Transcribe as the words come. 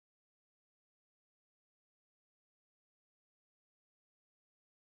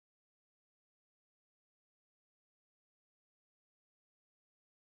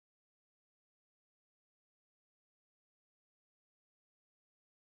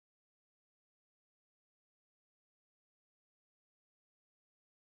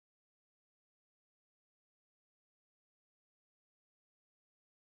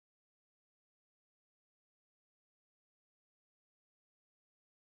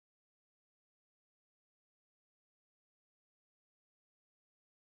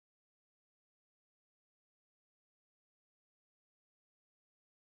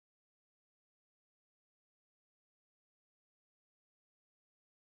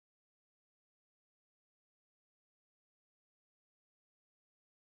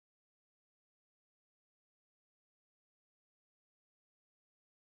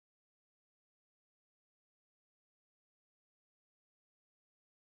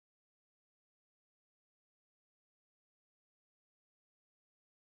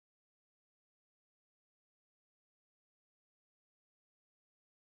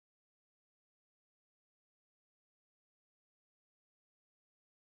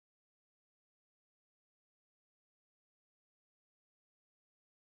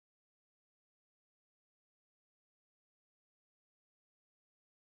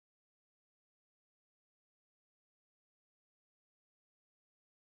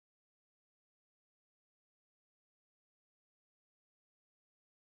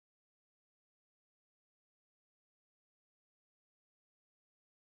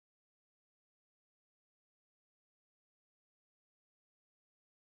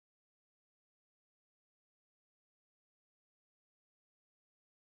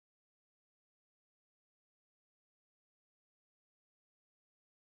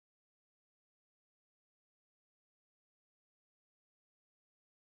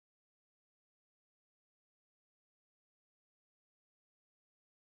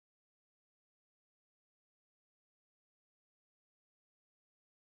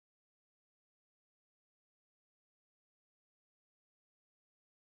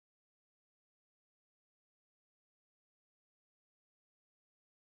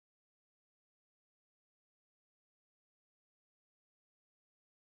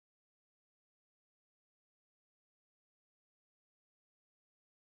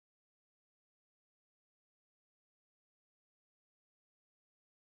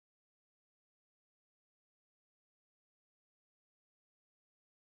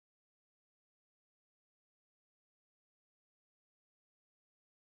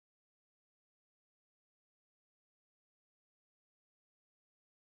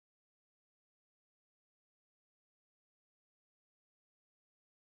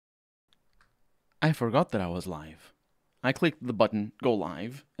I forgot that I was live. I clicked the button, go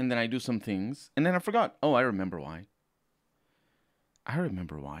live, and then I do some things, and then I forgot. Oh, I remember why.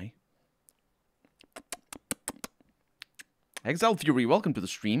 Exile Fury, welcome to the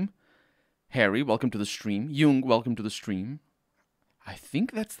stream. Harry, welcome to the stream. Jung, welcome to the stream. I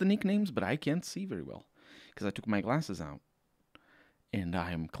think that's the nicknames, but I can't see very well because I took my glasses out. And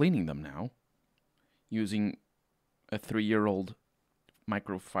I am cleaning them now using a 3-year-old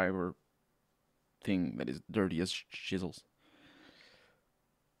microfiber thing that is dirty as chisels.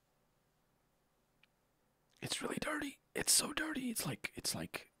 It's really dirty. It's so dirty. It's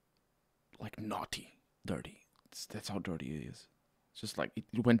like naughty dirty. That's how dirty it is. It's just like it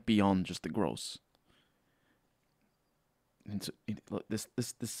went beyond just the gross. And so this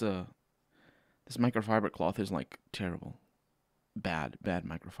microfiber cloth is like terrible, bad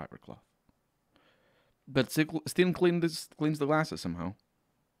microfiber cloth. But still cleans the glasses somehow.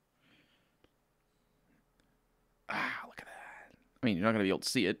 Ah, look at that. I mean, you're not gonna be able to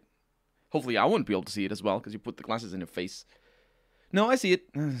see it. Hopefully, I wouldn't be able to see it as well because you put the glasses in your face. No, I see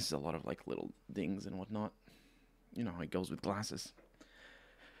it. There's a lot of like little dings and whatnot. You know how it goes with glasses.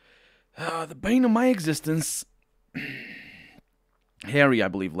 The bane of my existence. Harry, I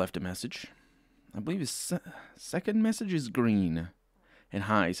believe, left a message. I believe his second message is green. And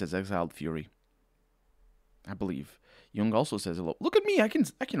hi, says Exiled Fury. I believe. Jung also says hello. Look at me, I can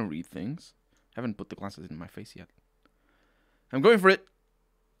read things. Haven't put the glasses in my face yet. I'm going for it.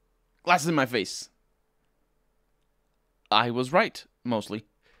 Glasses in my face. I was right, mostly.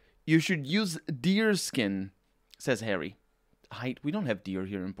 You should use deer skin, says Harry. We don't have deer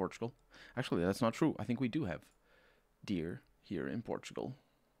here in Portugal. Actually, that's not true. I think we do have deer here in Portugal.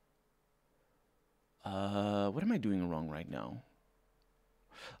 What am I doing wrong right now?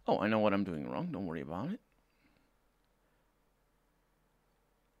 Oh, I know what I'm doing wrong. Don't worry about it.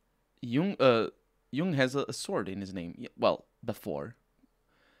 Jung has a sword in his name. Well, before.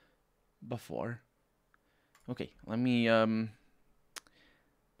 Okay, let me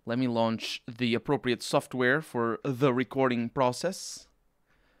launch the appropriate software for the recording process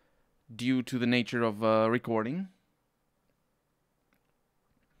due to the nature of recording.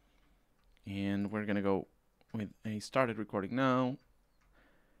 And we're gonna go with a started recording now.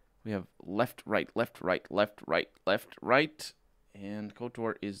 We have left, right, left, right, left, right, left, right. And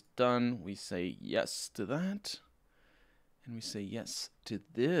KOTOR is done. We say yes to that. And we say yes to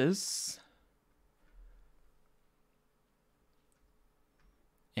this.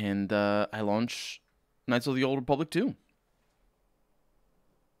 And I launch Knights of the Old Republic 2.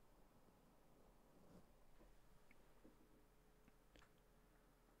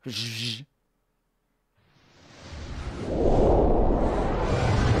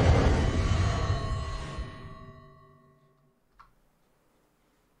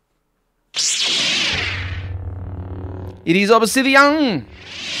 It is Obsidian!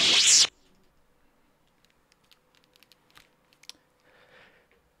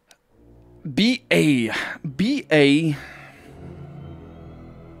 B.A.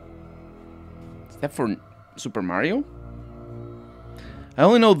 Is that for Super Mario? I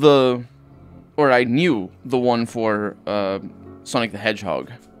only know I knew the one for Sonic the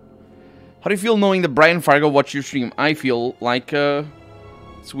Hedgehog. How do you feel knowing that Brian Fargo watched your stream? I feel like,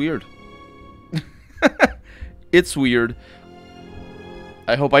 it's weird. It's weird.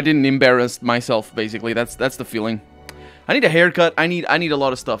 I hope I didn't embarrass myself, basically. That's the feeling. I need a haircut. I need a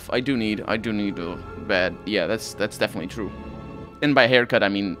lot of stuff. I do need a bad. Yeah, that's definitely true. And by haircut, I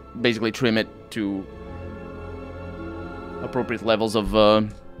mean basically trim it to appropriate levels of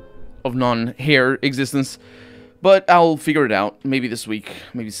non-hair existence. But I'll figure it out. Maybe this week.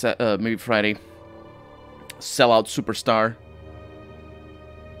 Maybe Friday. Sellout superstar.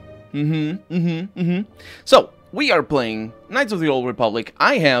 So, we are playing Knights of the Old Republic.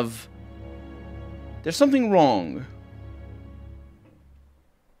 There's something wrong.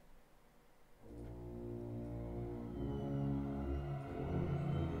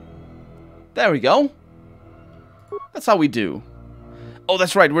 There we go. That's how we do. Oh,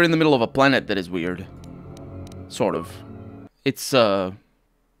 that's right. We're in the middle of a planet that is weird. Sort of. It's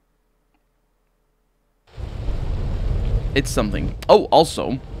something. Oh,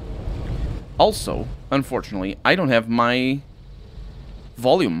 also, unfortunately, I don't have my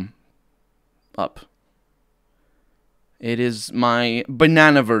volume up. It is my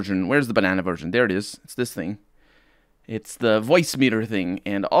banana version. Where's the banana version? There it is. It's this thing. It's the voice meter thing,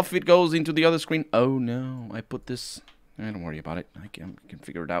 and off it goes into the other screen. Oh no, I put this... don't worry about it. I can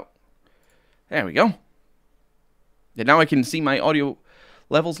figure it out. There we go. And now I can see my audio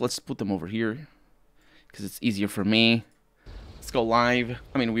levels. Let's put them over here, because it's easier for me. Let's go live.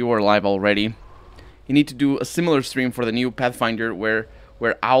 I mean, we were live already. You need to do a similar stream for the new Pathfinder where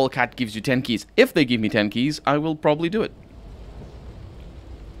Owlcat gives you 10 keys. If they give me 10 keys, I will probably do it.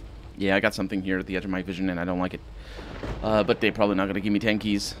 Yeah, I got something here at the edge of my vision, and I don't like it. But they're probably not going to give me 10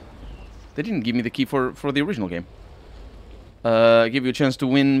 keys. They didn't give me the key for the original game. Give you a chance to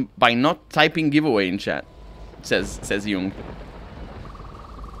win by not typing giveaway in chat, says Jung.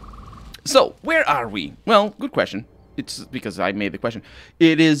 So, where are we? Well, good question. It's because I made the question.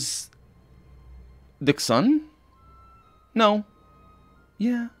 It is the sun? No.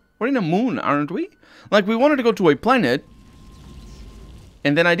 Yeah. We're in a moon, aren't we? Like, we wanted to go to a planet,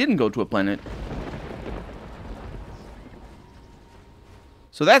 and then I didn't go to a planet.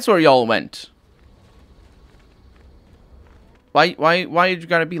 So that's where y'all went. Why did you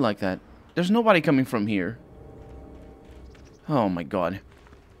gotta be like that? There's nobody coming from here. Oh my god.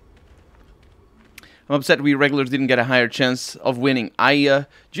 I'm upset we regulars didn't get a higher chance of winning. Do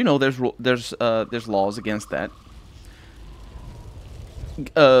you know there's laws against that?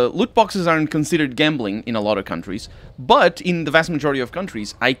 Loot boxes aren't considered gambling in a lot of countries, but in the vast majority of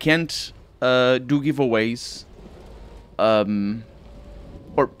countries, I can't do giveaways.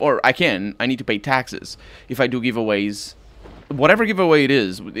 Or I can. I need to pay taxes if I do giveaways. Whatever giveaway it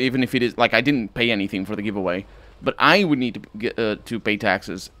is, even if it is like I didn't pay anything for the giveaway, but I would need to pay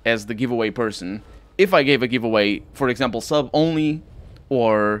taxes as the giveaway person. If I gave a giveaway, for example, sub only,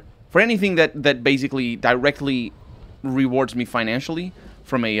 or for anything that basically directly rewards me financially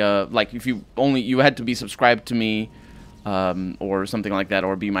from a like if you had to be subscribed to me or something like that,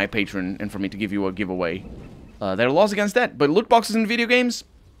 or be my patron, and for me to give you a giveaway, there are laws against that. But loot boxes in video games,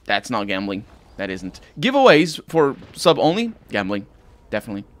 that's not gambling. That isn't. Giveaways for sub only, gambling,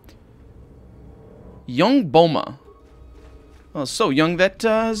 definitely. Young Boma. Oh, so young that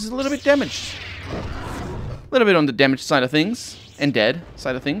is a little bit damaged. A little bit on the damaged side of things. And dead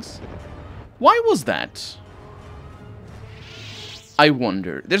side of things. Why was that? I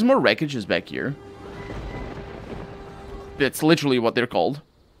wonder. There's more wreckages back here. That's literally what they're called.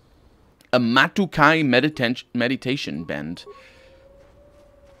 A Matukai meditation band.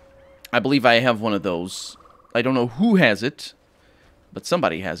 I believe I have one of those. I don't know who has it, but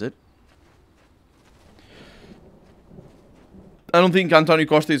somebody has it. I don't think Antonio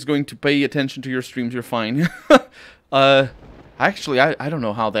Costa is going to pay attention to your streams. You're fine. Actually, I don't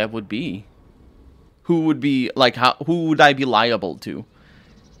know how that would be. Who would be, like, who would I be liable to?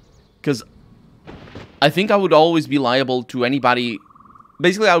 Because I think I would always be liable to anybody.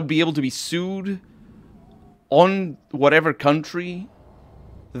 Basically, I would be able to be sued on whatever country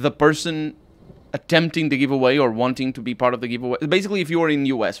the person attempting the giveaway or wanting to be part of the giveaway. Basically, if you were in the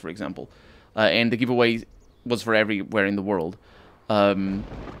US, for example, and the giveaway was for everywhere in the world.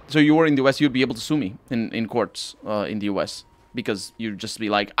 So you were in the US, you'd be able to sue me in courts in the US. Because you'd just be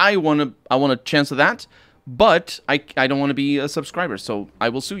like, I want a chance of that, but I don't want to be a subscriber, so I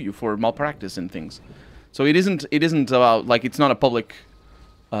will sue you for malpractice and things. So it isn't about, like, it's not a public,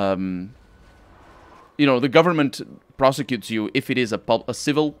 you know, the government prosecutes you if it is a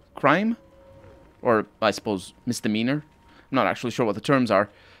civil crime, or I suppose misdemeanor. I'm not actually sure what the terms are,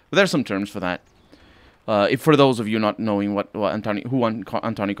 but there's some terms for that. If for those of you not knowing who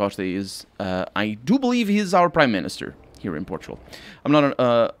Antonio Costa is, I do believe he is our prime minister here in Portugal. I'm not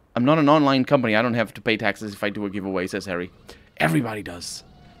an online company. I don't have to pay taxes if I do a giveaway, says Harry. Everybody does.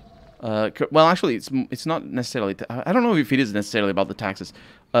 Well, actually, it's not necessarily. I don't know if it is necessarily about the taxes.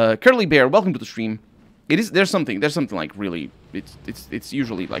 Curly Bear, welcome to the stream. It is. There's something like really. It's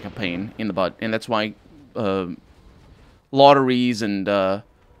usually like a pain in the butt, and that's why lotteries and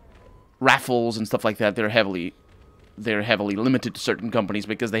raffles and stuff like that, they're heavily limited to certain companies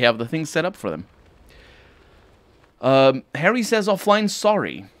because they have the things set up for them. Harry says offline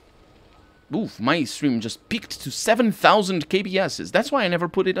sorry. Oof, my stream just peaked to 7,000 kbs. That's why I never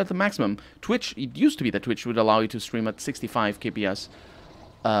put it at the maximum. Twitch, it used to be that Twitch would allow you to stream at 65 kbs.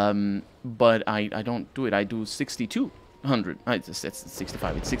 But I don't do it. I do 6,200. It's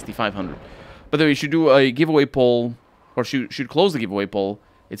 65. It's 6,500. By the way, you should do a giveaway poll, or should close the giveaway poll.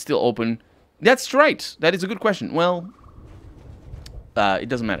 It's still open. That's right. That is a good question. Well, it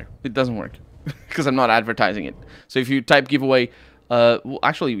doesn't matter. It doesn't work. Because I'm not advertising it. So if you type giveaway, well,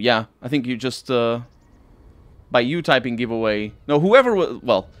 actually, yeah, I think you just, by you typing giveaway, no, whoever was,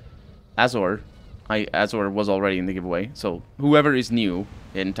 well, Azor was already in the giveaway, so whoever is new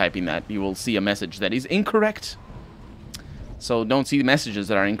in typing that, you will see a message that is incorrect. So don't see the messages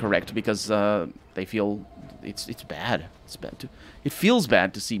that are incorrect, because they feel, it's bad. It's bad it feels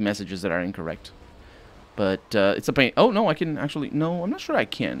bad to see messages that are incorrect. But it's a pain. Oh, no, I can actually, no, I'm not sure I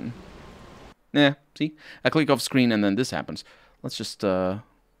can. Nah, see? I click off screen and then this happens. Let's just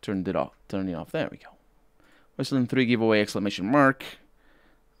Turn it off. There we go. Whistling 3 giveaway exclamation mark.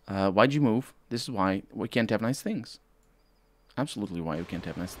 Why'd you move? This is why we can't have nice things. Absolutely why we can't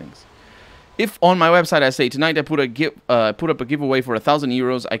have nice things. If on my website I say tonight I put up a giveaway for 1,000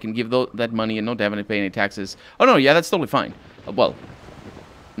 euros, I can give that money and not have to pay any taxes. Oh no, yeah, that's totally fine. Well,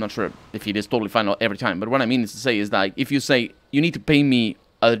 I'm not sure if it is totally fine every time, but what I mean is to say is that if you say you need to pay me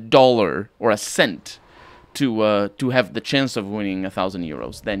 $1 or a cent to have the chance of winning 1,000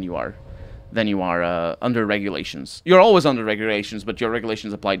 euros, then you are under regulations. You're always under regulations, but your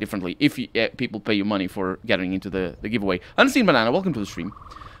regulations apply differently if people pay you money for getting into the giveaway. Unseen Banana, welcome to the stream.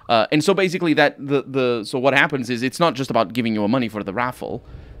 And so basically so what happens is it's not just about giving you money for the raffle.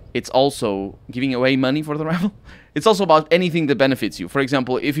 It's also giving away money for the raffle. It's also about anything that benefits you. For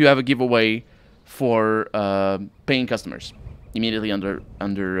example, if you have a giveaway for paying customers, immediately under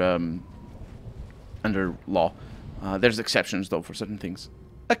law. There's exceptions though for certain things.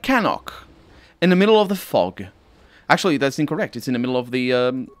 A cannock in the middle of the fog. Actually, that's incorrect. It's in the middle of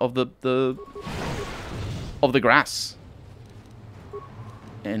the grass.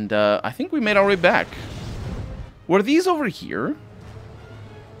 And I think we made our way back. Were these over here?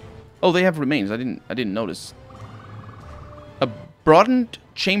 Oh, they have remains. I didn't notice. A broadened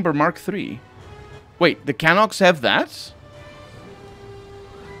chamber Mark III. Wait, the Cannocks have that?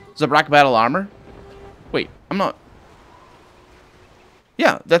 Zabrak battle armor? Wait, I'm not...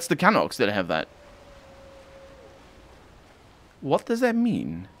 Yeah, that's the Cannocks that have that. What does that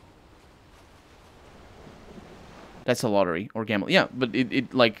mean? That's a lottery or gamble. Yeah, but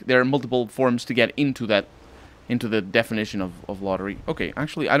it like there are multiple forms to get into that, into the definition of lottery. Okay,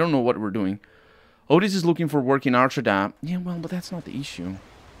 actually, I don't know what we're doing. Otis is looking for work in Archerdam. Yeah, well, but that's not the issue.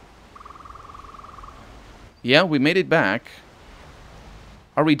 Yeah, we made it back.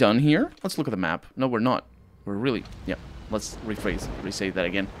 Are we done here? Let's look at the map. No, we're not. We're really... Yeah, let's resay that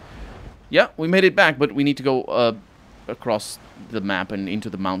again. Yeah, we made it back, but we need to go across the map and into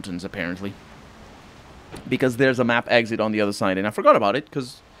the mountains, apparently. Because there's a map exit on the other side, and I forgot about it,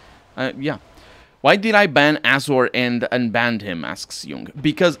 because... yeah. Why did I ban Azor and unbanned him, asks Jung.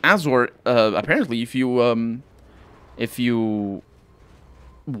 Because Azor, apparently, if you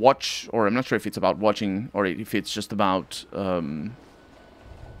watch, or I'm not sure if it's about watching, or if it's just about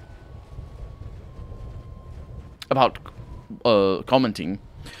commenting,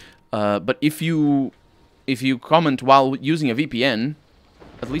 but if you comment while using a VPN,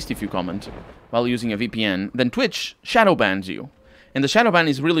 at least if you comment while using a VPN, then Twitch shadow bans you. And the shadow ban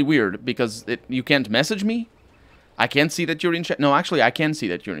is really weird because you can't message me. I can't see that you're in chat. No, actually, I can see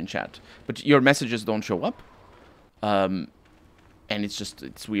that you're in chat, but your messages don't show up. And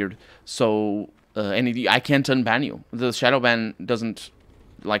it's weird. So, I can't unban you. The shadow ban doesn't,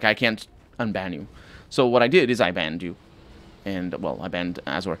 like, I can't unban you. So what I did is I banned you. And, well, I banned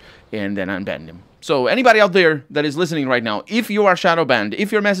Azor, and then unbanned him. So anybody out there that is listening right now, if you are shadow banned,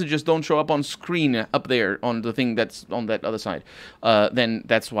 if your messages don't show up on screen up there on the thing that's on that other side, then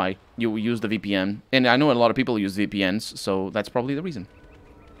that's why you use the VPN. And I know a lot of people use VPNs, so that's probably the reason.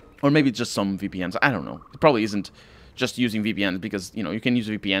 Or maybe just some VPNs. I don't know. It probably isn't just using VPNs because, you know, you can use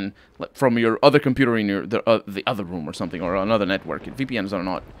a VPN from your other computer in the other room or something, or another network. VPNs are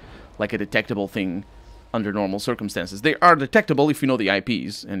not like a detectable thing under normal circumstances. They are detectable if you know the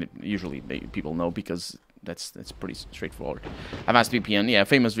IPs, and usually people know because that's pretty straightforward. Avast VPN, yeah,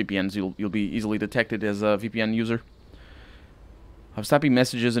 famous VPNs, you'll be easily detected as a VPN user. I was typing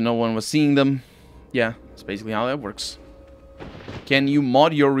messages and no one was seeing them. Yeah, that's basically how that works. Can you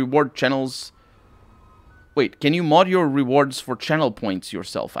mod your reward channels? Wait, can you mod your rewards for channel points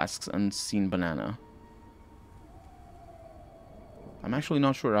yourself? Asks Unseen Banana. I'm actually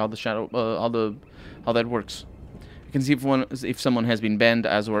not sure how the how that works. You can see if someone has been banned.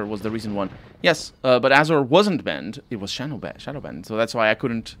 Azor was the recent one. Yes, but Azor wasn't banned. It was shadow banned. So that's why I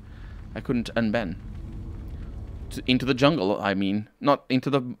couldn't unban. Into the jungle, I mean, not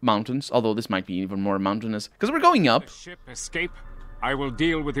into the mountains. Although this might be even more mountainous because we're going up. The ship escape. I will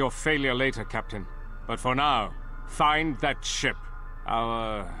deal with your failure later, Captain. But for now, find that ship.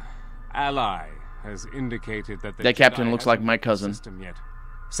 Our ally has indicated that the that captain looks like my cousin. Yet.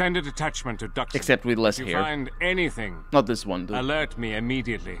 Send a detachment to Duxton. Except with less hair. If you find anything, not this one, dude. Alert me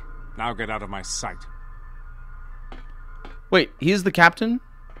immediately. Now get out of my sight. Wait, he's the captain?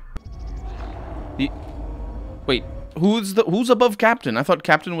 Wait, who's above captain? I thought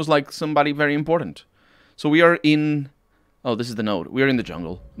captain was like somebody very important. So we are in... Oh, this is the node. We are in the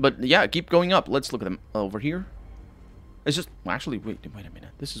jungle. But yeah, keep going up. Let's look at them over here. It's just... Well, actually, wait a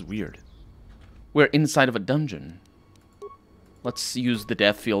minute. This is weird. We're inside of a dungeon. Let's use the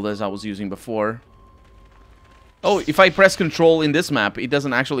death field as I was using before. Oh, if I press control in this map, it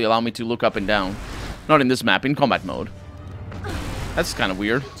doesn't actually allow me to look up and down. Not in this map, in combat mode. That's kind of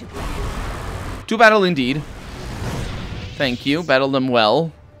weird. To battle indeed. Thank you. Battle them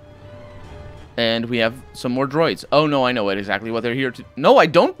well. And we have some more droids. Oh no, I know exactly what they're here to... No, I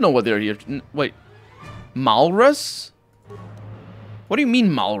don't know what they're here to... Wait. Malrus? What do you mean,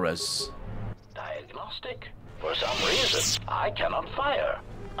 Malrus? Diagnostic. For some reason, I cannot fire.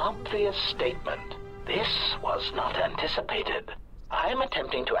 Obvious statement. This was not anticipated. I am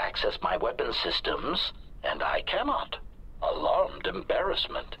attempting to access my weapon systems, and I cannot. Alarmed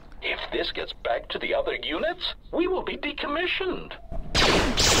embarrassment. If this gets back to the other units, we will be decommissioned.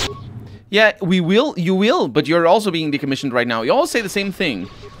 Yeah, we will. You will, but you're also being decommissioned right now. You all say the same thing.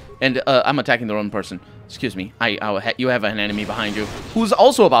 And I'm attacking the wrong person. Excuse me. You have an enemy behind you who's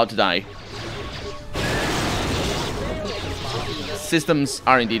also about to die. Systems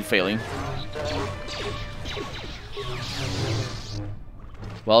are indeed failing.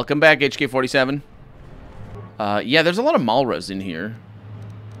 Welcome back, HK-47. Yeah, there's a lot of Malras in here.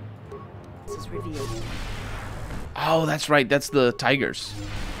 Oh, that's right. That's the tigers.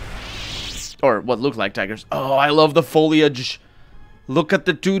 Or what look like tigers. Oh, I love the foliage. Look at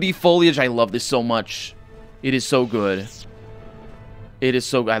the 2D foliage. I love this so much. It is so good. It is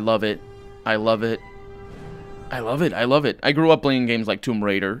so... I love it. I love it. I love it. I love it. I grew up playing games like Tomb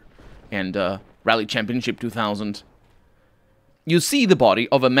Raider and Rally Championship 2000. You see the body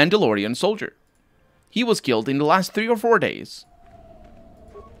of a Mandalorian soldier. He was killed in the last 3 or 4 days.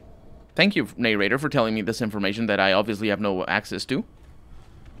 Thank you, narrator, for telling me this information that I obviously have no access to.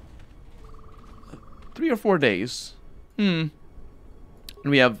 3 or 4 days. And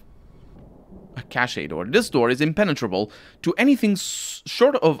we have a cache door. This door is impenetrable to anything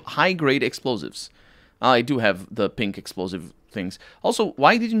short of high-grade explosives. I do have the pink explosive things. Also,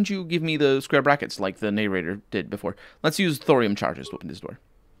 why didn't you give me the square brackets like the narrator did before? Let's use thorium charges to open this door.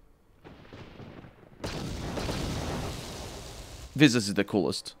 Viz is the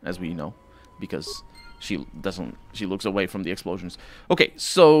coolest, as we know, because she looks away from the explosions. Okay,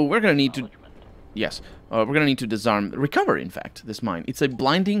 so we're gonna need to... Yes, we're gonna need to disarm... Recover, in fact, this mine. It's a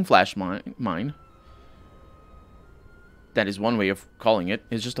blinding flash mine. That is one way of calling it.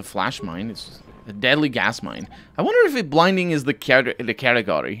 It's just a flash mine. It's a deadly gas mine. I wonder if blinding is the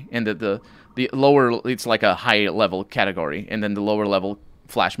category, and that the lower... It's like a high-level category, and then the lower-level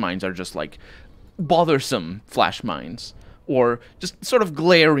flash mines are just like bothersome flash mines. Or just sort of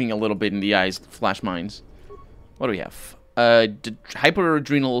glaring a little bit in the eyes flash mines. What do we have?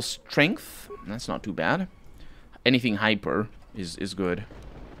 Hyper-adrenal strength. That's not too bad. Anything hyper is good.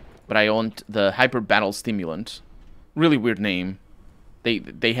 But I want the hyper battle stimulant. Really weird name.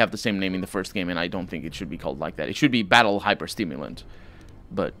 They have the same name in the first game, and I don't think it should be called like that. It should be battle hyper stimulant.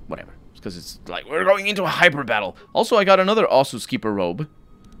 But whatever. Because it's like, we're going into a hyper battle. Also, I got another Ossus Keeper robe.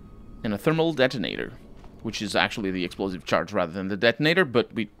 And a thermal detonator. Which is actually the explosive charge rather than the detonator,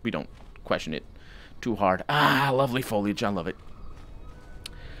 but we don't question it too hard. Ah, lovely foliage. I love it.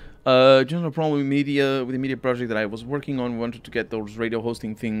 General problem with the media project that I was working on. We wanted to get those radio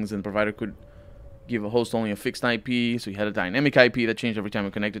hosting things, and the provider could give a host only a fixed IP, so he had a dynamic IP that changed every time we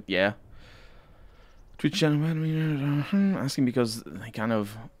connected. Yeah. Twitch channel. Asking because they kind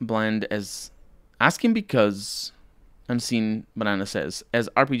of blend as... Asking because... Unseen Banana says, as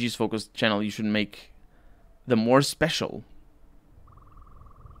RPGs focused channel, you should make the more special.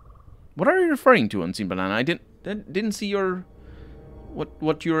 What are you referring to, Unseen Banana? I didn't see your...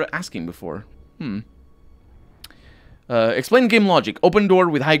 What you were asking before. Explain game logic. Open door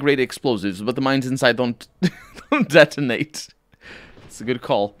with high-grade explosives, but the mines inside don't detonate. It's a good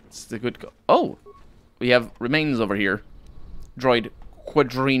call. It's a good call. Oh! We have remains over here. Droid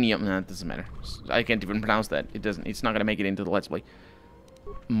Quadrinium. Nah, it doesn't matter. I can't even pronounce that. It doesn't. It's not gonna make it into the Let's Play.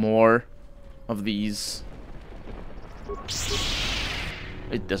 More of these.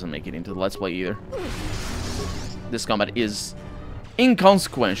 It doesn't make it into the Let's Play either. This combat is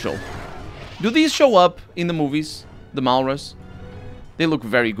inconsequential. Do these show up in the movies? The Malras? They look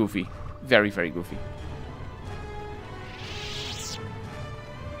very goofy. Very, very goofy.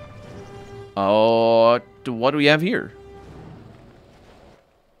 Oh, what do we have here?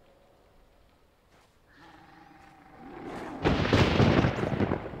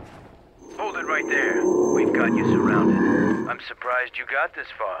 Hold it right there. We've got you surrounded. I'm surprised you got this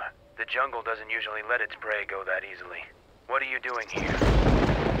far. The jungle doesn't usually let its prey go that easily. What are you doing here?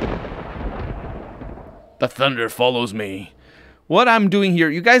 The thunder follows me. What I'm doing here?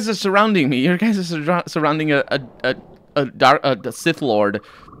 You guys are surrounding me. You guys are surrounding a Sith Lord.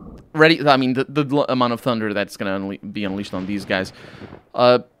 Ready? I mean, the amount of thunder that's gonna be unleashed on these guys.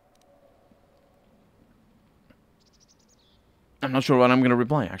 I'm not sure what I'm gonna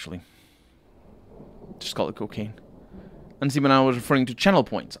reply, actually. Just call it cocaine. Unseen Banana was referring to channel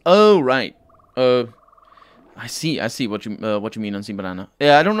points. Oh, right. I see what you mean, Unseen Banana.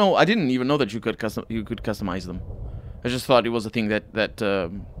 Yeah, I don't know. I didn't even know that you could customize them. I just thought it was a thing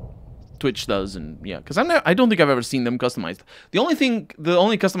that Twitch does, and yeah, because I don't think I've ever seen them customized. The only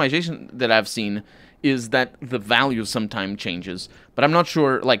customization that I've seen is that the value sometimes changes, but I'm not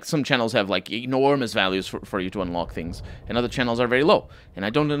sure. Like, some channels have like enormous values for you to unlock things, and other channels are very low, and I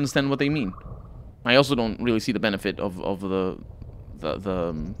don't understand what they mean. I also don't really see the benefit of the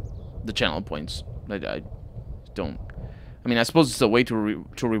channel points. I don't. I mean, I suppose it's a way to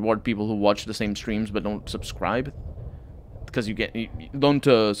reward people who watch the same streams but don't subscribe. Because you don't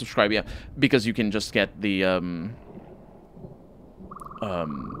subscribe, yeah, because you can just get the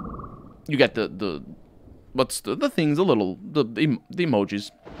you get the what's the things, the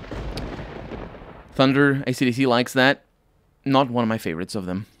emojis. Thunder AC/DC likes that. Not one of my favorites of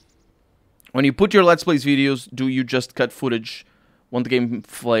them. When you put your Let's Plays videos, do you just cut footage? Want the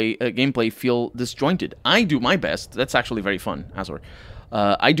gameplay feel disjointed? I do my best. That's actually very fun, Azor.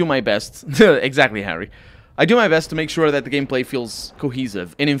 I do my best. Exactly, Harry. I do my best to make sure that the gameplay feels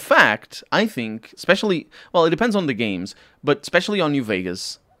cohesive. And in fact, I think, especially, well, it depends on the games, but especially on New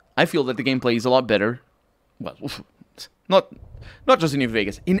Vegas, I feel that the gameplay is a lot better. Well, not just in New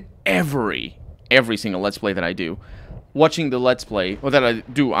Vegas, in every single Let's Play that I do. Watching the Let's Play, or that I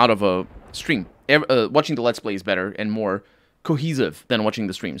do out of a stream, watching the Let's Play is better and more cohesive than watching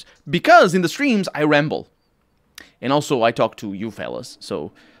the streams. Because in the streams, I ramble. And also, I talk to you fellas,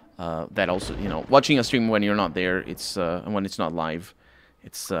 so... that also, you know, watching a stream when you're not there, it's when it's not live,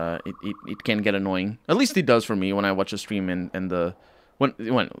 it's it can get annoying. At least it does for me when I watch a stream when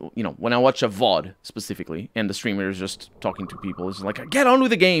I watch a VOD specifically, and the streamer is just talking to people. It's like, get on with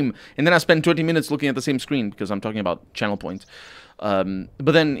the game, and then I spend 20 minutes looking at the same screen because I'm talking about channel points.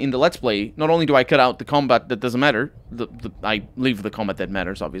 But then in the Let's Play, not only do I cut out the combat that doesn't matter, I leave the combat that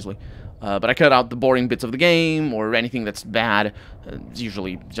matters, obviously, but I cut out the boring bits of the game or anything that's bad,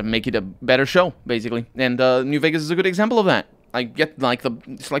 usually to make it a better show, basically. And New Vegas is a good example of that. I get like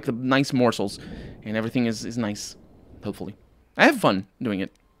it's like the nice morsels, and everything is nice, hopefully. I have fun doing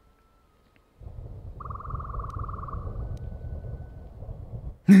it.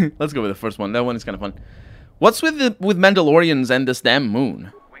 Let's go with the first one. That one is kind of fun. What's with Mandalorians and this damn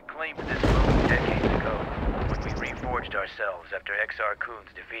moon? We claimed this moon decades ago, when we reforged ourselves after XR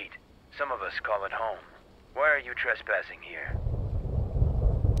Kuhn's defeat. Some of us call it home. Why are you trespassing here?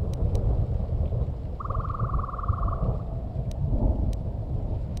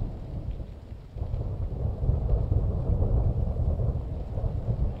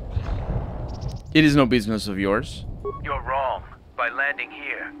 It is no business of yours. You're wrong. By landing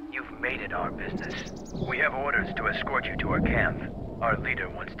here, you've made it our business. We have orders to escort you to our camp. Our leader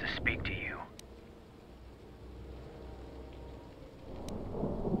wants to speak to you.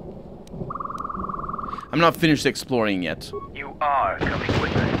 I'm not finished exploring yet. You are coming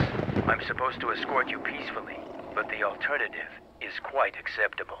with us. I'm supposed to escort you peacefully, but the alternative is quite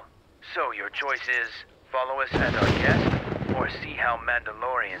acceptable. So your choice is, follow us as our guest, or see how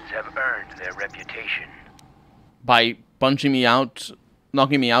Mandalorians have earned their reputation. By punching me out,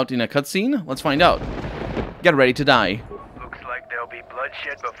 knocking me out in a cutscene? Let's find out. Get ready to die. Looks like there'll be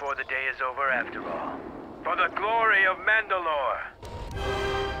bloodshed before the day is over after all. For the glory of Mandalore!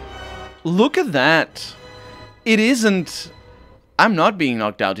 Look at that. It isn't... I'm not being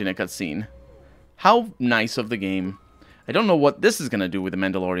knocked out in a cutscene. How nice of the game. I don't know what this is gonna do with the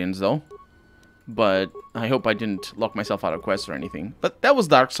Mandalorians, though. But I hope I didn't lock myself out of quests or anything. But that was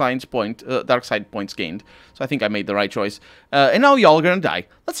dark side points gained. So I think I made the right choice. And now y'all are gonna die.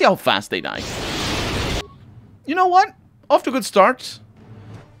 Let's see how fast they die. You know what? Off to a good start.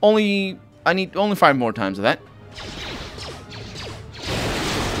 I need only 5 more times of that.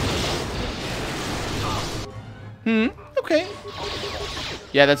 Okay.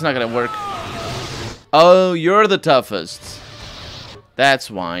 Yeah, that's not gonna work. Oh, you're the toughest.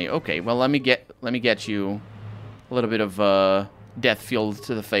 That's why. Okay, well, let me get you a little bit of death field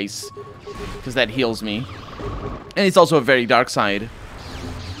to the face, because that heals me. And it's also a very dark side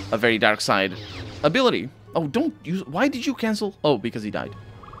ability. Oh, don't use... Why did you cancel? Oh, because he died.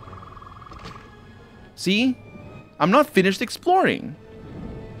 See? I'm not finished exploring.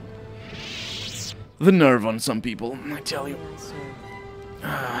 The nerve on some people, I tell you.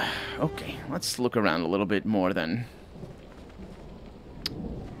 Okay, let's look around a little bit more then.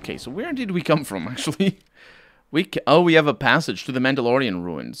 Okay, so where did we come from, actually? We have a passage to the Mandalorian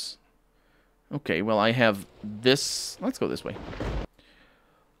ruins. Okay, well, I have this... Let's go this way.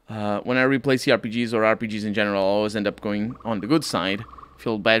 When I replay CRPGs or RPGs in general, I always end up going on the good side.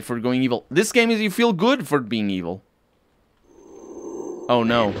 Feel bad for going evil. This game is you feel good for being evil. Oh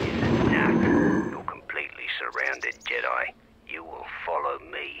no. You're completely surrounded, Jedi. You will follow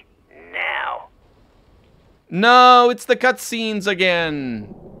me now. No, it's the cutscenes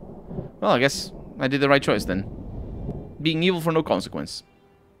again. Well, I guess I did the right choice then. Being evil for no consequence.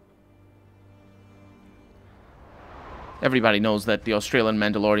 Everybody knows that the Australian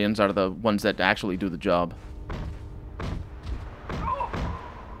Mandalorians are the ones that actually do the job.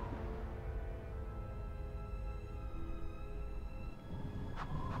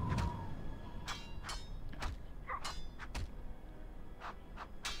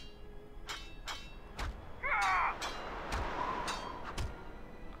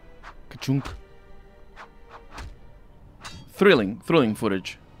 Ka-chunk. Thrilling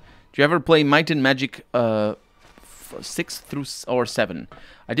footage. Do you ever play Might and Magic 6 through or 7?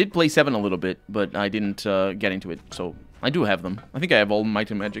 I did play 7 a little bit, but I didn't get into it, so I do have them. I think I have all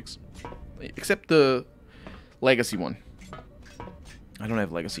Might and Magics, except the Legacy one. I don't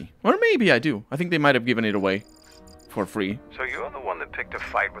have Legacy. Or maybe I do. I think they might have given it away for free. So you're the one that picked a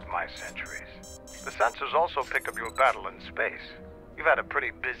fight with my sentries. The sensors also pick up your battle in space. You've had a pretty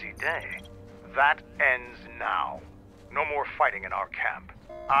busy day. That ends now. No more fighting in our camp.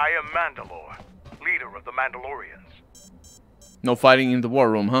 I am Mandalore, leader of the Mandalorians. No fighting in the war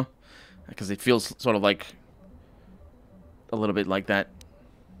room, huh? Because it feels sort of like a little bit like that.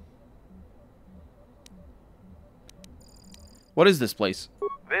 What is this place?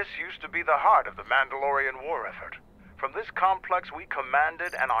 This used to be the heart of the Mandalorian war effort. From this complex, we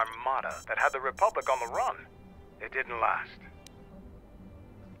commanded an armada that had the Republic on the run. It didn't last.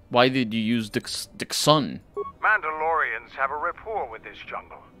 Why did you use Dixon? Mandalorians have a rapport with this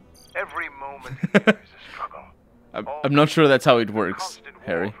jungle. Every moment here is a struggle. I'm not sure that's how it works, Constant war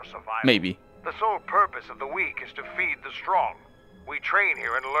Harry. for survival. Maybe. The sole purpose of the weak is to feed the strong. We train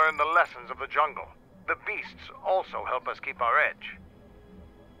here and learn the lessons of the jungle. The beasts also help us keep our edge.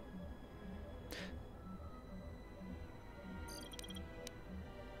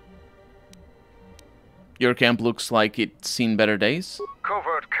 Your camp looks like it's seen better days.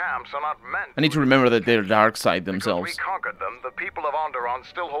 Covert camps are not meant I need to remember that they're dark side Because themselves. we conquered them, the people of Onderon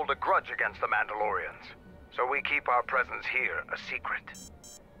still hold a grudge against the Mandalorians. So we keep our presence here a secret.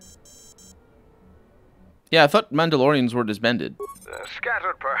 Yeah, I thought Mandalorians were disbanded.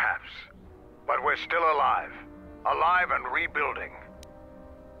 Scattered perhaps, but we're still alive. Alive and rebuilding.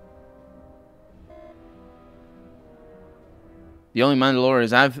 The only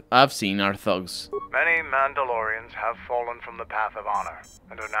Mandalorians I've seen are thugs. Many Mandalorians have fallen from the path of honor,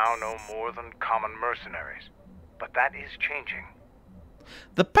 and are now no more than common mercenaries. But that is changing.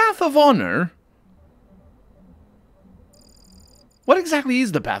 The Path of Honor? What exactly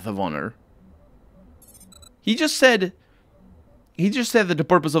is the Path of Honor? He just said that the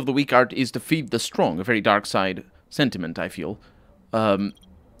purpose of the weak art is to feed the strong. A very dark side sentiment, I feel. But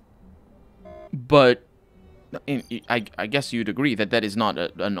I guess you'd agree that that is not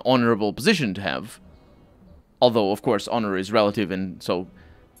an honorable position to have. Although, of course, honor is relative, and so,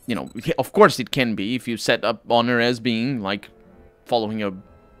 you know, of course it can be if you set up honor as being like following a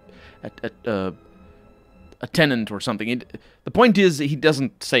tenant or something. The point is, he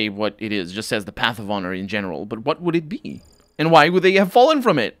doesn't say what it is, just says the path of honor in general. But what would it be? And why would they have fallen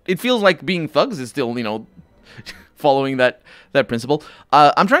from it? It feels like being thugs is still, you know, following that principle.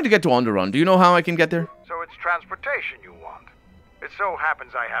 I'm trying to get to Onderon. Do you know how I can get there? So it's transportation you want. It so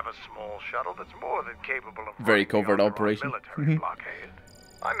happens I have a small shuttle that's more than capable of Very running the covert Onderon operation. military blockade.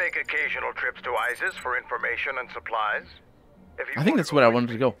 I make occasional trips to ISIS for information and supplies. If you I think want that's to where I with wanted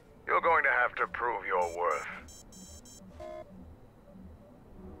to me, go. You're going to have to prove your worth.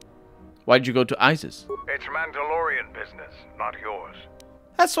 Why'd you go to ISIS? It's Mandalorian business, not yours.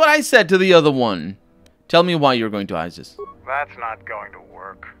 That's what I said to the other one. Tell me why you're going to ISIS. That's not going to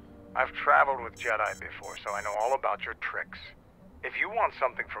work. I've traveled with Jedi before, so I know all about your tricks. If you want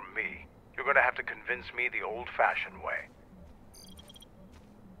something from me, you're going to have to convince me the old-fashioned way.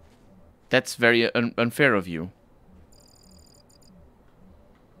 That's very unfair of you.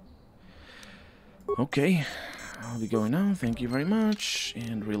 Okay, I'll be going now. Thank you very much.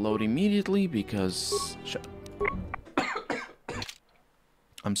 And reload immediately because...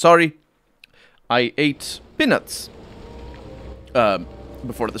 I'm sorry. I ate peanuts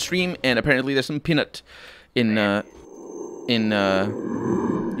before the stream, and apparently there's some peanut in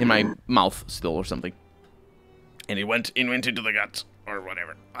my mouth still or something. And it went into the guts or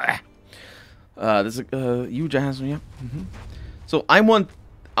whatever. This is you, Jazz, yeah. So I want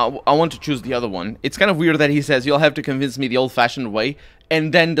I want to choose the other one. It's kind of weird that he says, you'll have to convince me the old-fashioned way,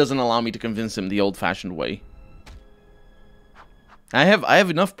 and then doesn't allow me to convince him the old-fashioned way. I have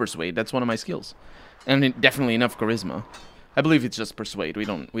enough persuade. That's one of my skills. And definitely enough charisma. I believe it's just persuade. We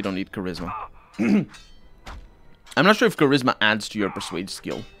don't need charisma. I'm not sure if charisma adds to your persuade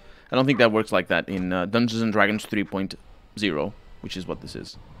skill. I don't think that works like that in Dungeons & Dragons 3.0, which is what this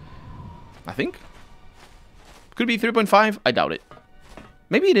is. I think. Could be 3.5. I doubt it.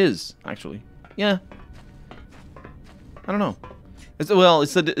 Maybe it is, actually. Yeah. I don't know.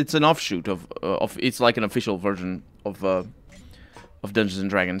 It's an offshoot of it's like an official version of Dungeons and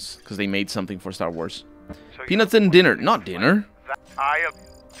Dragons because they made something for Star Wars. So Peanuts and dinner, not dinner. I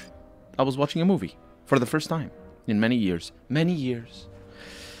was watching a movie for the first time in many years. Many years.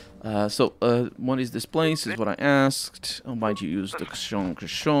 What is this place? Is what I asked. Oh, why'd you use the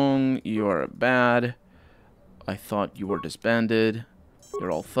Kshong? You are bad. I thought you were disbanded.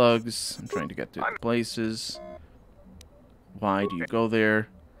 You're all thugs. I'm trying to get to places. Why do you go there?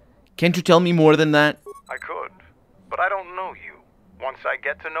 Can't you tell me more than that? I could, but I don't know you. Once I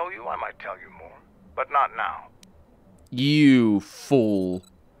get to know you, I might tell you more, but not now. You fool.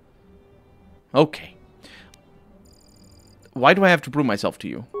 Okay. Why do I have to prove myself to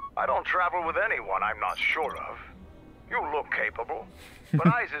you? I don't travel with anyone I'm not sure of. You look capable, but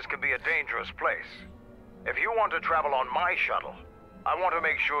ISIS can be a dangerous place. If you want to travel on my shuttle, I want to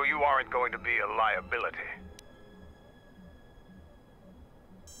make sure you aren't going to be a liability.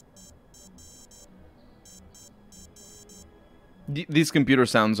 These computer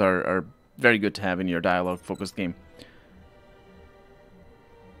sounds are very good to have in your dialogue-focused game.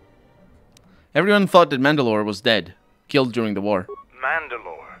 Everyone thought that Mandalore was dead, killed during the war.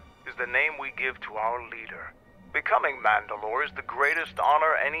 Mandalore is the name we give to our leader. Becoming Mandalore is the greatest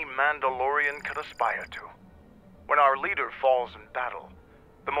honor any Mandalorian could aspire to. When our leader falls in battle,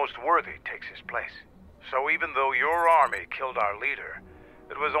 the most worthy takes his place. So even though your army killed our leader,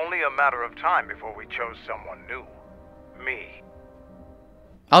 it was only a matter of time before we chose someone new. Me.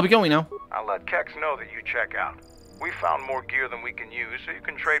 I'll be going now. I'll let Kex know that you check out. We found more gear than we can use, so you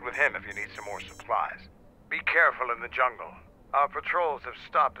can trade with him if you need some more supplies. Be careful in the jungle. Our patrols have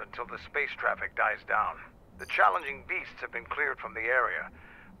stopped until the space traffic dies down. The challenging beasts have been cleared from the area,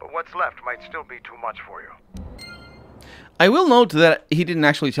 but what's left might still be too much for you. I will note that he didn't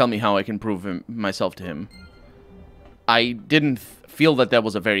actually tell me how I can prove myself to him. I didn't feel that that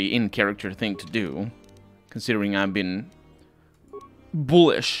was a very in-character thing to do, considering I've been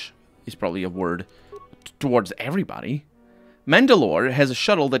bullish, is probably a word, towards everybody. Mandalore has a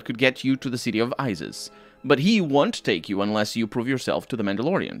shuttle that could get you to the city of Isis, but he won't take you unless you prove yourself to the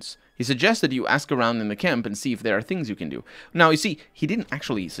Mandalorians. He suggested you ask around in the camp and see if there are things you can do. Now, you see, he didn't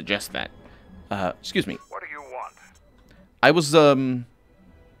actually suggest that. Excuse me. What do you want? I was,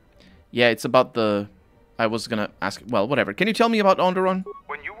 yeah, it's about the... I was gonna ask... Well, whatever. Can you tell me about Onderon?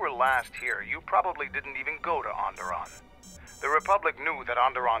 When you were last here, you probably didn't even go to Onderon. The Republic knew that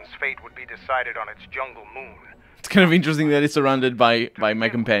Onderon's fate would be decided on its jungle moon. It's kind of interesting that it's surrounded by my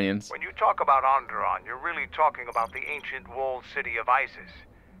companions. When you talk about Onderon, you're really talking about the ancient walled city of Isis.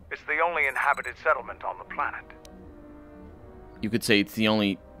 It's the only inhabited settlement on the planet. You could say it's the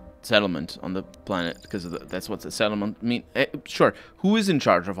only settlement on the planet, because that's what the settlement mean. Sure, who is in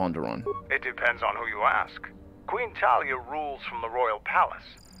charge of Onderon? It depends on who you ask. Queen Talia rules from the royal palace,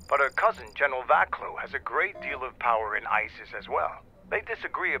 but her cousin, General Vaklu, has a great deal of power in Isis as well. They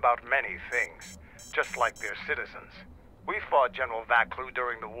disagree about many things, just like their citizens. We fought General Vaklu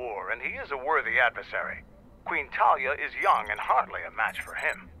during the war, and he is a worthy adversary. Queen Talia is young and hardly a match for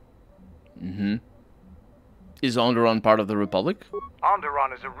him. Mm-hmm. Is Onderon part of the Republic?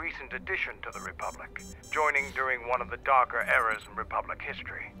 Onderon is a recent addition to the Republic, joining during one of the darker eras in Republic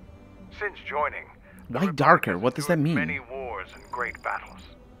history. Since joining... Why darker? What does that mean? Many wars and great battles.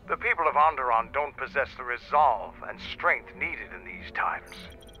 The people of Onderon don't possess the resolve and strength needed in these times.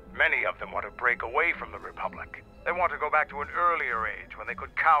 Many of them want to break away from the Republic. They want to go back to an earlier age when they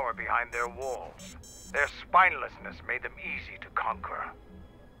could cower behind their walls. Their spinelessness made them easy to conquer.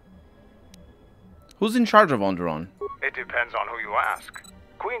 Who's in charge of Onderon? It depends on who you ask.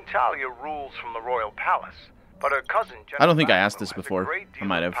 Queen Talia rules from the royal palace, but her cousin General I don't think I Vaklu asked this has a before. great deal I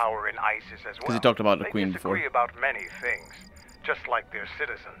might have. of power in Isis as well. Because he talked about the queen before. They disagree about many things, just like their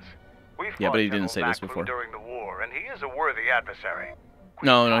citizens. We Yeah, fought but he General didn't say this Vaklu before. during the war, and he is a worthy adversary. Queen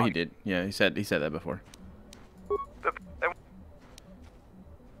No, Talia- he did. Yeah, he said that before. They-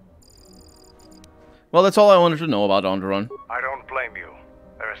 Well, that's all I wanted to know about Onderon. I don't blame you.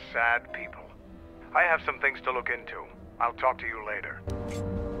 They're sad people. I have some things to look into. I'll talk to you later.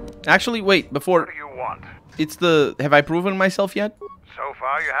 Actually, wait, before... What do you want? It's the... Have I proven myself yet? So far,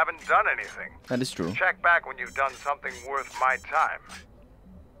 far, you haven't done anything. That is true. Check back when you've done something worth my time.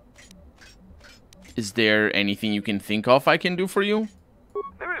 Is there anything you can think of I can do for you?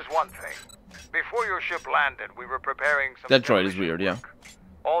 There is one thing. Before your ship landed, we were preparing some... That droid is demolition weird, yeah. work.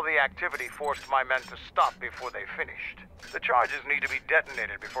 All the activity forced my men to stop before they finished. The charges need to be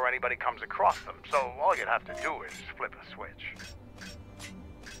detonated before anybody comes across them, so all you'd have to do is flip a switch.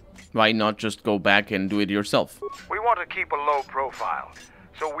 Why not just go back and do it yourself? We want to keep a low profile,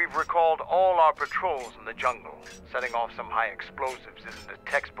 so we've recalled all our patrols in the jungle. Setting off some high explosives isn't a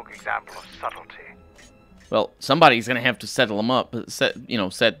textbook example of subtlety. Well, somebody's gonna have to settle them up,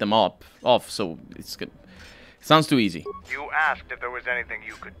 set them up off. So it's good. It sounds too easy. You asked if there was anything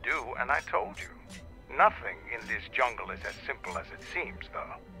you could do, and I told you. Nothing in this jungle is as simple as it seems,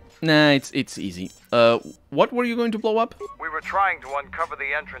 though. Nah, it's easy. What were you going to blow up? We were trying to uncover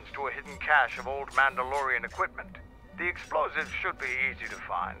the entrance to a hidden cache of old Mandalorian equipment. The explosives should be easy to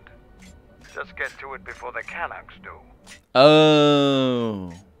find. Just get to it before the Canucks do.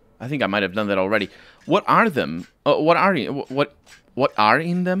 Oh, I think I might have done that already. What are them? What are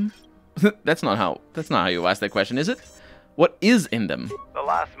in them? That's not how you ask that question, is it? What is in them? The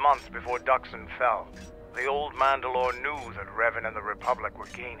last month before Duxon fell, the old Mandalore knew that Revan and the Republic were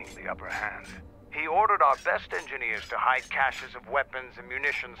gaining the upper hand. He ordered our best engineers to hide caches of weapons and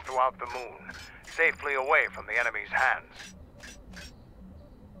munitions throughout the moon, safely away from the enemy's hands.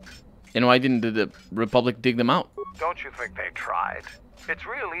 And why didn't the Republic dig them out? Don't you think they tried? It's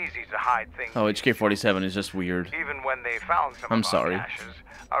real easy to hide things. Oh, HK-47 is just weird. Even when they found some I'm of sorry. our caches,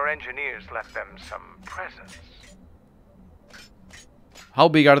 our engineers left them some presents. How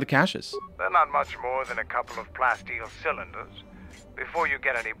big are the caches? They're not much more than a couple of plasteel cylinders. Before you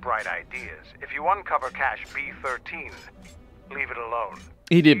get any bright ideas, if you uncover cache B13, leave it alone.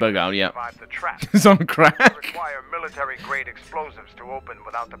 He did bug out, yeah. Survive the trap. It's on They crack. require military-grade explosives to open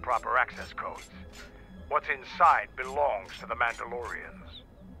without the proper access codes. What's inside belongs to the Mandalorians.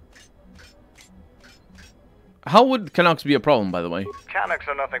 How would Canucks be a problem, by the way? Canucks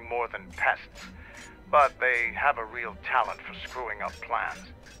are nothing more than pests, but they have a real talent for screwing up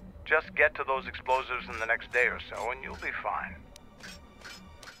plans. Just get to those explosives in the next day or so, and you'll be fine.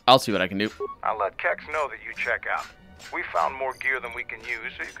 I'll see what I can do. I'll let Kex know that you check out. We found more gear than we can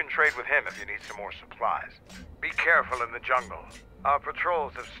use, so you can trade with him if you need some more supplies. Be careful in the jungle. Our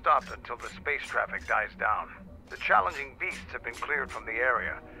patrols have stopped until the space traffic dies down. The challenging beasts have been cleared from the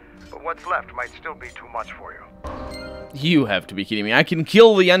area, but what's left might still be too much for you. You have to be kidding me. I can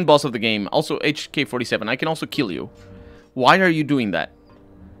kill the end boss of the game. Also, HK-47, I can also kill you. Why are you doing that?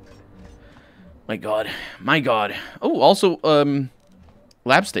 My god. My god. Oh, also,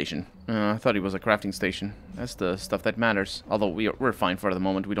 lab station. I thought it was a crafting station. That's the stuff that matters. Although we're fine for the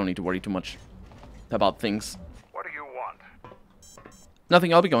moment. We don't need to worry too much about things. What do you want?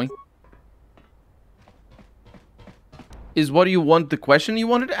 Nothing, I'll be going. Is what do you want the question you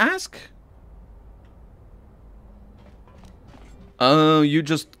wanted to ask? Oh, you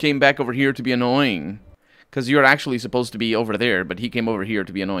just came back over here to be annoying. Because you're actually supposed to be over there, but he came over here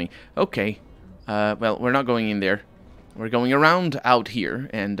to be annoying. Okay. Well, we're not going in there. We're going around out here,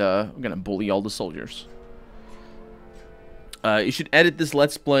 and we're gonna bully all the soldiers. You should edit this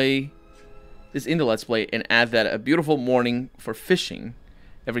Let's Play, in the Let's Play, and add that a beautiful morning for fishing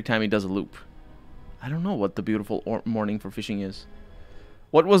every time he does a loop. I don't know what the beautiful morning for fishing is.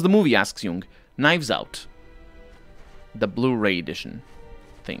 What was the movie, asks Jung. Knives Out. The Blu-ray edition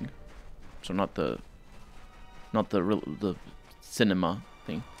thing. So not the cinema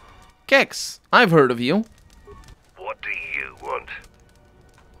thing. Kex, I've heard of you. What do you want?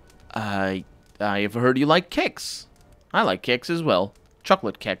 I've heard you like Kex. I like Kex as well.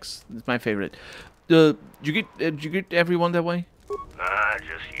 Chocolate Kex. It's my favorite. Did you get everyone that way? Nah,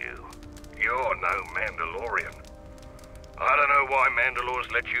 just you. You're no Mandalorian. I don't know why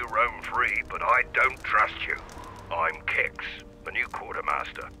Mandalores let you roam free, but I don't trust you. I'm Kex, the new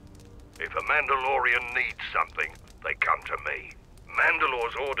quartermaster. If a Mandalorian needs something, they come to me.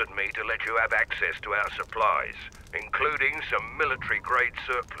 Mandalore's ordered me to let you have access to our supplies, including some military-grade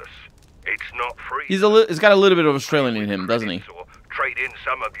surplus. It's not free. He's got a little bit of Australian in him, doesn't he? Or trade in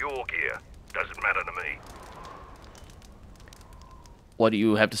some of your gear. Doesn't matter to me. What do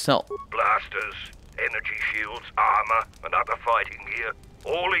you have to sell? Blasters, energy shields, armor, and other fighting gear,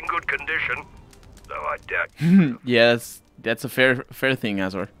 all in good condition. Though I doubt. Yes, that's a fair thing,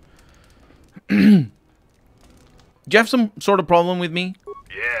 Azor. Do you have some sort of problem with me?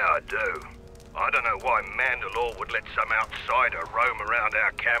 Yeah, I do. I don't know why Mandalore would let some outsider roam around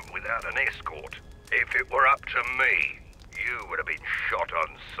our camp without an escort. If it were up to me, you would have been shot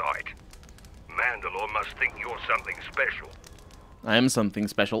on sight. Mandalore must think you're something special. I am something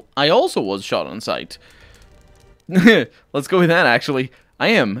special. I also was shot on sight. Let's go with that, actually. I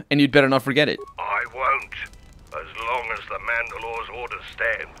am, and you'd better not forget it. I won't, as long as the Mandalore's orders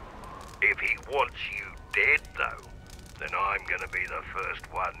stand. If he wants you dead, though, then I'm gonna be the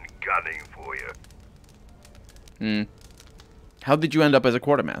first one gunning for you. How did you end up as a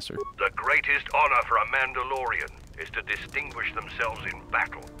quartermaster? The greatest honor for a Mandalorian is to distinguish themselves in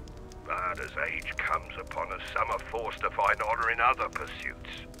battle. But as age comes upon us, some are forced to find honor in other pursuits.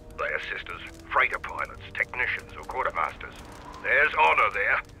 They assist as freighter pilots, technicians, or quartermasters. There's honor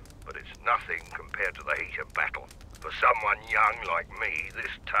there, but it's nothing compared to the heat of battle. For someone young like me,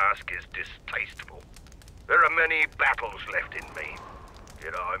 this task is distasteful. There are many battles left in me,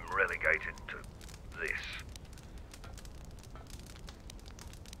 yet I'm relegated to this.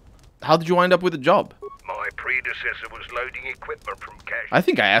 How did you wind up with a job? My predecessor was loading equipment from cache. I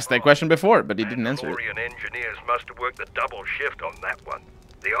think I asked that question before, but he didn't answer it. Mandalorian engineers must have worked the double shift on that one.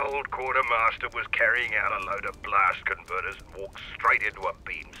 The old quartermaster was carrying out a load of blast converters and walked straight into a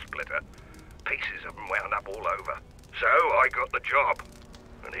beam splitter. Pieces of them wound up all over. So I got the job,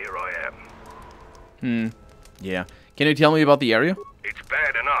 and here I am. Yeah. Can you tell me about the area? It's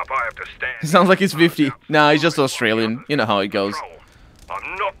bad enough I have to stand... It sounds like he's 50. Nah, he's just Australian. You know how it goes.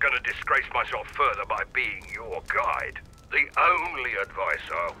 I'm not going to disgrace myself further by being your guide. The only advice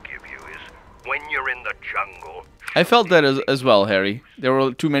I'll give you is, when you're in the jungle... I felt that as well, Harry. There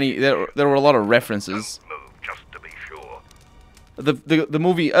were too many... There were a lot of references. Move, just to be sure. The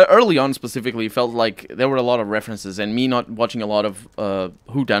movie, early on specifically, felt like there were a lot of references, and me not watching a lot of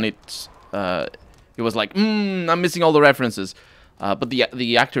whodunits, it was like, I'm missing all the references. But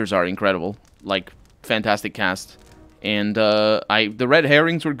the actors are incredible. Like, fantastic cast. And the red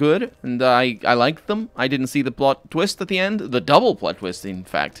herrings were good, and I liked them. I didn't see the plot twist at the end, the double plot twist, in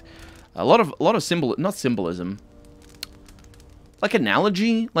fact. A lot of not symbolism, like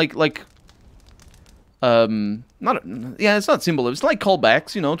analogy, like it's not symbolism. It's like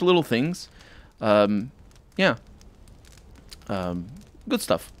callbacks, you know, to little things. Yeah, good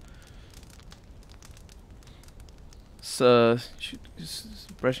stuff. So,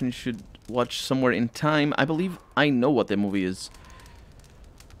 Expression should watch Somewhere in Time. I believe I know what the movie is.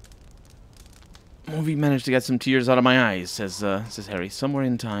 Movie managed to get some tears out of my eyes, says Harry. Somewhere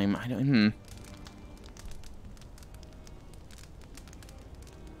in Time. I don't.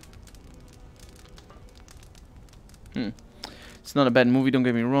 It's not a bad movie. Don't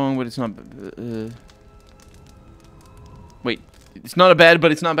get me wrong, but it's not. Wait, it's not a bad,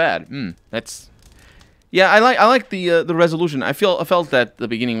 but it's not bad. That's. Yeah, I like the resolution. I felt that the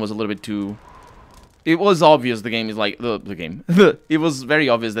beginning was a little bit too. It was obvious the game is like the game. It was very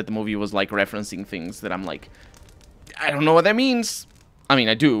obvious that the movie was like referencing things that I'm like, I don't know what that means. I mean,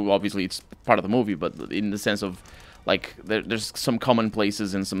 I do. Obviously, it's part of the movie, but in the sense of like there's some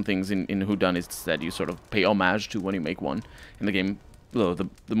commonplaces and some things in whodunits that you sort of pay homage to when you make one. In the game, the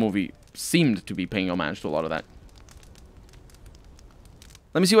movie seemed to be paying homage to a lot of that.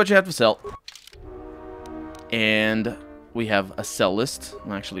 Let me see what you have to sell. And we have a sell list.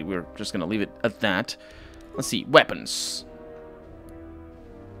 Actually, we're just going to leave it at that. Let's see. Weapons.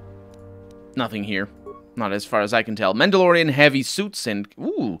 Nothing here. Not as far as I can tell. Mandalorian heavy suits and...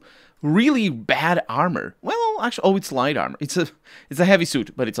 Ooh, really bad armor. Well, actually... Oh, it's light armor. It's a heavy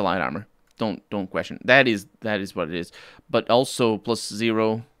suit, but it's a light armor. Don't question. That is what it is. But also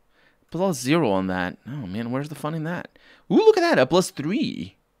 +0. +0 on that. Oh, man, where's the fun in that? Ooh, look at that. A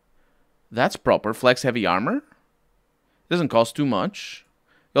 +3. That's proper. Flex heavy armor. Doesn't cost too much.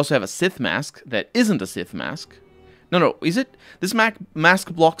 You also have a Sith mask that isn't a Sith mask. No, is it? This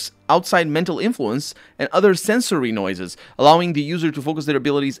mask blocks outside mental influence and other sensory noises, allowing the user to focus their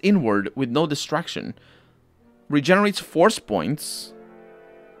abilities inward with no distraction. Regenerates force points.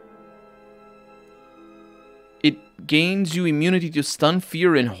 It gains you immunity to stun,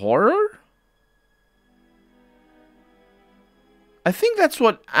 fear, and horror? I think that's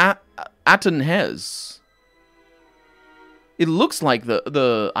what Aten has. It looks like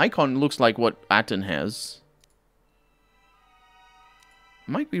the icon looks like what Aten has.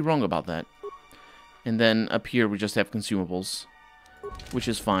 Might be wrong about that. And then up here we just have consumables, which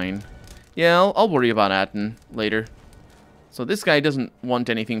is fine. Yeah, I'll worry about Aten later. So this guy doesn't want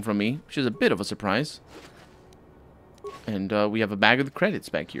anything from me, which is a bit of a surprise. And we have a bag of the credits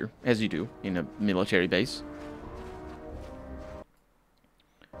back here, as you do in a military base.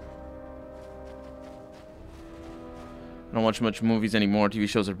 I don't watch much movies anymore. TV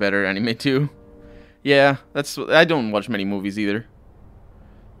shows are better. Anime too. Yeah, I don't watch many movies either.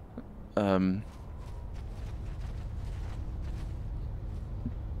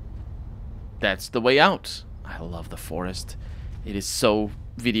 That's the way out. I love the forest. It is so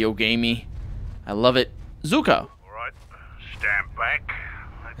video gamey. I love it. Zuka. Alright, stand back.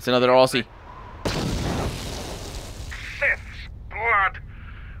 It's another Aussie. Sith's blood!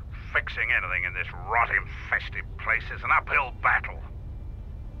 Fixing anything in this rot-infested place is an uphill battle.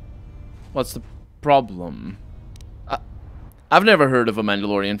 What's the problem? I've never heard of a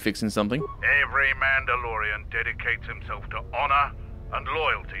Mandalorian fixing something. Every Mandalorian dedicates himself to honor and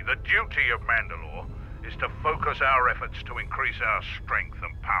loyalty. The duty of Mandalore is to focus our efforts to increase our strength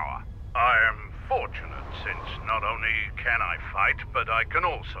and power. I am fortunate since not only can I fight, but I can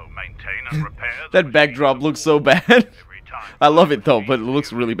also maintain and repair the That backdrop machines looks so bad. every time. I love it though, but it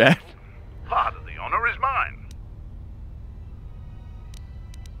looks really bad. Part of the honor is mine.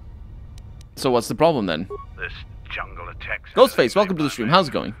 So what's the problem then? This jungle attacks. Ghostface, welcome to the stream. How's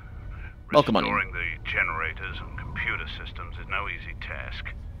it going? Welcome on in. Restoring the generators and computer systems is no easy task.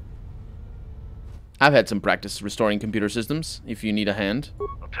 I've had some practice restoring computer systems, if you need a hand.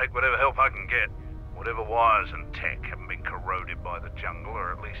 I'll take whatever help I can get. Whatever wires and tech haven't been corroded by the jungle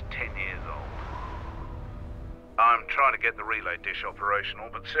are at least 10 years old. I'm trying to get the relay dish operational,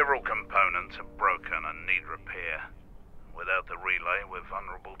 but several components are broken and need repair. Without the relay, we're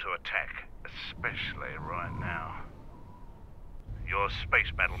vulnerable to attack, especially right now. Your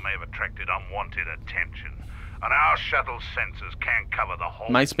space battle may have attracted unwanted attention, and our shuttle's sensors can cover the whole...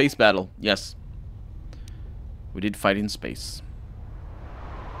 My space battle, yes. We did fight in space.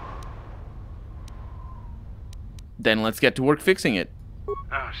 Then let's get to work fixing it.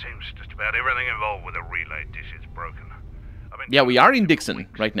 Seems just about everything involved with a relay dish is broken. Yeah, we are in Dixon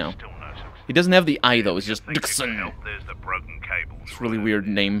right now. Still no success. It doesn't have the I though, it's just Think you can Dixon. help? There's the broken cables. It's a really weird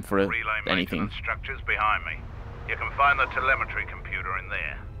name for Relay anything. maintenance structures behind me. You can find the telemetry computer in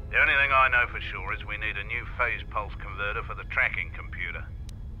there. The only thing I know for sure is we need a new phase pulse converter for the tracking computer.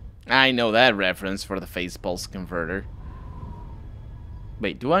 I know that reference for the phase pulse converter.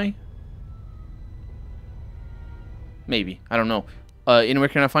 Wait, do I? Maybe. I don't know. Where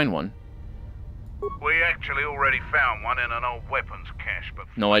can I find one? We actually already found one in an old weapons cache, but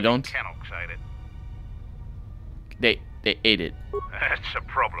No, I don't. Canox ate it. They ate it. That's a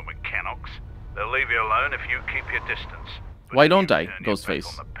problem with Canox. They'll leave you alone if you keep your distance. But Why if don't you I, turn your back Ghostface?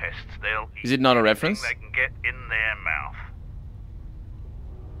 on the pests, they'll Is eat it not a anything reference? they can get in their mouth.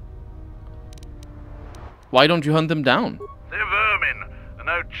 Why don't you hunt them down? They're vermin, and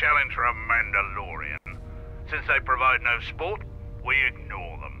no challenge for a Mandalorian. Since they provide no sport, we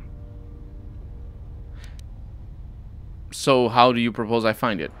ignore them. So how do you propose I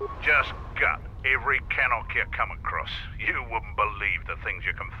find it? Just gut every Canock you come across. You wouldn't believe the things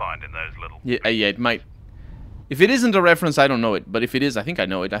you can find in those little... Yeah, it might. If it isn't a reference, I don't know it. But if it is, I think I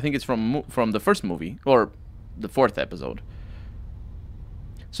know it. I think it's from the first movie, or the 4th episode.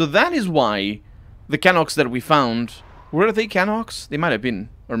 So that is why the Canox that we found, were they Canox? They might have been,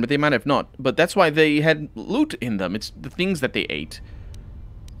 or they might have not. But that's why they had loot in them. It's the things that they ate.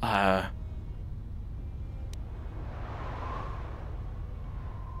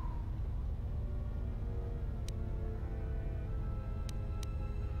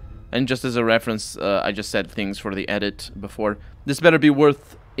 And just as a reference, I just said things for the edit before. This better be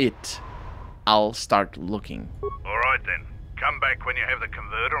worth it. I'll start looking. Alright then. Come back when you have the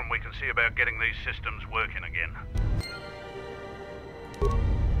converter and we can see about getting these systems working again.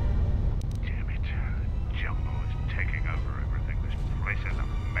 Damn it. The jungle is taking over everything. This place is a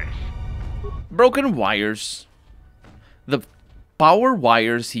mess. Broken wires. The power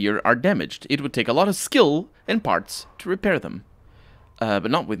wires here are damaged. It would take a lot of skill and parts to repair them.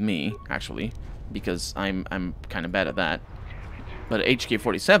 But not with me, actually, because I'm kind of bad at that. But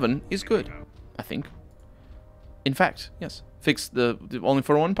HK-47 is good, I think. In fact, yes. Fixed the only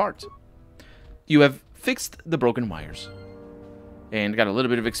for one part. You have fixed the broken wires. And got a little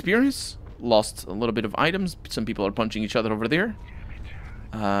bit of experience. Lost a little bit of items. Some people are punching each other over there.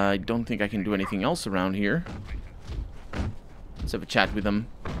 I don't think I can do anything else around here. Let's have a chat with them.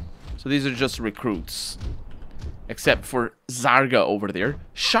 So these are just recruits. Except for Zarga over there.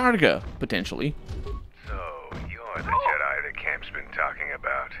 Sharga, potentially. So, you're the Jedi the camp's been talking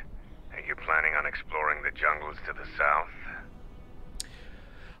about. Are you planning on exploring the jungles to the south?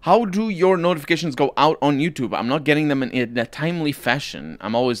 How do your notifications go out on YouTube? I'm not getting them in a timely fashion.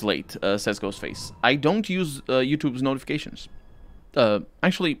 I'm always late, says Ghostface. I don't use YouTube's notifications.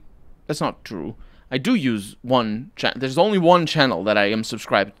 Actually, that's not true. I do use one channel. There's only one channel that I am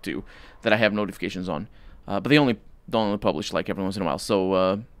subscribed to that I have notifications on. But they only publish like every once in a while,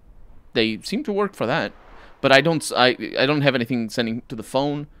 so they seem to work for that. But I don't have anything sending to the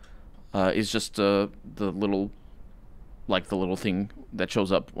phone. It's just the little thing that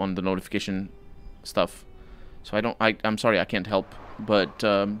shows up on the notification stuff. So I'm sorry, I can't help. But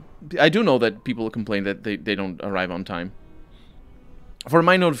I do know that people complain that they don't arrive on time. For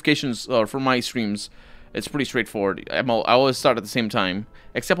my notifications, or for my streams, it's pretty straightforward. I always start at the same time,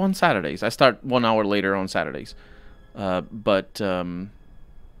 except on Saturdays. I start 1 hour later on Saturdays. But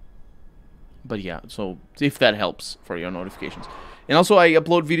yeah, so if that helps for your notifications. And also, I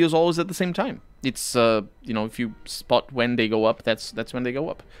upload videos always at the same time. It's, you know, if you spot when they go up, that's when they go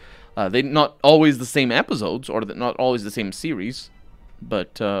up. They're not always the same episodes, or not always the same series,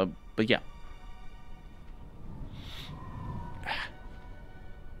 but yeah.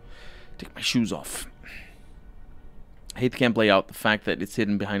 Take my shoes off. I hate the camp layout, the fact that it's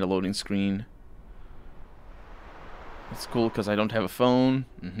hidden behind a loading screen. It's cool because I don't have a phone.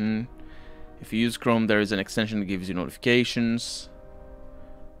 If you use Chrome, there is an extension that gives you notifications.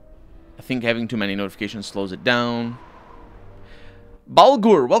 I think having too many notifications slows it down.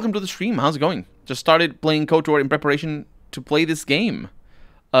 Balgur, welcome to the stream. How's it going? Just started playing KOTOR in preparation to play this game.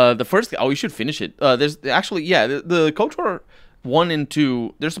 The first... Oh, you should finish it. There's actually... Yeah, the KOTOR 1 and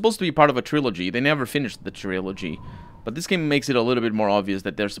 2, they're supposed to be part of a trilogy. They never finished the trilogy. But this game makes it a little bit more obvious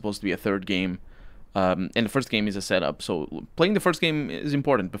that there's supposed to be a third game. And the first game is a setup. So playing the first game is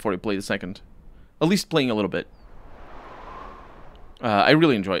important before you play the second. At least playing a little bit. I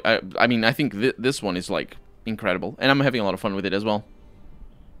really enjoy it. I mean, I think this one is, like, incredible. And I'm having a lot of fun with it as well.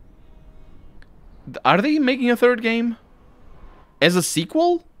 Are they making a third game? As a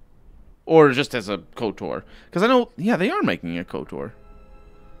sequel? Or just as a KOTOR? Because I know... Yeah, they are making a KOTOR.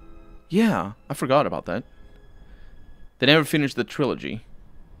 Yeah, I forgot about that. They never finished the trilogy.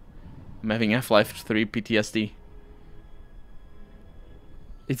 I'm having Half-Life 3 PTSD.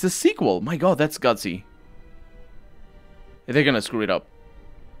 It's a sequel. My god, that's gutsy. They're gonna screw it up.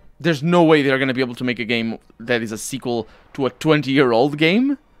 There's no way they're gonna be able to make a game that is a sequel to a 20-year-old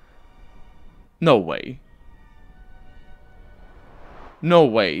game? No way. No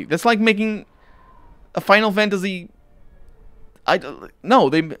way. That's like making a Final Fantasy... No,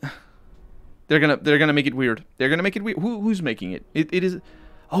 they're gonna make it weird. They're gonna make it weird. Who's making it? It is...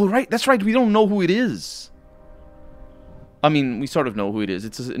 Oh, right. That's right. We don't know who it is. I mean, we sort of know who it is.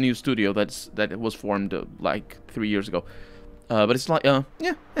 It's a new studio that was formed like 3 years ago. But it's like, yeah,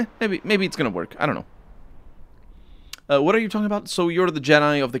 maybe it's gonna work. I don't know. What are you talking about? So you're the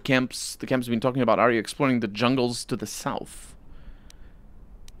Jedi of the camps. The camps have been talking about. Are you exploring the jungles to the south?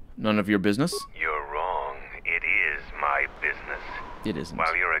 None of your business. You're wrong. It is my business. It isn't.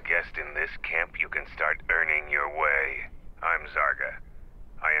 While you're a guest in this camp, you can start earning your way. I'm Zarga.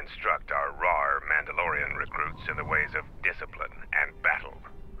 I instruct our raw Mandalorian recruits in the ways of discipline and battle.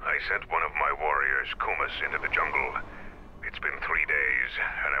 I sent one of my warriors, Kumas, into the jungle. It's been 3 days,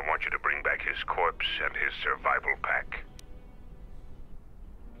 and I want you to bring back his corpse and his survival pack.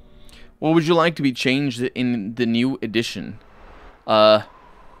 What would you like to be changed in the new edition? I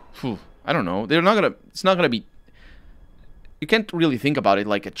don't know. They're not gonna... It's not gonna be... You can't really think about it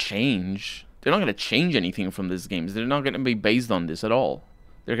like a change. They're not gonna change anything from these games. They're not gonna be based on this at all.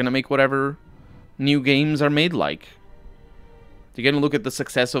 They're gonna make whatever new games are made like. They're gonna look at the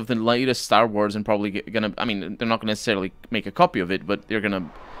success of the latest Star Wars and probably gonna... I mean, they're not gonna necessarily make a copy of it, but they're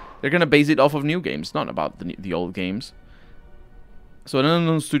gonna base it off of new games, not about the old games. So an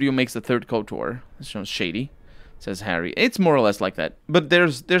unknown studio makes the third KOTOR. This sounds shady, says Harry. It's more or less like that. But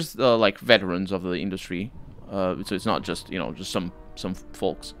there's like veterans of the industry, so it's not just, you know, just some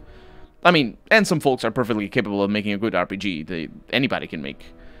folks. I mean, and some folks are perfectly capable of making a good RPG. Anybody can make,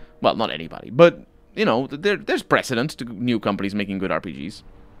 well, not anybody, but you know, there's precedent to new companies making good RPGs.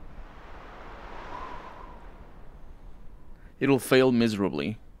 It'll fail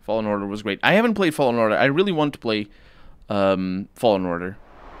miserably. Fallen Order was great. I haven't played Fallen Order. I really want to play Fallen Order,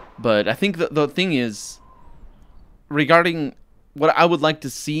 but I think the thing is, regarding what I would like to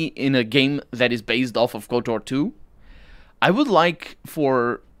see in a game that is based off of KOTOR 2, I would like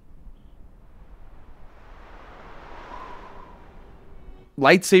for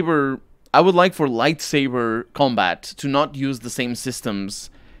lightsaber combat to not use the same systems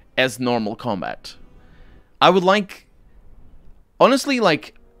as normal combat. I would like, honestly,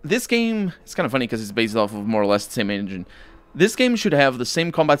 like, this game, it's kind of funny because it's based off of more or less the same engine. This game should have the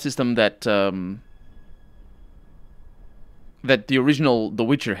same combat system that that the original The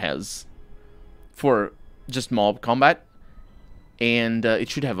Witcher has for just mob combat, and it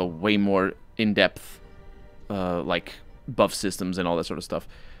should have a way more in-depth like buff systems and all that sort of stuff.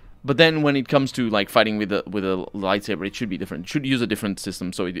 But then when it comes to like fighting with a lightsaber, it should be different. It should use a different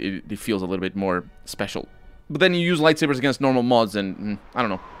system, so it feels a little bit more special. But then you use lightsabers against normal mods, and I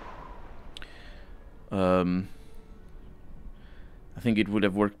don't know. I think it would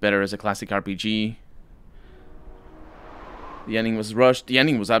have worked better as a classic RPG. The ending was rushed. The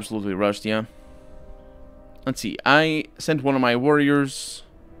ending was absolutely rushed, yeah. Let's see. I sent one of my warriors.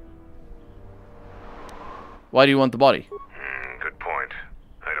 Why do you want the body? Good point.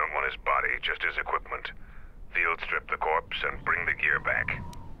 I don't want his body, just his equipment. Field strip the corpse and bring the gear back.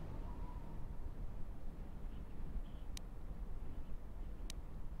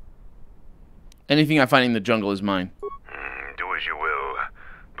 Anything I find in the jungle is mine. Do as you will,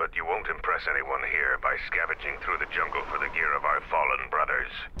 but you won't impress anyone here by scavenging through the jungle for the gear of our fallen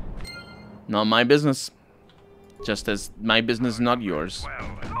brothers. Not my business. Just as my business is not yours.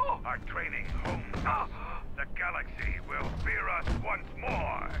 Well, our training home. The galaxy will fear us once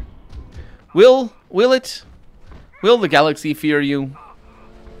more. Will it? Will the galaxy fear you?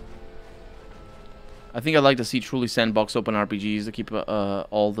 I think I'd like to see truly sandbox open RPGs to keep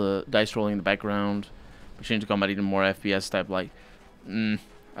all the dice rolling in the background, change the combat even more FPS type. Like,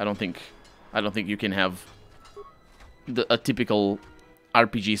 I don't think you can have a typical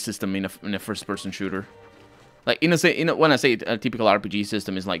RPG system in a first-person shooter. Like when I say a typical RPG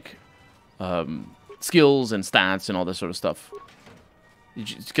system is like skills and stats and all this sort of stuff,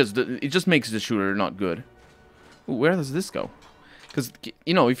 because it just makes the shooter not good. Ooh, where does this go? Because,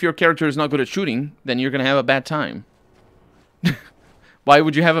 you know, if your character is not good at shooting, then you're going to have a bad time. Why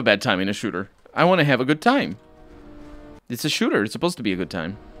would you have a bad time in a shooter? I want to have a good time. It's a shooter. It's supposed to be a good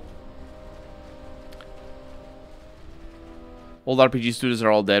time. Old RPG studios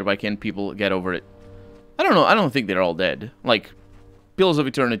are all dead. Why can't people get over it? I don't know. I don't think they're all dead. Like, Pillars of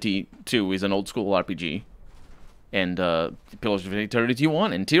Eternity 2 is an old school RPG. And Pillars of Eternity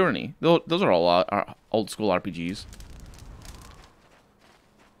 1 and Tyranny. Those are all old school RPGs.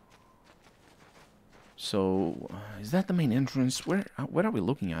 So, is that the main entrance? Where are we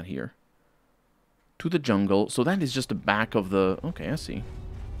looking at here? To the jungle. So that is just the back of the... Okay, I see.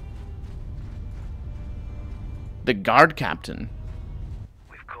 The guard captain.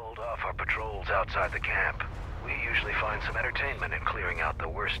 We've called off our patrols outside the camp. We usually find some entertainment in clearing out the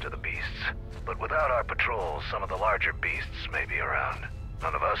worst of the beasts. But without our patrols, some of the larger beasts may be around.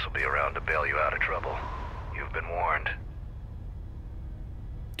 None of us will be around to bail you out of trouble. You've been warned.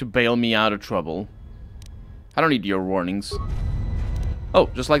 To bail me out of trouble. I don't need your warnings. Oh,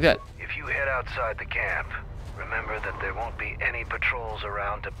 just like that. If you head outside the camp, remember that there won't be any patrols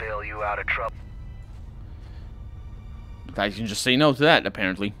around to bail you out of trouble. I can just say no to that,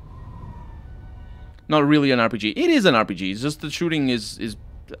 apparently. Not really an RPG. It is an RPG. It's just the shooting is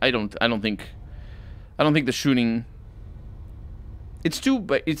I don't think the shooting. It's too,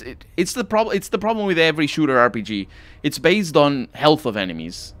 but it's the problem. It's the problem with every shooter RPG. It's based on health of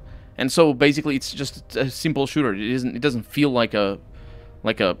enemies. And so basically, it's just a simple shooter. It doesn't feel like an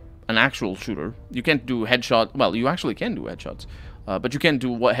actual shooter. You can't do headshot. Well, you actually can do headshots, but you can't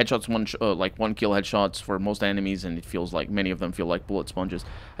do headshots like one kill headshots for most enemies, and it feels like many of them feel like bullet sponges.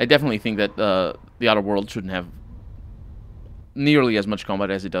 I definitely think that the Outer World shouldn't have nearly as much combat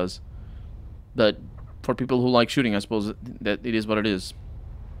as it does. But for people who like shooting, I suppose that it is what it is.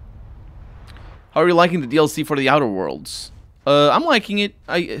 How are you liking the DLC for the Outer Worlds? I'm liking it.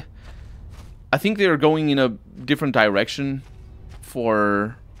 I think they're going in a different direction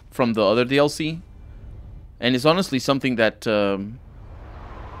from the other DLC, and it's honestly something that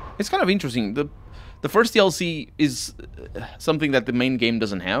it's kind of interesting. The first DLC is something that the main game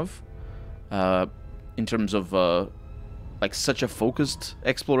doesn't have, in terms of like such a focused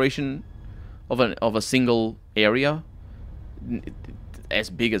exploration of a single area as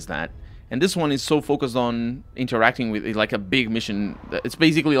big as that. And this one is so focused on interacting with like a big mission. It's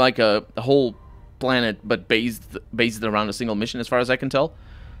basically like a whole planet, but based around a single mission, as far as I can tell.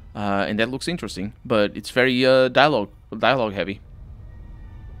 And that looks interesting. But it's very dialogue heavy,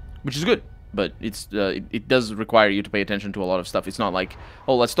 which is good. But it does require you to pay attention to a lot of stuff. It's not like,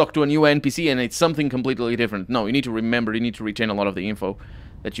 oh, let's talk to a new NPC and it's something completely different. No, you need to remember. You need to retain a lot of the info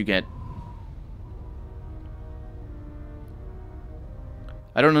that you get.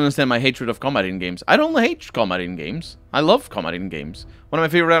 I don't understand my hatred of combat in games. I don't hate combat in games. I love combat in games. One of my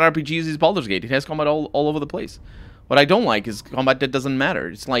favorite RPGs is Baldur's Gate. It has combat all over the place. What I don't like is combat that doesn't matter.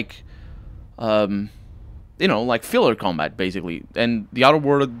 It's like, you know, like filler combat, basically. And the Outer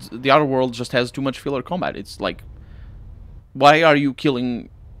World just has too much filler combat. It's like, why are you killing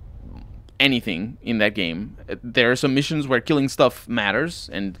anything in that game? There are some missions where killing stuff matters,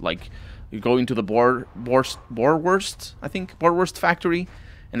 and like, you go into the Boarwurst, I think, Boarwurst factory,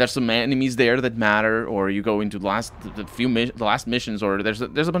 and there's some enemies there that matter. Or you go into the last missions, or there's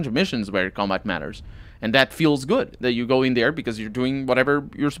a bunch of missions where combat matters, and that feels good that you go in there because you're doing whatever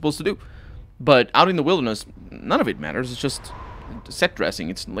you're supposed to do. But out in the wilderness, none of it matters. It's just set dressing.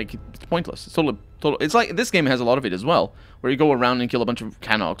 It's like it's pointless. It's total. It's like this game has a lot of it as well, where you go around and kill a bunch of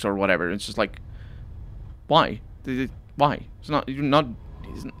Canox or whatever. It's just like, why? Why? It's not. You're not.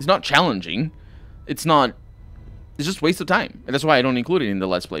 It's not challenging. It's not. It's just waste of time. And that's why I don't include it in the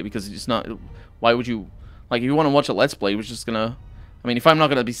Let's Play, because it's not. Why would you? Like, if you want to watch a Let's Play, which is gonna. I mean, if I'm not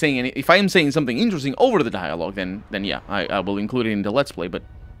gonna be saying any, if I am saying something interesting over the dialogue, then yeah, I will include it in the Let's Play, but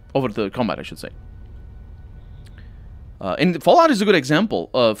over the combat, I should say. And Fallout is a good example.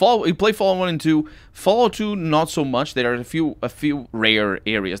 We play Fallout 1 and 2. Fallout 2, not so much. There are a few rare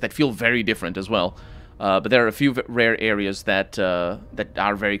areas that feel very different as well. But there are a few rare areas that that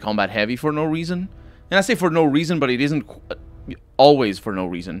are very combat heavy for no reason. And I say for no reason, but it isn't always for no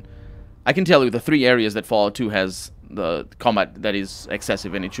reason. I can tell you the 3 areas that Fallout 2 has the combat that is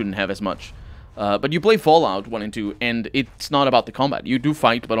excessive, and it shouldn't have as much. But you play Fallout 1 and 2, and it's not about the combat. You do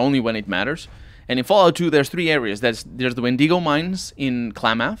fight, but only when it matters. And in Fallout 2, there's 3 areas. There's the Wendigo mines in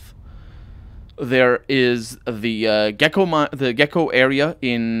Klamath. There is the Gecko area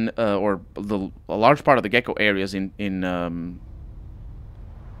in, or a large part of the Gecko areas in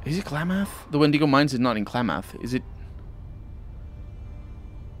is it Klamath? The Wendigo mines is not in Klamath. Is it?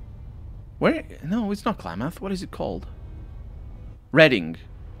 Where? No, it's not Klamath. What is it called? Reading.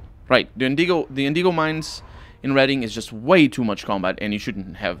 Right. The Indigo mines in Reading is just way too much combat, and you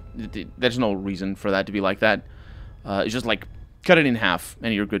shouldn't have. There's no reason for that to be like that. It's just like cut it in half,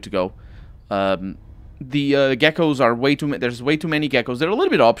 and you're good to go. The geckos are way too. There's way too many geckos. They're a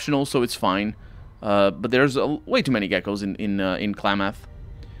little bit optional, so it's fine. But there's way too many geckos in Klamath.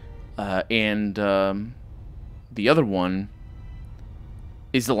 And the other one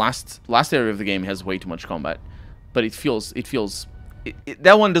is the last area of the game has way too much combat, but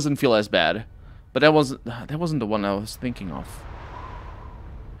that one doesn't feel as bad. But that wasn't the one I was thinking of.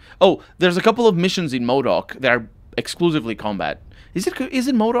 Oh, there's a couple of missions in MODOK that are exclusively combat. Is it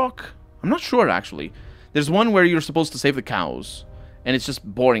MODOK? I'm not sure actually. There's one where you're supposed to save the cows, and it's just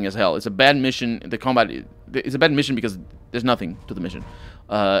boring as hell. It's a bad mission. The combat is a bad mission because there's nothing to the mission,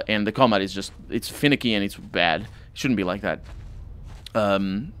 and the combat is just it's finicky and it's bad. It shouldn't be like that.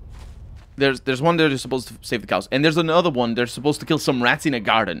 There's one there they're supposed to save the cows, and there's another one they're supposed to kill some rats in a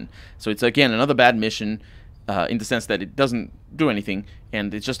garden. So it's again another bad mission, in the sense that it doesn't do anything,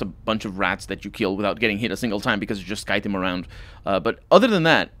 and it's just a bunch of rats that you kill without getting hit a single time because you just kite them around. But other than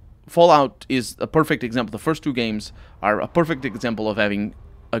that, Fallout is a perfect example. The first 2 games are a perfect example of having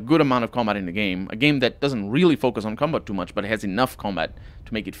a good amount of combat in the game. A game that doesn't really focus on combat too much, but has enough combat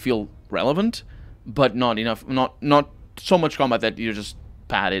to make it feel relevant, but not enough, not so much combat that you're just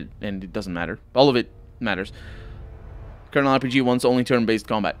padded and it doesn't matter. All of it matters. Kernel RPG wants only turn-based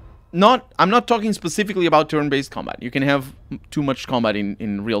combat. I'm not talking specifically about turn-based combat. You can have too much combat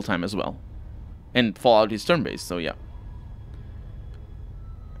in real time as well. And Fallout is turn-based, so yeah.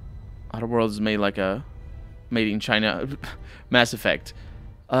 Outer Worlds is made in China Mass Effect.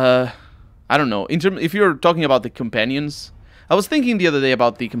 I don't know. If you're talking about the companions, I was thinking the other day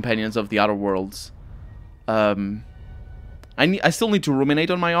about the companions of the Outer Worlds. I still need to ruminate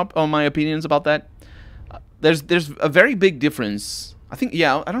on my opinions about that. There's a very big difference. I think,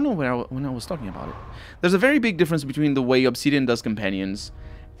 yeah, I don't know when I was talking about it. There's a very big difference between the way Obsidian does companions,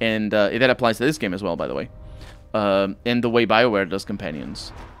 and that applies to this game as well, by the way, and the way BioWare does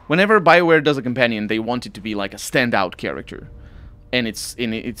companions. Whenever BioWare does a companion, they want it to be like a standout character, and it's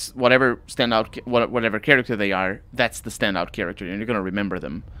whatever character they are, that's the standout character, and you're gonna remember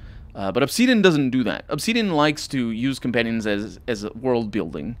them. But Obsidian doesn't do that. Obsidian likes to use companions as world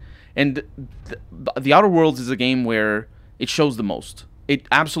building, and the Outer Worlds is a game where it shows the most. It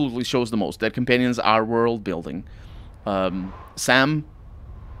absolutely shows the most that companions are world building.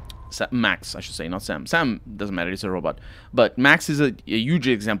 Max, I should say, not Sam. Sam doesn't matter, he's a robot. But Max is a huge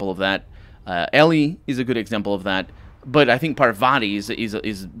example of that. Ellie is a good example of that. But I think Parvati is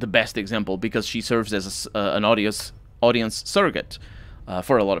the best example because she serves as an audience surrogate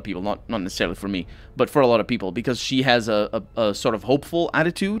for a lot of people. Not necessarily for me, but for a lot of people, because she has a sort of hopeful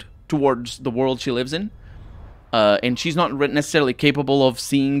attitude towards the world she lives in. And she's not necessarily capable of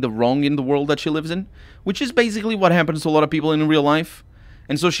seeing the wrong in the world that she lives in, which is basically what happens to a lot of people in real life.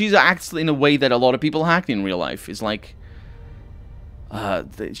 And so she acts in a way that a lot of people act in real life. It's like,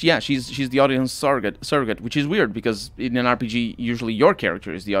 yeah, she's the audience surrogate, which is weird because in an RPG, usually your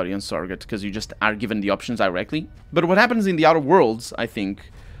character is the audience surrogate because you just are given the options directly. But what happens in the Outer Worlds, I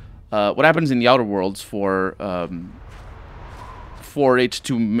think, what happens in the Outer Worlds for it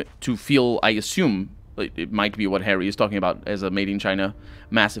to feel, I assume, it might be what Harry is talking about as a made in China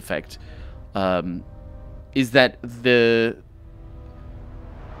Mass Effect, is that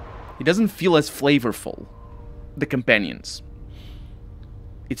it doesn't feel as flavorful, the companions.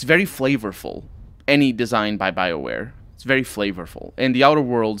 it's very flavorful. Any design by BioWare, it's very flavorful. And the Outer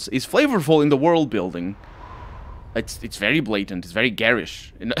Worlds is flavorful in the world building. It's very blatant. It's very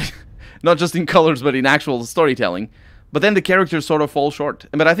garish, not just in colors, but in actual storytelling. But then the characters sort of fall short.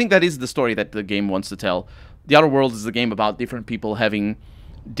 But I think that is the story that the game wants to tell. The Outer Worlds is a game about different people having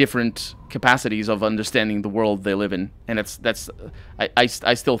different capacities of understanding the world they live in, and I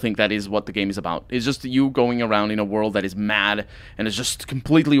still think that is what the game is about. It's just you going around in a world that is mad and is just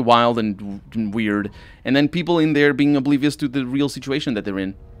completely wild and weird, and then people in there being oblivious to the real situation that they're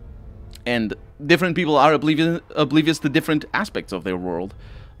in, and different people are oblivious to different aspects of their world.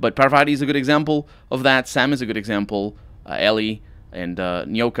 But Parvati is a good example of that. Sam is a good example. Ellie and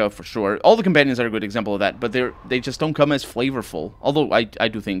Nyoka for sure. All the companions are a good example of that, but they just don't come as flavorful. Although I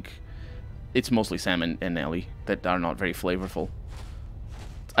do think it's mostly Sam and Ellie that are not very flavorful.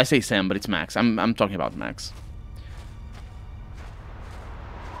 I say Sam, but it's Max. I'm talking about Max.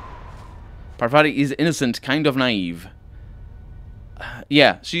 Parvati is innocent, kind of naive.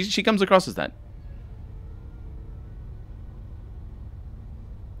 Yeah, she comes across as that.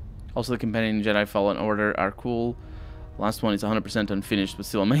 Also, the companion Jedi Fallen Order are cool. Last one is 100% unfinished, but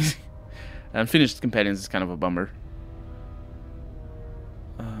still amazing. Unfinished companions is kind of a bummer.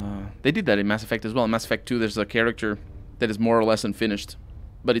 They did that in Mass Effect as well. In Mass Effect 2, there's a character that is more or less unfinished,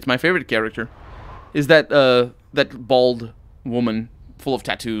 but it's my favorite character. Is that that bald woman full of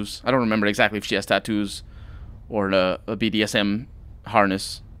tattoos? I don't remember exactly if she has tattoos or a BDSM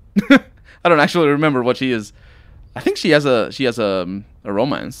harness. I don't actually remember what she is. I think she has a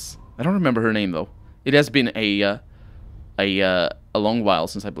romance. I don't remember her name though. It has been a long while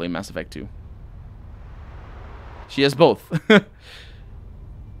since I played Mass Effect 2. She has both.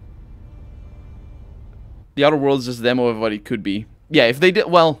 The Outer Worlds is just a demo of what it could be. Yeah, if they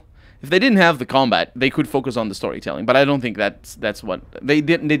didn't have the combat, they could focus on the storytelling. But I don't think that's what they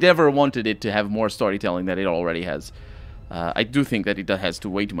didn't. They never wanted it to have more storytelling than it already has. I do think that it has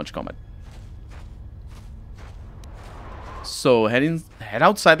way too much combat. So head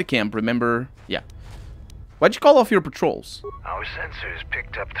outside the camp. Remember, yeah. Why'd you call off your patrols? Our sensors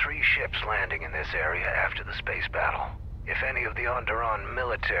picked up 3 ships landing in this area after the space battle. If any of the Onderon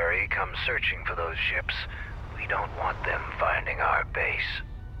military come searching for those ships, we don't want them finding our base.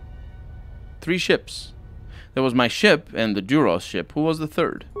 3 ships. There was my ship and the Duros ship. Who was the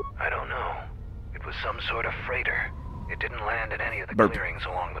third? I don't know. It was some sort of freighter. It didn't land in any of the Burp. clearings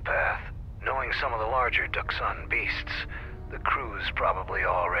along the path. Knowing some of the larger Duxan beasts, the crew's probably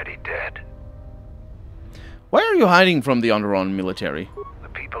already dead. Why are you hiding from the Onderon military? The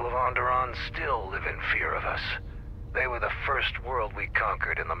people of Onderon still live in fear of us. They were the first world we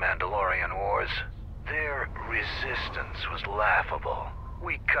conquered in the Mandalorian Wars. Their resistance was laughable.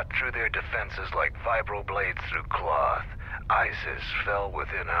 We cut through their defenses like vibroblades through cloth. ISIS fell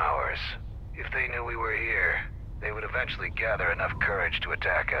within hours. If they knew we were here, they would eventually gather enough courage to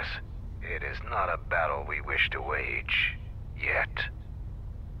attack us. It is not a battle we wish to wage. Yet.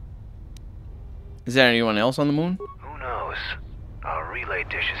 Is there anyone else on the moon? Who knows? Our relay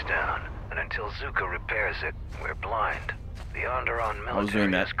dish is down, and until Zuka repairs it, we're blind. The Onderon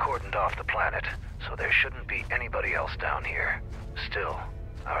military has cordoned off the planet, so there shouldn't be anybody else down here. Still,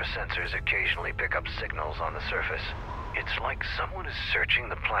 our sensors occasionally pick up signals on the surface. It's like someone is searching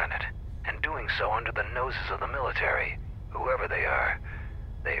the planet, and doing so under the noses of the military. Whoever they are,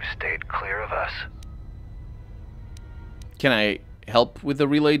 they've stayed clear of us. Can I help with the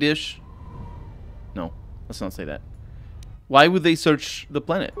relay dish? No, let's not say that. Why would they search the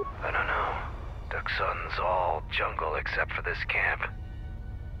planet? I don't know. Duxon's all jungle except for this camp.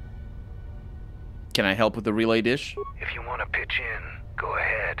 Can I help with the relay dish? If you want to pitch in, go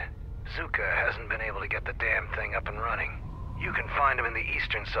ahead. Zuka hasn't been able to get the damn thing up and running. You can find him in the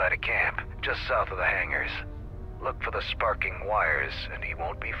eastern side of camp, just south of the hangars. Look for the sparking wires, and he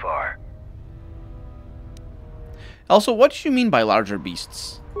won't be far. Also, what do you mean by larger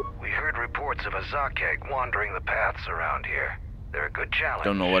beasts? We heard reports of a Zakeg wandering the paths around here. They're a good challenge.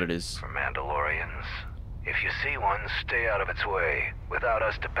 Don't know what it is. For Mandalorians. If you see one, stay out of its way. Without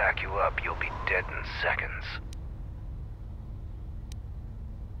us to back you up, you'll be dead in seconds.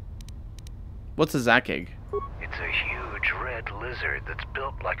 What's a Zakeg? It's a huge red lizard that's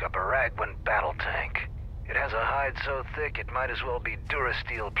built like a Baragwin battle tank. It has a hide so thick it might as well be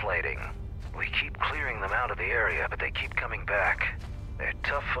Durasteel plating. We keep clearing them out of the area, but they keep coming back. They're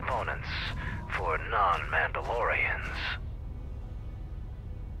tough opponents for non-Mandalorians.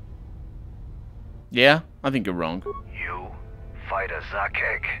 Yeah, I think you're wrong. You fight a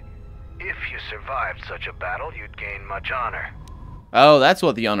Zakeg. If you survived such a battle, you'd gain much honor. Oh, that's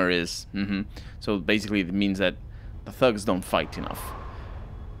what the honor is. So basically it means that the thugs don't fight enough.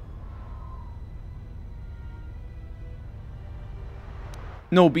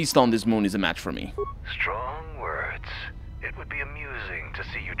 No beast on this moon is a match for me. Strong words. It would be amusing to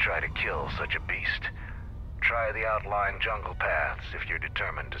see you try to kill such a beast. Try the outlying jungle paths if you're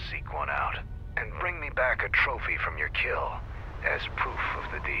determined to seek one out. And bring me back a trophy from your kill as proof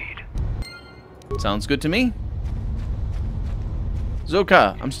of the deed. Sounds good to me.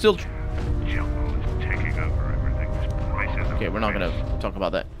 Zoka, I'm still... Jungle is taking over everything. This place is a Okay, we're not mess. gonna talk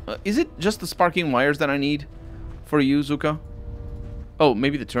about that. Is it just the sparking wires that I need for you, Zuka? Oh,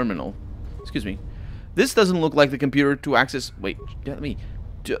 maybe the terminal. Excuse me. This doesn't look like the computer to access... Wait, let me...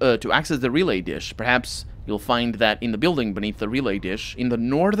 To access the relay dish. Perhaps you'll find that in the building beneath the relay dish, in the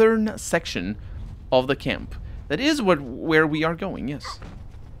northern section of the camp. That is where we are going, yes.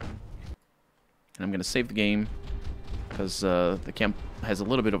 And I'm gonna save the game, because the camp has a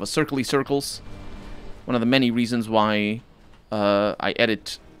little bit of a circly circles. One of the many reasons why I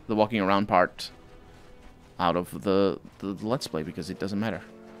edit the walking around part out of the Let's Play, because it doesn't matter.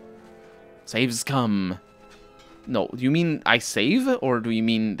 Saves come. No, do you mean I save, or do you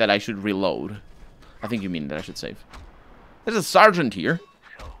mean that I should reload? I think you mean that I should save. There's a sergeant here.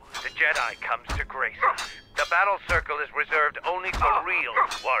 So, the Jedi comes to grace us. The battle circle is reserved only for real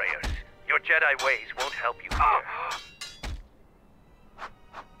warriors. Your Jedi ways won't help you here.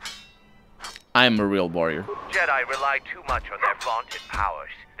 I am a real warrior. Jedi rely too much on their vaunted powers.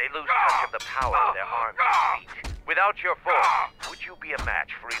 They lose touch of the power of their arms and feet. Without your force, would you be a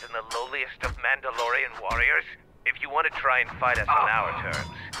match for even the lowliest of Mandalorian warriors? If you want to try and fight us on our terms,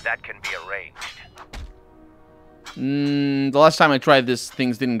 that can be arranged. The last time I tried this,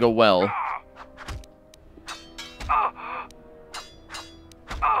 things didn't go well.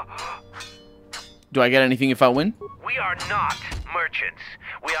 Do I get anything if I win? We are not merchants.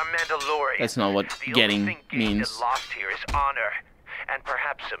 We are Mandalorians. That's not what the getting only thing gained means. and lost here is honor, and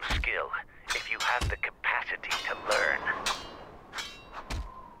perhaps some skill, if you have the capacity to learn.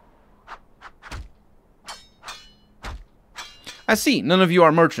 I see. None of you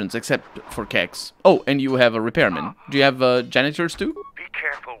are merchants, except for Kex. Oh, and you have a repairman. Do you have janitors too? Be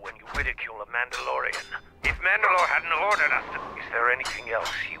careful when you ridicule a Mandalorian. If Mandalore hadn't ordered us to... Is there anything else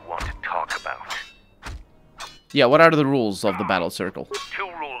you want to talk about? Yeah, what are the rules of the battle circle? Two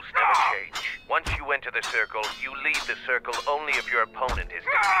rules never change. Once you enter the circle, you leave the circle only if your opponent is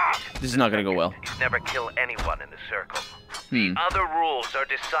defeated. This is not gonna go well. You never kill anyone in the circle. Hmm. Other rules are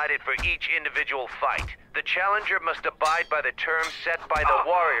decided for each individual fight. The challenger must abide by the terms set by the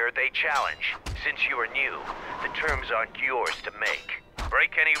warrior they challenge. Since you are new, the terms aren't yours to make.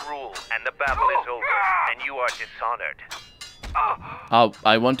 Break any rule, and the battle is over, and you are dishonored.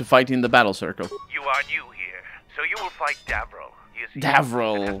 I want to fight in the battle circle. You are new here, so you will fight Davril. He is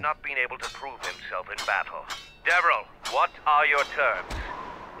Davril. and has not been able to prove himself in battle. Davril, what are your terms?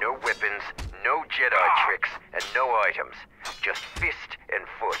 No weapons, no Jedi tricks, and no items. Just fist and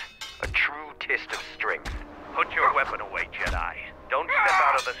foot. A true test of strength. Put your weapon away, Jedi. Don't step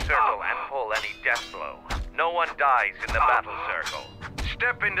out of the circle and pull any death blow. No one dies in the battle circle.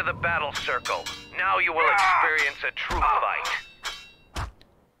 Step into the battle circle. Now you will experience a true fight.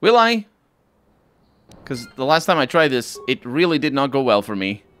 Will I? Because the last time I tried this, it really did not go well for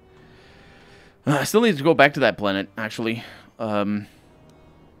me. I still need to go back to that planet, actually.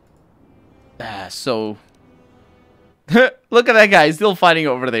 So... Look at that guy, he's still fighting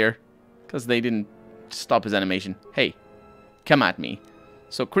over there. Because they didn't stop his animation. Hey, come at me.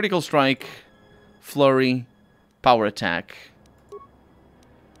 So, critical strike, flurry, power attack.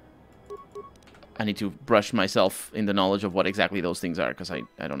 I need to brush myself in the knowledge of what exactly those things are, because I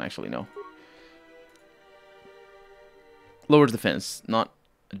don't actually know. Lowers defense, not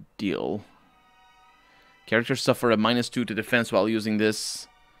a deal. Characters suffer a -2 to defense while using this.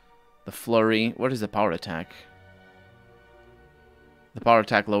 The flurry, what is the power attack? The power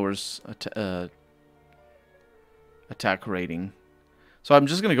attack lowers attack rating. So I'm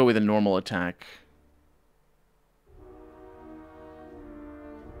just going to go with a normal attack.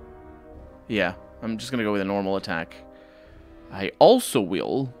 Yeah, I'm just going to go with a normal attack. I also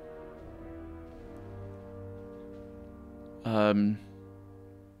will...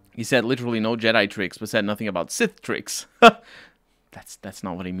 He said literally no Jedi tricks, but said nothing about Sith tricks. That's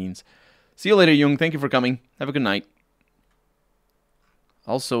not what he means. See you later, Jung. Thank you for coming. Have a good night.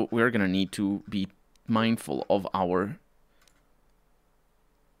 Also, we're gonna need to be mindful of our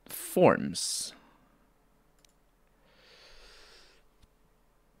forms.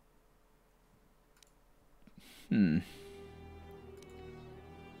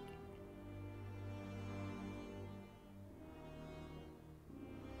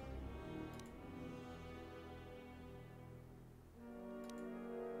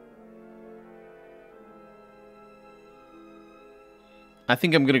 I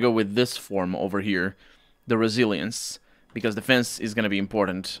think I'm going to go with this form over here, the resilience, because defense is going to be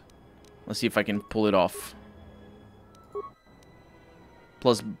important. Let's see if I can pull it off.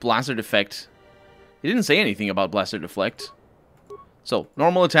 Plus blaster defect. He didn't say anything about blaster deflect. So,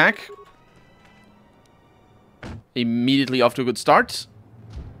 normal attack. Immediately off to a good start.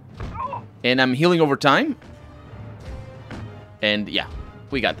 And I'm healing over time. And yeah,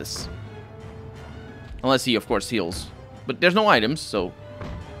 we got this. Unless he, of course, heals. But there's no items, so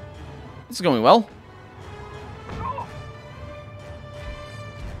this is going well.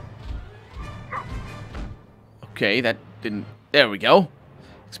 Okay, that didn't... There we go.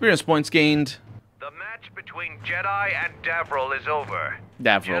 Experience points gained. The match between Jedi and Davril is over.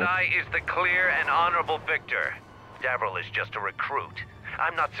 Davril. Jedi is the clear and honorable victor. Davril is just a recruit.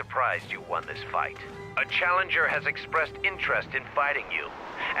 I'm not surprised you won this fight. A challenger has expressed interest in fighting you.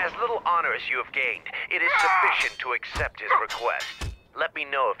 As little honor as you have gained, it is sufficient to accept his request. Let me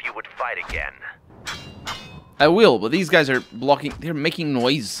know if you would fight again. I will, but these guys are blocking... They're making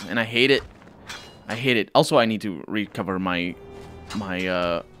noise, and I hate it. I hate it. Also, I need to recover my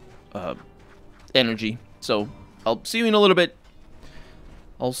energy. So, I'll see you in a little bit.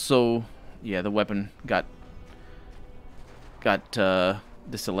 Also, yeah, the weapon got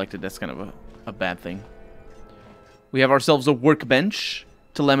deselected. That's kind of a bad thing. We have ourselves a workbench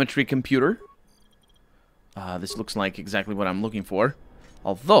telemetry computer. This looks like exactly what I'm looking for.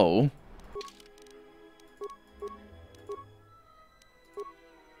 Although...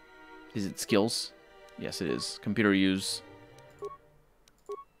 Is it skills? Yes, it is. Computer use.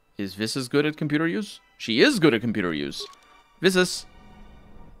 Is Visas good at computer use? She is good at computer use. Visas,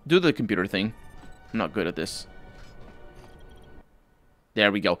 do the computer thing. I'm not good at this.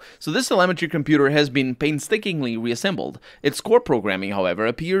 There we go. So this telemetry computer has been painstakingly reassembled. Its core programming, however,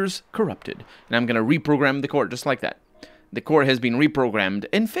 appears corrupted. And I'm going to reprogram the core just like that. The core has been reprogrammed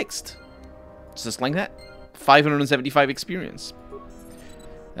and fixed. Just like that. 575 experience.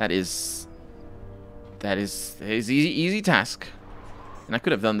 That is easy task. And I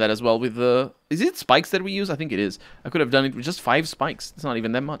could have done that as well with the... Is it spikes that we use? I think it is. I could have done it with just 5 spikes. It's not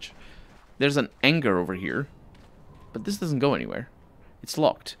even that much. There's an anger over here. But this doesn't go anywhere. It's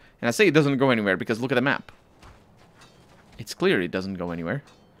locked. And I say it doesn't go anywhere because look at the map. It's clear it doesn't go anywhere.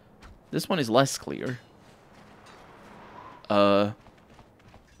 This one is less clear. What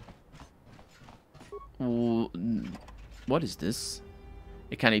is this?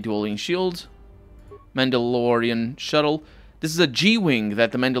 A canny dueling shield. Mandalorian shuttle. This is a G-Wing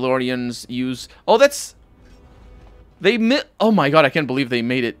that the Mandalorians use. Oh, that's... Oh my god, I can't believe they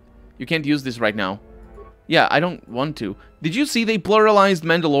made it. You can't use this right now. Yeah, I don't want to. Did you see they pluralized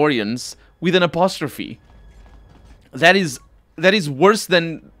Mandalorians with an apostrophe? That is worse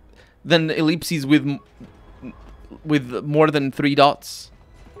than ellipses with more than 3 dots.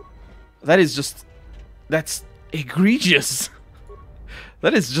 That is just... That's egregious.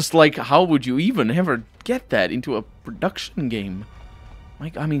 That is just like, how would you even ever get that into a production game?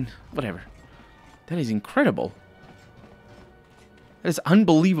 Like, I mean, whatever. That is incredible. That is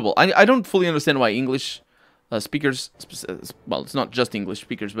unbelievable. I don't fully understand why English speakers, well, it's not just English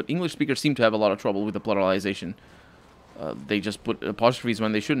speakers, but English speakers seem to have a lot of trouble with the pluralization. They just put apostrophes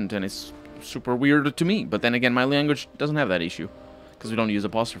when they shouldn't, and it's super weird to me. But then again, my language doesn't have that issue, because we don't use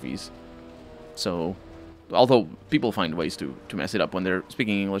apostrophes. So... Although people find ways to mess it up when they're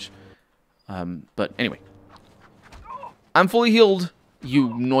speaking English. But anyway. I'm fully healed,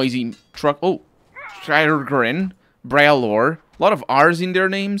 you noisy truck. Oh. Shirgrin. Braylor. A lot of R's in their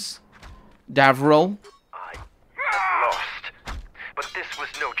names. Davril. I have lost. But this was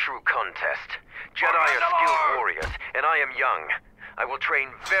no true contest. Jedi are skilled warriors, and I am young. I will train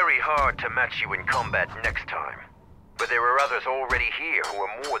very hard to match you in combat next time. But there are others already here who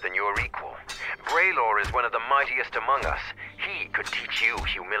are more than your equal. Braylor is one of the mightiest among us. He could teach you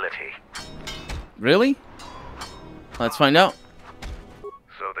humility. Really? Let's find out.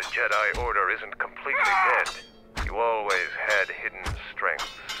 So the Jedi Order isn't completely dead. You always had hidden strengths.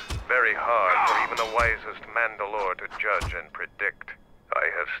 Very hard for even the wisest Mandalore to judge and predict. I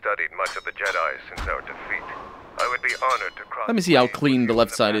have studied much of the Jedi since our defeat. I would be honored to cross... Let me see how clean the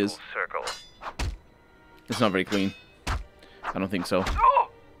left side is. Circle. It's not very clean. I don't think so.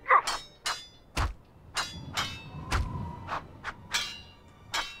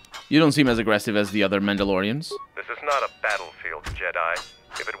 You don't seem as aggressive as the other Mandalorians. This is not a battlefield, Jedi.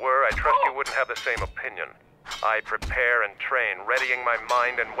 If it were, I trust you wouldn't have the same opinion. I prepare and train, readying my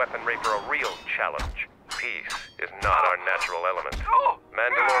mind and weaponry for a real challenge. Peace is not our natural element.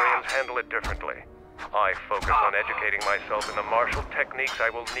 Mandalorians handle it differently. I focus on educating myself in the martial techniques I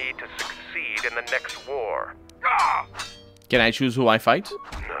will need to succeed in the next war. Can I choose who I fight?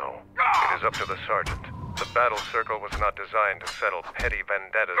 No. It is up to the sergeant. The battle circle was not designed to settle petty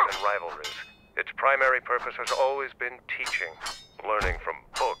vendettas and rivalries. Its primary purpose has always been teaching. Learning from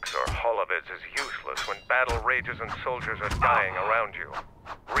books or holovids is useless when battle rages and soldiers are dying around you.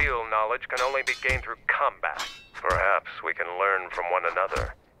 Real knowledge can only be gained through combat. Perhaps we can learn from one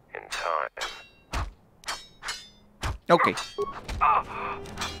another in time. Okay.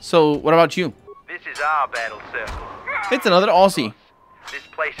 So, what about you? This is our battle circle. It's another Aussie. This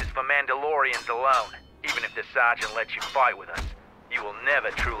place is for Mandalorians alone. Even if the sergeant lets you fight with us, you will never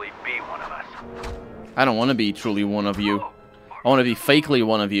truly be one of us. I don't want to be truly one of you. I want to be fakely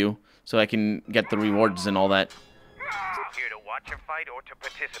one of you, so I can get the rewards and all that. Here to watch a fight or to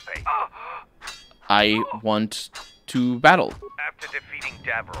participate? I want to battle. After defeating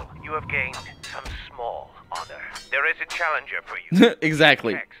Davril, you have gained some small honor. There is a challenger for you.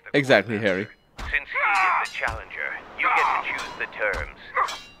 Exactly. Text the Exactly, quartermaster. Harry. Since he is the challenger, you get to choose the terms.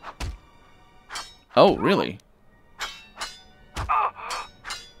 Oh, really?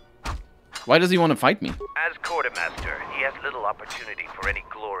 Why does he want to fight me? As quartermaster, he has little opportunity for any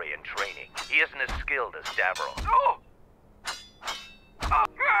glory and training. He isn't as skilled as Davril.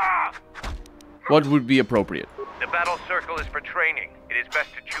 What would be appropriate? The battle circle is for training. It is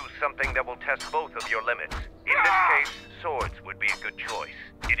best to choose something that will test both of your limits. In this case, swords would be a good choice.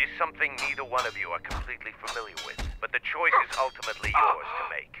 It is something neither one of you are completely familiar with, but the choice is ultimately yours to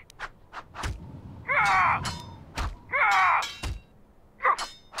make.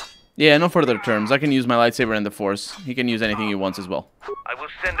 Yeah, no further terms. I can use my lightsaber and the Force. He can use anything he wants as well. I will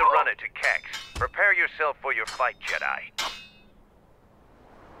send a runner to Kex. Prepare yourself for your fight, Jedi.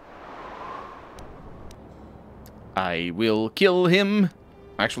 I will kill him.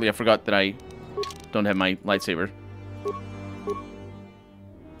 Actually, I forgot that I don't have my lightsaber.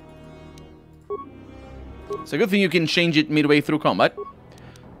 It's a good thing you can change it midway through combat.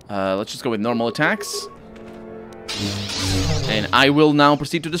 Let's just go with normal attacks. And I will now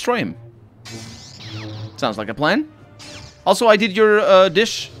proceed to destroy him. Sounds like a plan. Also, I did your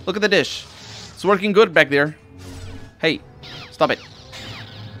dish. Look at the dish. It's working good back there. Hey, stop it.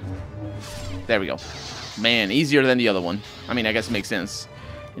 There we go. Man, easier than the other one. I mean, I guess it makes sense.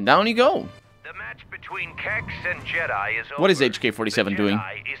 And down you go. The match between Kex and Jedi is over. What is HK-47 doing?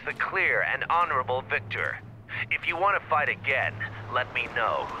 Jedi is the clear and honorable victor. If you want to fight again, let me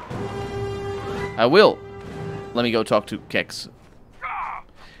know. I will. Let me go talk to Kex.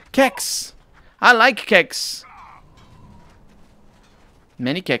 Kex! I like Kex!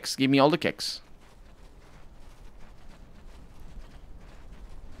 Many Kex. Give me all the Kex.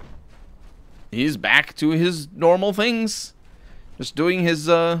 He's back to his normal things. Just doing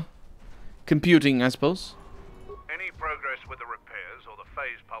his, computing, I suppose. Any progress with the repairs or the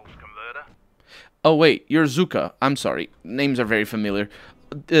phase pulse converter? Oh, wait. You're Zuka. I'm sorry. Names are very familiar.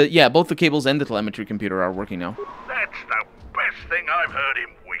 Yeah, both the cables and the telemetry computer are working now. That's the best thing I've heard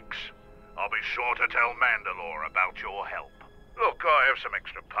in weeks. I'll be sure to tell Mandalore about your help. Look, I have some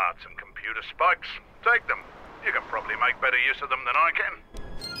extra parts and computer spikes. Take them. You can probably make better use of them than I can.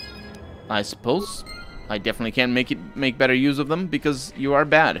 I suppose. I definitely can make better use of them because you are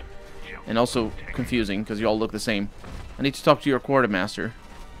bad. And also confusing because you all look the same. I need to talk to your quartermaster.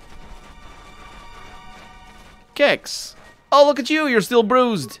 Kex! Oh, look at you! You're still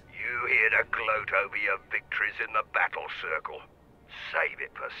bruised! You here to gloat over your victories in the battle circle. Save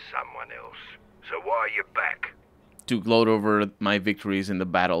it for someone else. So why are you back? To gloat over my victories in the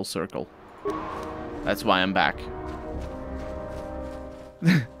battle circle. That's why I'm back.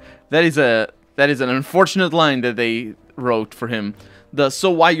 That is an unfortunate line that they wrote for him. The "so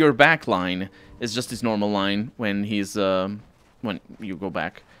why you're back" line is just his normal line when he's when you go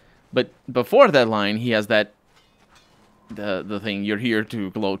back. But before that line, he has that the thing, "You're here to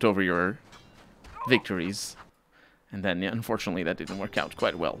gloat over your victories." And then, yeah, unfortunately, that didn't work out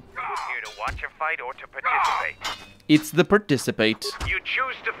quite well. Here to watch a fight or to participate? It's the participate. You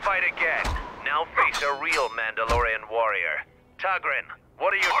choose to fight again. Now face a real Mandalorian warrior. Tagrin,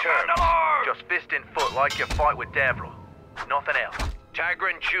 what are your terms? Just fist in foot like your fight with Davril. Nothing else.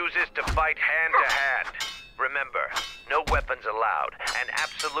 Tagrin chooses to fight hand to hand. Remember, no weapons allowed, and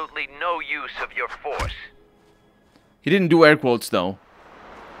absolutely no use of your force. He didn't do air quotes, though.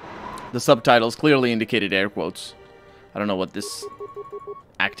 The subtitles clearly indicated air quotes. I don't know what this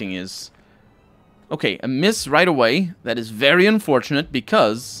acting is. Okay, a miss right away. That is very unfortunate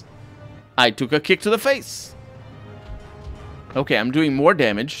because I took a kick to the face. Okay, I'm doing more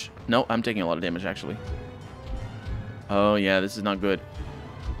damage. No, I'm taking a lot of damage, actually. Oh, yeah, this is not good.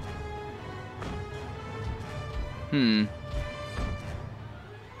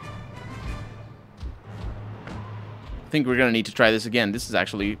 think we're gonna need to try this again. This is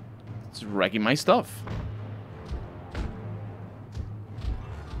actually... It's wrecking my stuff.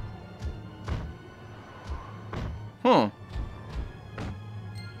 Huh.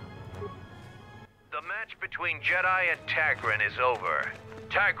 The match between Jedi and Tagrin is over.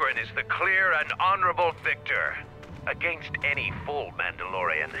 Tagrin is the clear and honorable victor. Against any full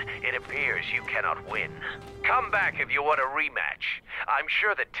Mandalorian, it appears you cannot win. Come back if you want a rematch. I'm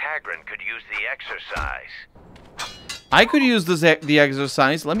sure that Tagrin could use the exercise. I could use the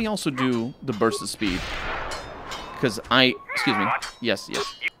exercise. Let me also do the burst of speed. Because excuse me. Yes,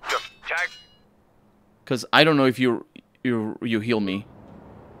 yes. Because I don't know if you heal me.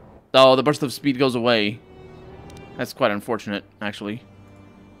 Oh, the burst of speed goes away. That's quite unfortunate, actually.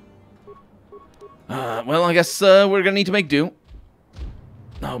 Well, I guess we're gonna need to make do.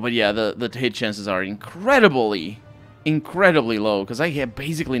 Oh, but yeah, the hit chances are incredibly low. Because I have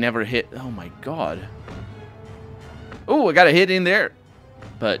basically never hit... Oh my god. Oh, I got a hit in there.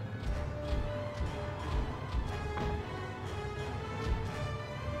 But...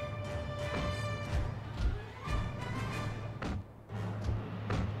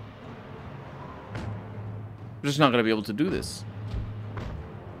 we're just not going to be able to do this.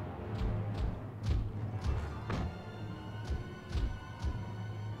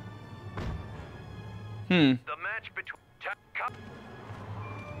 The match between...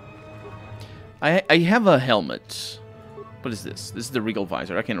 I have a helmet. What is this? This is the Regal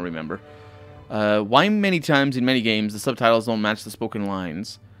Visor. I can't remember. Why many times in many games the subtitles don't match the spoken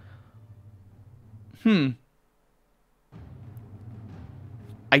lines?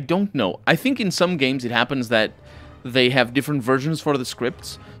 I don't know. I think in some games it happens that they have different versions for the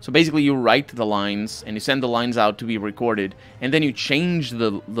scripts. So basically you write the lines and you send the lines out to be recorded, and then you change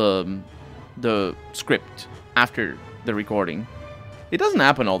the script after the recording. It doesn't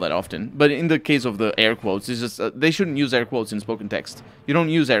happen all that often, but in the case of the air quotes, it's just they shouldn't use air quotes in spoken text. You don't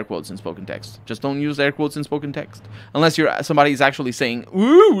use air quotes in spoken text. Just don't use air quotes in spoken text unless somebody's actually saying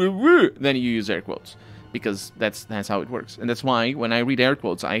woo woo woo. Then you use air quotes because that's how it works. And that's why when I read air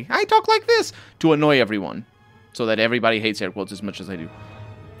quotes, I talk like this to annoy everyone, so that everybody hates air quotes as much as I do.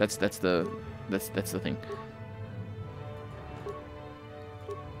 That's the thing.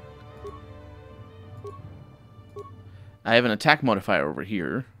 I have an attack modifier over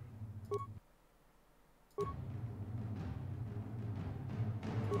here.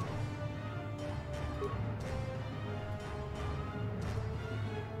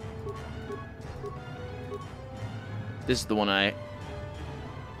 This is the one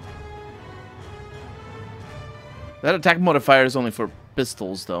That attack modifier is only for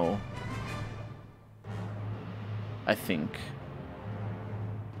pistols, though. I think.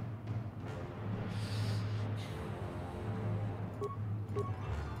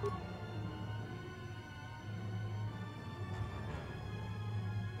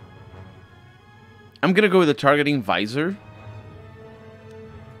 I'm gonna go with the targeting visor.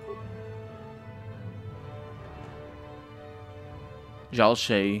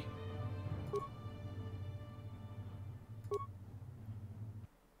 Jalshay.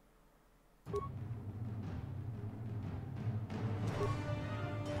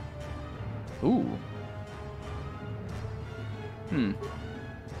 Ooh.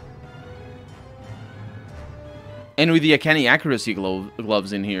 And with the Akani accuracy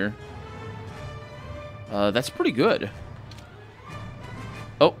gloves in here. That's pretty good.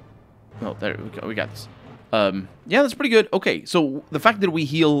 Oh. Oh, there we go. We got this. Yeah, that's pretty good. Okay, so the fact that we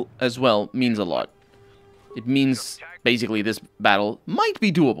heal as well means a lot. It means basically this battle might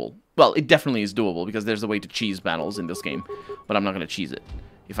be doable. Well, it definitely is doable because there's a way to cheese battles in this game. But I'm not going to cheese it.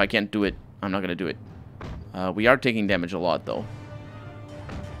 If I can't do it, I'm not going to do it. We are taking damage a lot, though.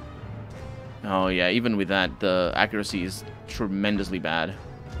 Oh, yeah, even with that, the accuracy is tremendously bad.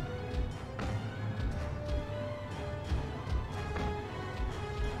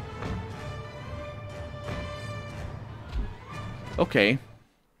 Okay.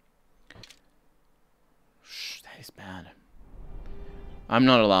 Shh, that is bad. I'm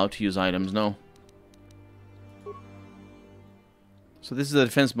not allowed to use items, no. So this is a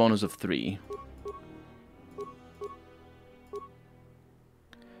defense bonus of 3.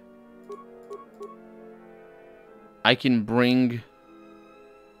 I can bring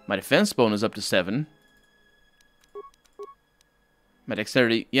my defense bonus up to 7. My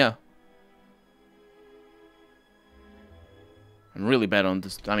dexterity, yeah. I'm really bad on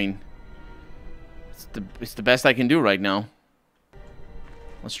this. I mean, it's the best I can do right now.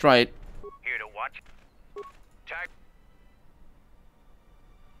 Let's try it. Here to watch. Tag.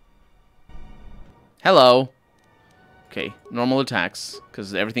 Hello. Okay, normal attacks,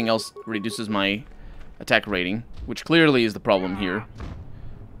 because everything else reduces my attack rating, which clearly is the problem here.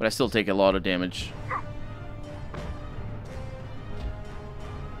 But I still take a lot of damage.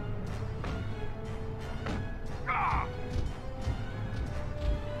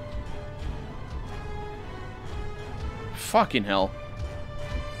 Fucking hell.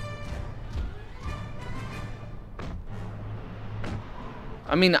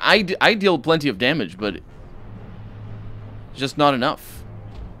 I mean, I deal plenty of damage, but just not enough.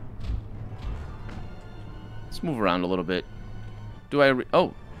 Let's move around a little bit. Do I...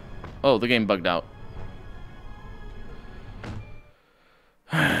 Oh, the game bugged out.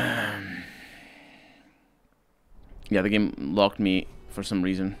 Yeah, the game locked me for some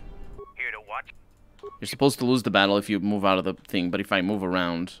reason. Here to watch. You're supposed to lose the battle if you move out of the thing, but if I move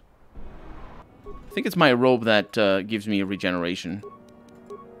around... I think it's my robe that gives me a regeneration.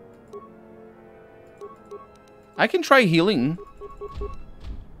 I can try healing.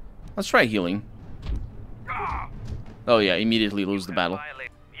 Let's try healing. Oh yeah, immediately lose the battle.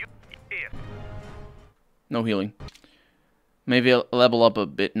 No healing. Maybe I'll level up a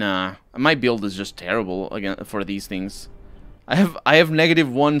bit. Nah, my build is just terrible again for these things. I have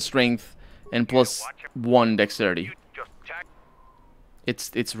 -1 strength and +1 dexterity.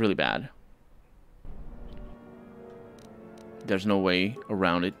 It's really bad. There's no way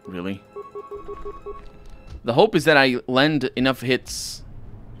around it, really. The hope is that I land enough hits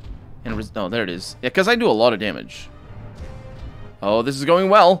and oh, there it is. Yeah, because I do a lot of damage. Oh, this is going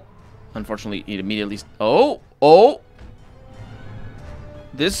well. Unfortunately, it immediately... Oh!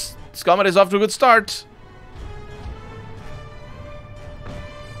 This combat is off to a good start.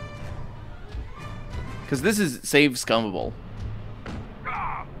 Because this is save scummable.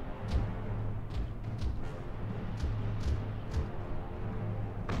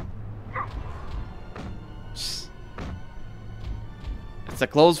 It's a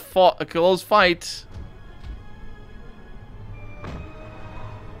close fight.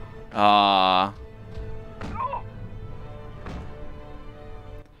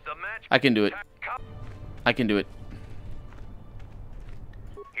 I can do it. I can do it.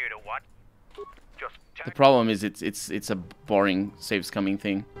 Here to what? The problem is it's a boring save scumming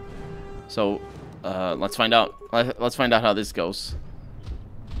thing. So let's find out. Let's find out how this goes.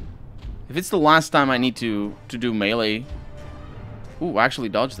 If it's the last time I need to do melee. Ooh, I actually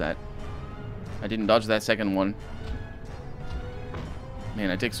dodged that. I didn't dodge that second one.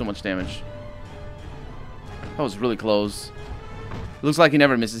 Man, I take so much damage. That was really close. Looks like he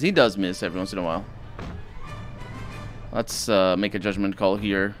never misses. He does miss every once in a while. Let's make a judgment call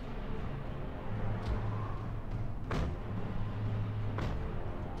here.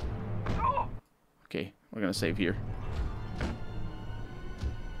 Okay, we're gonna save here.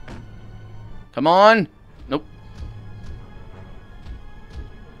 Come on! Nope.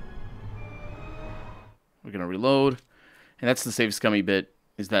 We're gonna reload. And that's the save scummy bit,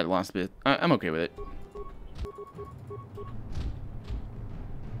 is that last bit. I'm okay with it.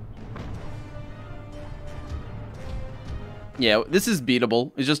 Yeah, this is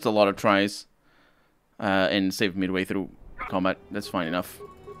beatable. It's just a lot of tries. And save midway through combat. That's fine enough.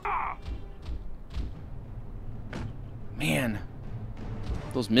 Man.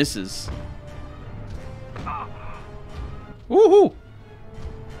 Those misses. Woohoo!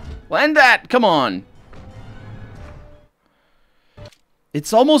 Land that! Come on!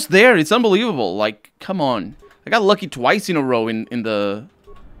 It's almost there. It's unbelievable. Like, come on. I got lucky twice in a row in the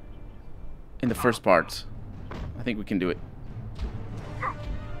first part. I think we can do it.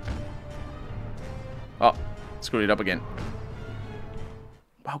 Oh, screwed it up again.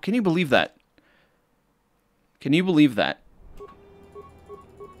 Wow, can you believe that? Can you believe that?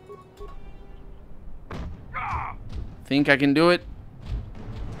 Think I can do it?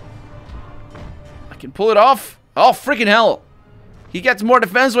 I can pull it off? Oh, freaking hell! He gets more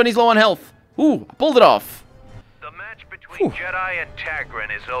defense when he's low on health. Ooh, I pulled it off. The match between Jedi and Tagrin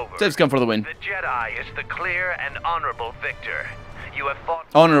is over. Saves come for the win. The Jedi is the clear and honorable victor. You have fought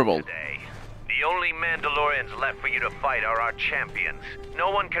honorable today. The only Mandalorians left for you to fight are our champions.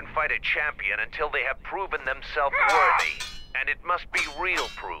 No one can fight a champion until they have proven themselves worthy. And it must be real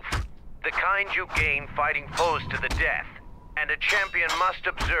proof. The kind you gain fighting foes to the death. And a champion must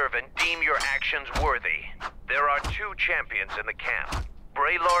observe and deem your actions worthy. There are two champions in the camp,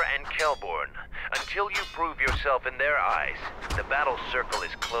 Braylor and Kelborn. Until you prove yourself in their eyes, the battle circle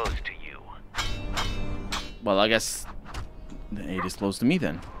is closed to you. Well, I guess the aid is closed to me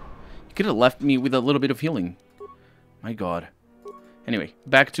then. You could have left me with a little bit of healing. My god. Anyway,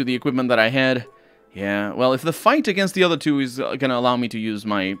 back to the equipment that I had. Yeah, well, if the fight against the other two is gonna allow me to use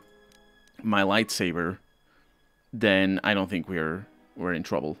my lightsaber, then I don't think we're in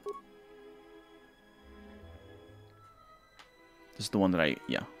trouble. This is the one that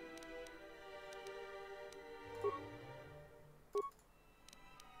yeah.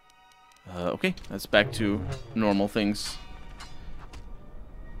 Okay, that's back to normal things.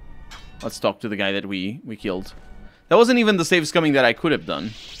 Let's talk to the guy that we killed. That wasn't even the save scumming that I could have done.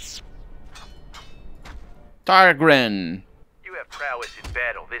 Targren! You have prowess in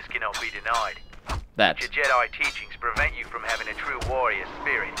battle, this cannot be denied. That. Your Jedi teachings prevent you from having a true warrior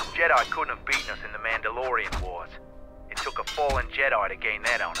spirit. Jedi couldn't have beaten us in the Mandalorian Wars. It took a fallen Jedi to gain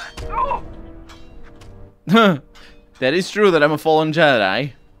that honor. Oh! That is true that I'm a fallen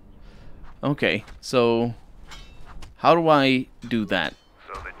Jedi. Okay, so how do I do that?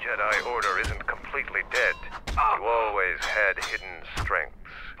 So the Jedi Order isn't completely dead. You always had hidden strengths.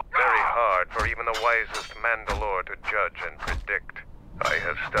 Very hard for even the wisest Mandalore to judge and predict. I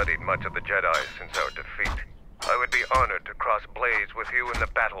have studied much of the Jedi since our defeat. I would be honored to cross blades with you in the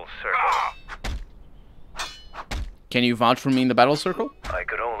battle circle. Can you vouch for me in the battle circle? I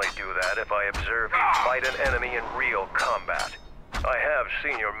could only do that if I observe you fight an enemy in real combat. I have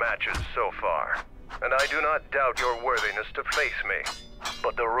seen your matches so far, and I do not doubt your worthiness to face me.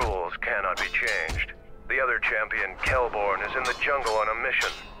 But the rules cannot be changed. The other champion, Kelborn, is in the jungle on a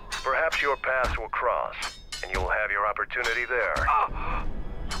mission. Perhaps your paths will cross, and you'll have your opportunity there.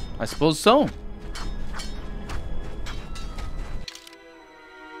 I suppose so.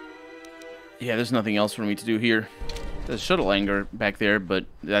 Yeah, there's nothing else for me to do here. There's shuttle hangar back there, but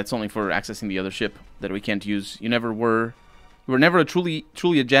that's only for accessing the other ship that we can't use. You were never a truly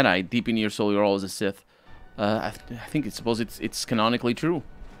a Jedi. Deep in your soul, you're always a Sith. I think it's canonically true.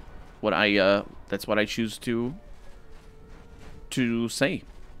 That's what I choose to say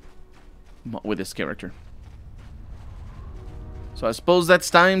with this character. So I suppose that's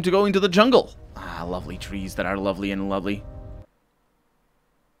time to go into the jungle. Ah, lovely trees that are lovely and lovely.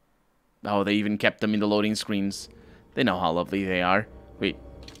 Oh, they even kept them in the loading screens. They know how lovely they are. Wait,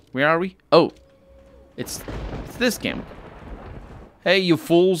 where are we? Oh, it's this camp. Hey, you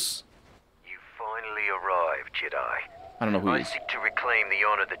fools. You finally arrived, Jedi. I don't know who he I is. seek to reclaim the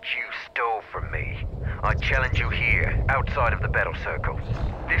honor that you stole from me. I challenge you here, outside of the battle circle.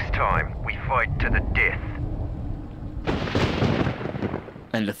 This time, we fight to the death.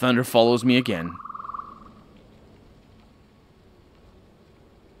 And the thunder follows me again.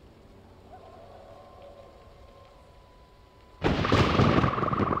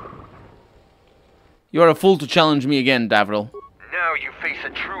 You are a fool to challenge me again, Davril. Now you face a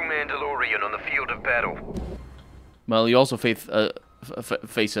true Mandalorian on the field of battle. Well, you also face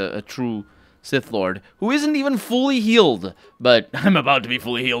a true Sith Lord who isn't even fully healed, but I'm about to be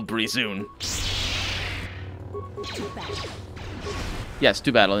fully healed pretty soon. Yes,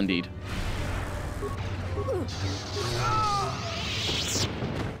 to battle indeed.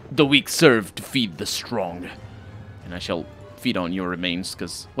 The weak serve to feed the strong, and I shall feed on your remains.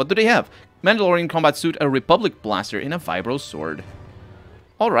 Because what do they have? Mandalorian combat suit, a Republic blaster, and a vibro sword.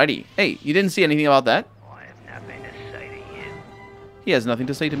 Alrighty. Hey, you didn't see anything about that? I have nothing to say to you. He has nothing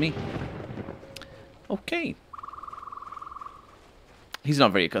to say to me. Okay. He's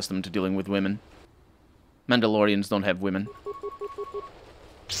not very accustomed to dealing with women. Mandalorians don't have women.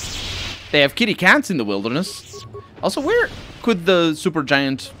 They have kitty cats in the wilderness. Also, where could the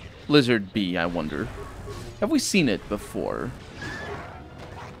supergiant lizard be, I wonder? Have we seen it before?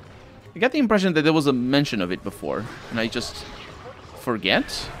 I got the impression that there was a mention of it before, and I just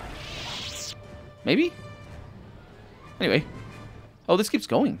forget? Maybe? Anyway. Oh, this keeps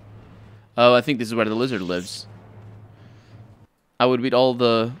going. Oh, I think this is where the lizard lives. I would beat all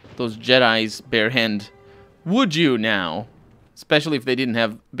those Jedis bare hand. Would you now? Especially if they didn't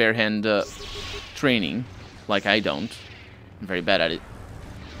have bare hand training, like I don't. I'm very bad at it.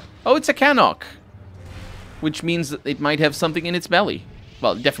 Oh, it's a Cannock, which means that it might have something in its belly.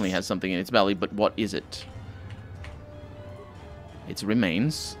 Well, it definitely has something in its belly, but what is it? Its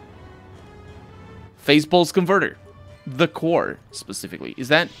remains. Phase pulse converter. The core, specifically. Is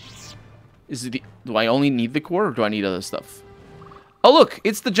it do I only need the core, or do I need other stuff? Oh, look!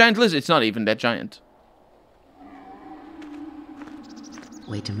 It's the giant lizard. It's not even that giant.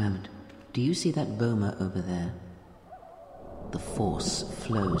 Wait a moment. Do you see that boma over there? The force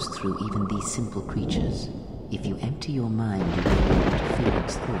flows through even these simple creatures. If you empty your mind, you will be able to feel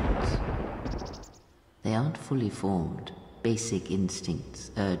its thoughts. They aren't fully formed, basic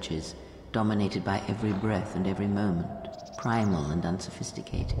instincts, urges, dominated by every breath and every moment, primal and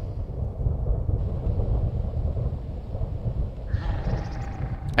unsophisticated.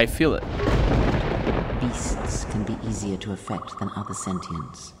 I feel it. Beasts can be easier to affect than other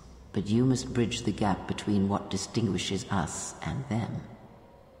sentients, but you must bridge the gap between what distinguishes us and them.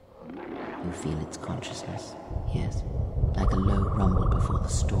 You feel its consciousness, yes? like a low rumble before the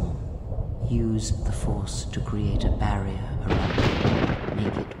storm. Use the Force to create a barrier around it.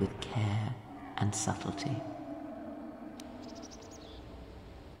 Make it with care and subtlety.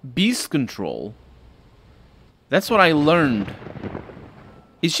 Beast control. That's what I learned.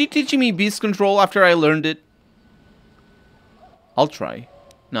 Is she teaching me beast control after I learned it? I'll try.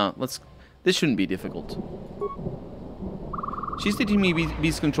 No, this shouldn't be difficult. She's teaching me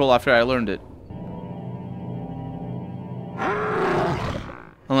beast control after I learned it.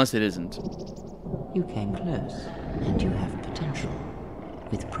 Unless it isn't. You came close, and you have potential.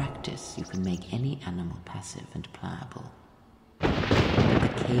 With practice, you can make any animal passive and pliable. But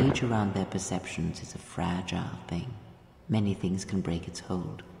the cage around their perceptions is a fragile thing. Many things can break its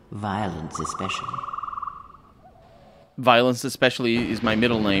hold. Violence especially. Violence especially is my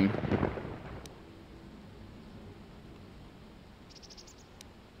middle name.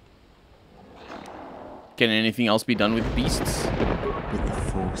 Can anything else be done with beasts? With the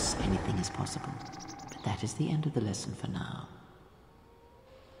Force, anything is possible. But that is the end of the lesson for now.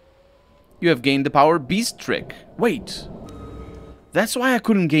 You have gained the power beast trick. Wait. That's why I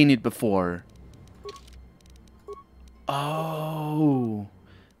couldn't gain it before. Oh.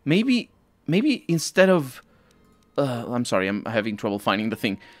 Maybe instead of... I'm sorry, I'm having trouble finding the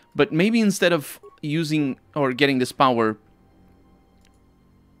thing. But maybe instead of using or getting this power...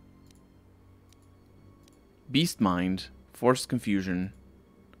 Beast Mind, Force Confusion,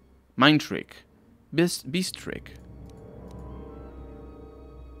 Mind Trick, Beast Trick.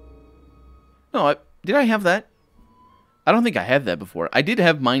 No, did I have that? I don't think I had that before. I did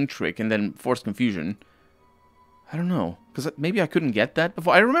have Mind Trick and then Force Confusion. I don't know, because maybe I couldn't get that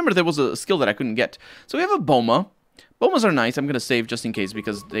before. I remember there was a skill that I couldn't get. So we have a Boma. Bomas are nice. I'm going to save just in case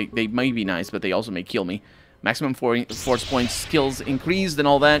because they might be nice, but they also may kill me. Maximum force points, skills increased and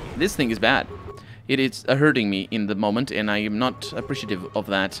all that. This thing is bad. It is hurting me in the moment, and I am not appreciative of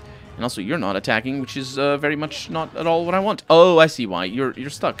that. And also, you're not attacking, which is very much not at all what I want. Oh, I see why. You're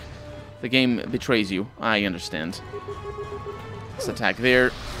stuck. The game betrays you. I understand. Let's attack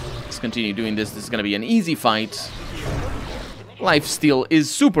there. Let's continue doing this. This is going to be an easy fight. Lifesteal is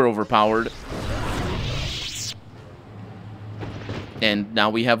super overpowered. And now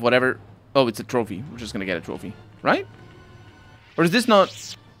we have whatever... Oh, it's a trophy. We're just going to get a trophy. Right? Or is this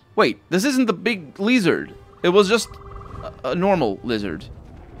not... Wait, this isn't the big lizard. It was just a normal lizard.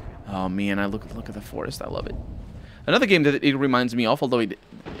 Oh man, I look at the forest. I love it. Another game that it reminds me of, although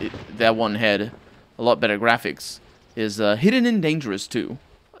that one had a lot better graphics, is Hidden and Dangerous 2.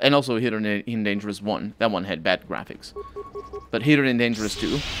 And also Hidden and Dangerous 1. That one had bad graphics. But Hidden and Dangerous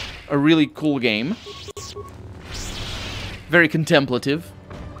 2, a really cool game. Very contemplative.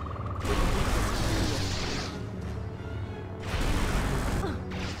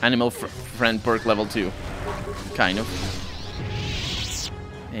 Animal friend perk level 2. Kind of.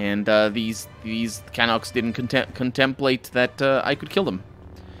 And these Canucks didn't contemplate that I could kill them.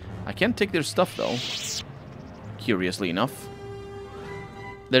 I can't take their stuff, though. Curiously enough.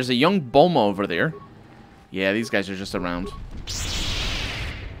 There's a young Boma over there. Yeah, these guys are just around.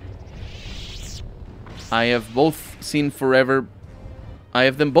 I have both seen forever. I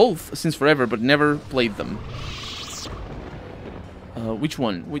have them both since forever, but never played them. Which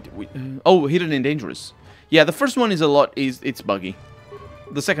one? Oh, Hidden and Dangerous. Yeah, the first one is it's buggy.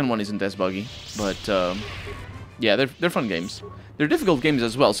 The second one isn't as buggy, but yeah, they're fun games. They're difficult games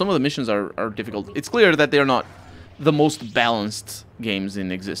as well. Some of the missions are difficult. It's clear that they're not the most balanced games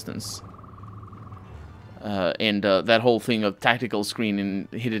in existence. And that whole thing of tactical screen in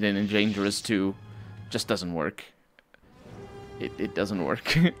Hidden and Dangerous 2 just doesn't work. It doesn't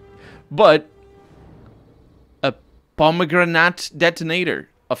work. But a pomegranate detonator.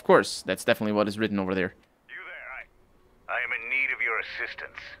 Of course, that's definitely what is written over there. You there, I am in need of your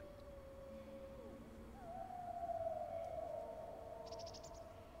assistance.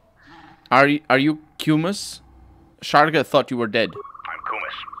 Are you Kumus? Sharga thought you were dead. I'm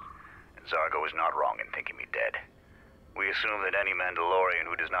Kumis, and Zargo is not wrong in thinking me dead. We assume that any Mandalorian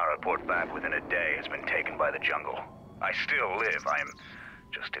who does not report back within a day has been taken by the jungle. I still live. I am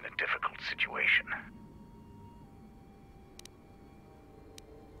just in a difficult situation.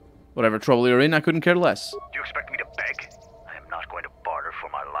 Whatever trouble you're in, I couldn't care less. Do you expect me to beg? I am not going to barter for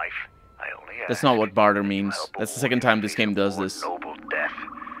my life. I only ask. That's not what barter means. That's the second time this game does this. Noble death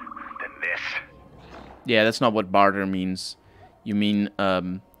than this. Yeah, that's not what barter means. You mean,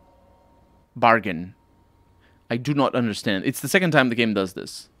 bargain. I do not understand. It's the second time the game does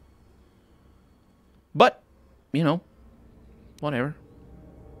this. But, you know, whatever.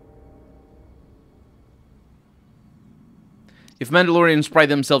 If Mandalorians pride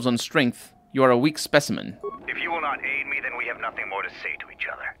themselves on strength, You are a weak specimen. If you will not aid me, then we have nothing more to say to each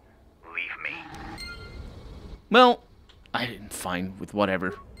other. Leave me. Well, I'm fine with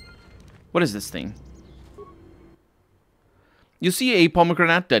whatever. What is this thing? You see a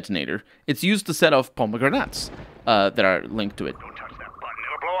pomegranate detonator. It's used to set off pomegranates that are linked to it. Don't touch that button.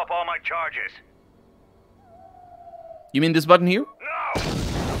 It'll blow up all my charges. You mean this button here? No!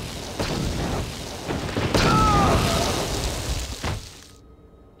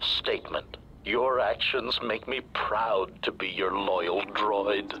 Statement. Your actions make me proud to be your loyal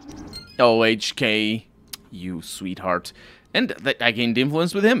droid. Oh, HK. You sweetheart. And I gained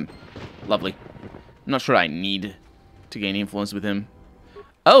influence with him. Lovely. I'm not sure I need to gain influence with him.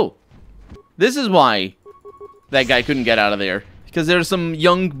 Oh! This is why that guy couldn't get out of there. Because there's some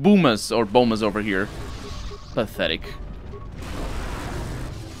young boomas or bomas over here. Pathetic.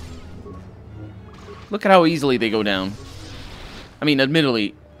 Look at how easily they go down. I mean,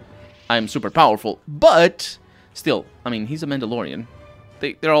 admittedly, I'm super powerful, but still, I mean, he's a Mandalorian.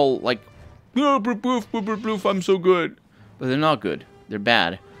 They're all like, oh, bloof, I'm so good. But they're not good. They're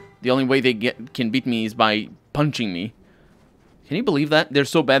bad. The only way they can beat me is by punching me. Can you believe that? They're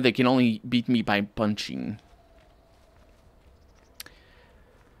so bad they can only beat me by punching.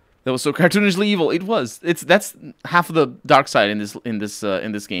 That was so cartoonishly evil. It was. That's half of the dark side in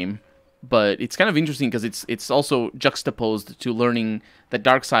this game. But it's kind of interesting because it's also juxtaposed to learning that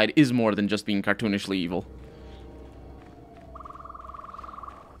dark side is more than just being cartoonishly evil.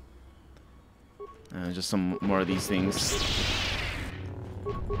 Just some more of these things.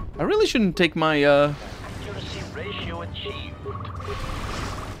 I really shouldn't take my Accuracy ratio achieved.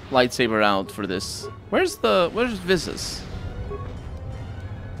 lightsaber out for this. Where's Visas?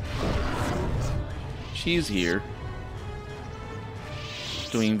 She's here.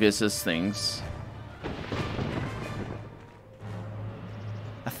 Doing Visas things.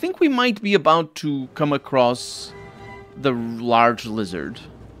 I think we might be about to come across the large lizard.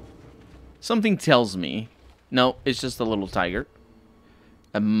 Something tells me. No, it's just a little tiger.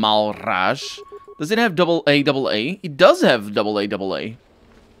 A Malraj. Does it have double A? It does have double A.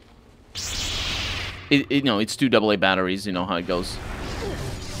 No, it's two AA batteries. You know how it goes.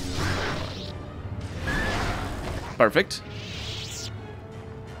 Perfect.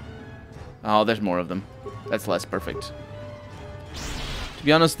 Oh, there's more of them. That's less perfect. To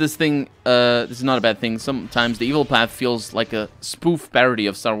be honest, this thing, this is not a bad thing. Sometimes the evil path feels like a spoof parody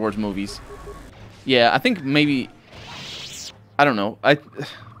of Star Wars movies. Yeah, I think maybe... I don't know. I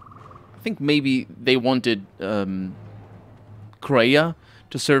think maybe they wanted Kreia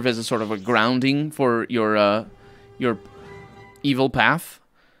to serve as a sort of a grounding for your evil path.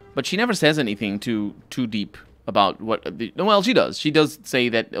 But she never says anything too deep about what... well, she does. She does say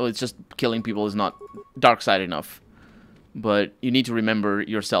that it's just killing people is not dark side enough. But you need to remember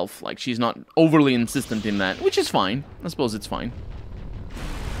yourself. Like, she's not overly insistent in that, which is fine. I suppose it's fine.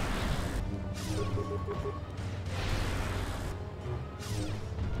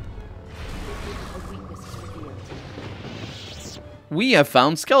 We have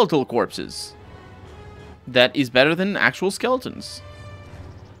found skeletal corpses. That is better than actual skeletons.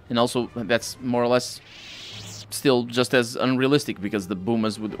 And also, that's more or less still just as unrealistic, because the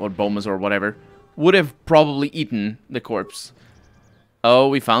boomas or bomas or whatever would have probably eaten the corpse. Oh,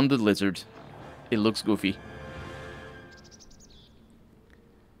 we found the lizard. It looks goofy.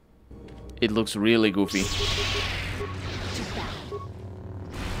 It looks really goofy.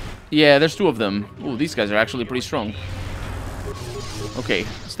 Yeah, there's two of them. Ooh, these guys are actually pretty strong. Okay,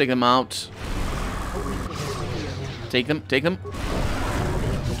 let's take them out. Take them.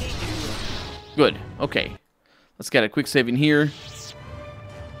 Good, okay. Let's get a quick save in here.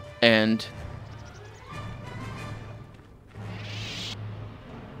 And...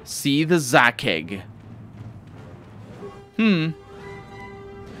 see the Zakeg. I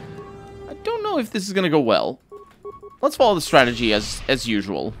don't know if this is gonna go well. Let's follow the strategy as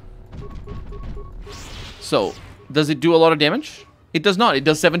usual. So, does it do a lot of damage? It does not. It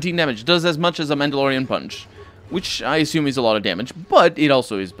does 17 damage. It does as much as a Mandalorian punch, which I assume is a lot of damage, but it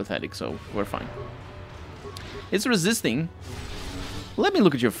also is pathetic, so we're fine. It's resisting. Let me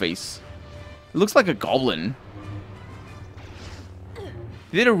look at your face. It looks like a goblin.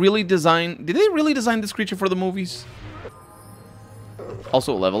 Did they really design this creature for the movies?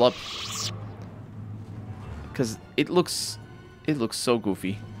 Also level up. Because it looks so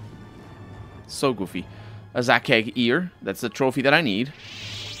goofy. So goofy. A Zakeg ear. That's the trophy that I need.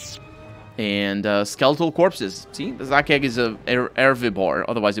 And skeletal corpses. See? The Zakeg is a herbivore.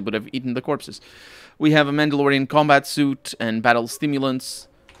 Otherwise it would have eaten the corpses. We have a Mandalorian combat suit and battle stimulants.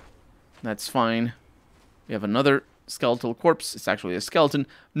 That's fine. We have another skeletal corpse. It's actually a skeleton.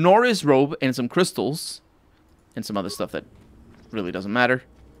 Norris robe and some crystals. And some other stuff that really doesn't matter.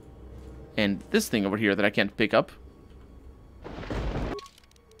 And this thing over here that I can't pick up.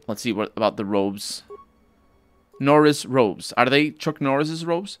 Let's see what about the robes. Norris robes. Are they Chuck Norris's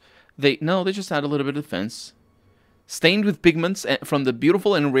robes? No, they just add a little bit of defense. Stained with pigments from the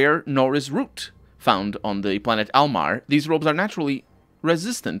beautiful and rare Norris root found on the planet Almar, these robes are naturally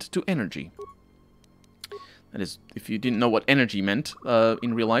resistant to energy. That is, if you didn't know what energy meant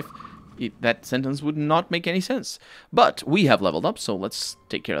in real life, that sentence would not make any sense. But we have leveled up, so let's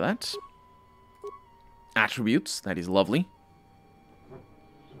take care of that. Attributes, that is lovely.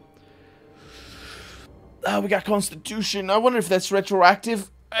 We got Constitution. I wonder if that's retroactive.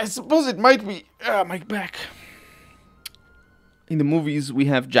 I suppose it might be. My back. In the movies, we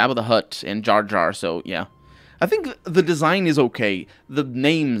have Jabba the Hutt and Jar Jar, so yeah. I think the design is okay. The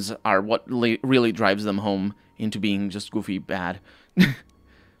names are what really drives them home into being just goofy bad. I'm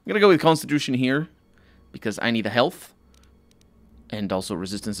gonna go with Constitution here, because I need a health. And also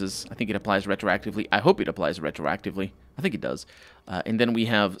resistances. I think it applies retroactively. I hope it applies retroactively. I think it does. And then we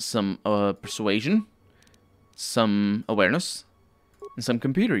have some Persuasion, some Awareness, and some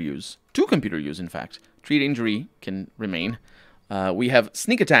Computer Use. 2 Computer Use, in fact. Treat Injury can remain. We have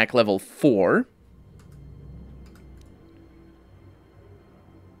Sneak Attack level 4.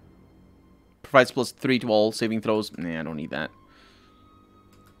 Provides +3 to all saving throws. Nah, I don't need that.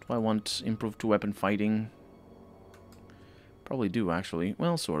 Do I want improved 2-weapon fighting? Probably do, actually.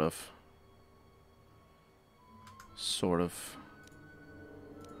 Well, sort of. Sort of.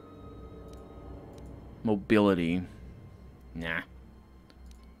 Mobility. Nah.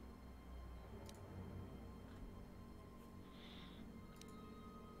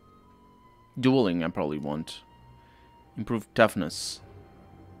 Dueling, I probably want. Improved toughness.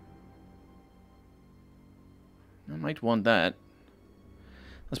 I might want that.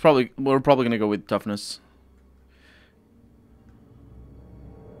 We're probably gonna go with toughness.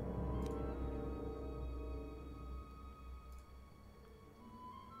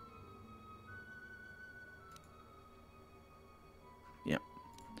 Yeah.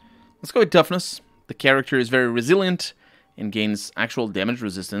 Let's go with toughness. The character is very resilient and gains actual damage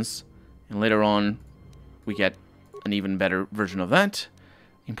resistance. And later on, we get an even better version of that.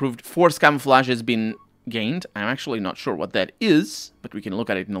 Improved force camouflage has been gained. I'm actually not sure what that is, but we can look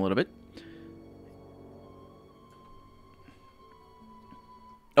at it in a little bit.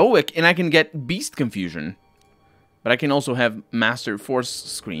 Oh, and I can get Beast Confusion. But I can also have Master Force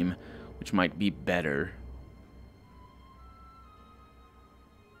Scream, which might be better.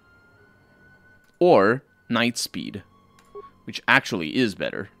 Or Night Speed, which actually is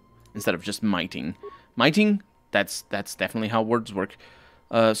better, instead of just Mighting. Mighting, that's definitely how words work.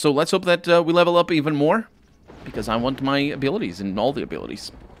 So let's hope that we level up even more, because I want my abilities and all the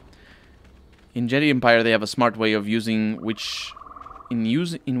abilities. In Jedi Empire, they have a smart way of using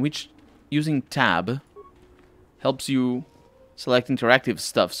using tab helps you select interactive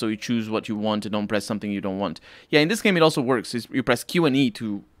stuff, so you choose what you want and don't press something you don't want. Yeah, in this game it also works. You press Q and E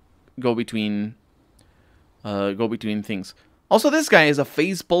to go between things. Also, this guy is a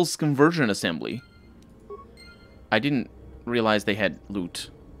phase pulse conversion assembly. I didn't realize they had loot,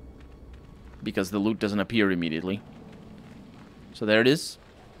 because the loot doesn't appear immediately. So there it is.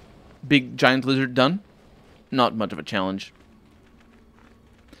 Big giant lizard done. Not much of a challenge.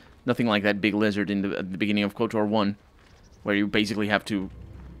 Nothing like that big lizard at the beginning of KOTOR 1, where you basically have to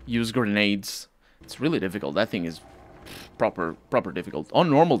use grenades. It's really difficult. That thing is proper difficult. On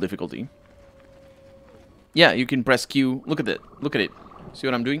normal difficulty. Yeah, you can press Q. Look at it. Look at it. See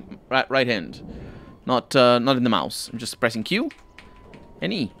what I'm doing? Right hand. Not in the mouse. I'm just pressing Q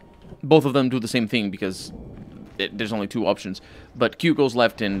and E. Both of them do the same thing because there's only 2 options. But Q goes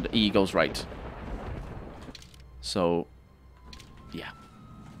left and E goes right. So, yeah.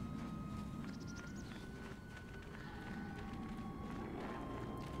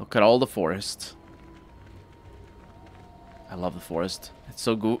 Look at all the forest. I love the forest. It's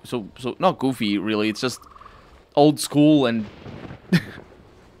so not goofy really. It's just old school and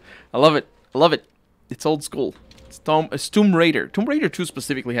I love it. I love it. It's old school. It's Tomb Raider. Tomb Raider 2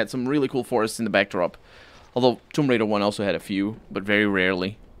 specifically had some really cool forests in the backdrop. Although Tomb Raider 1 also had a few, but very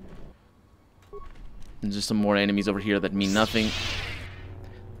rarely. And just some more enemies over here that mean nothing.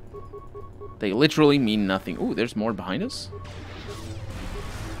 They literally mean nothing. Ooh, there's more behind us?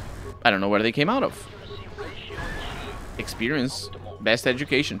 I don't know where they came out of. Experience. Best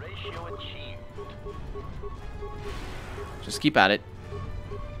education. Just keep at it.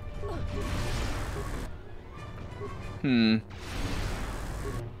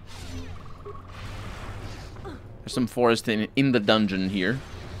 There's some forest in the dungeon here.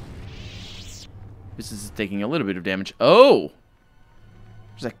 This is taking a little bit of damage. Oh!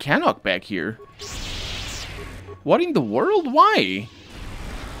 There's a Cannock back here. What in the world? Why?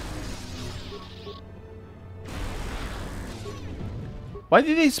 Why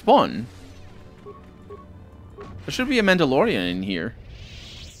did they spawn? There should be a Mandalorian in here.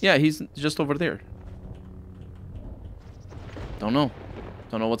 Yeah, he's just over there. Don't know.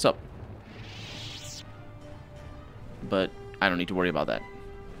 Don't know what's up. But I don't need to worry about that.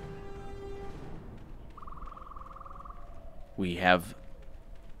 We have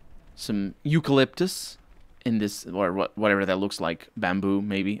some eucalyptus in this, or whatever that looks like. Bamboo,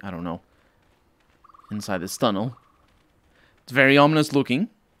 maybe. I don't know. Inside this tunnel. It's very ominous looking.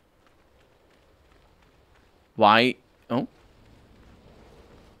 Why? Oh.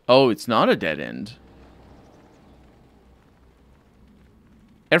 Oh, it's not a dead end.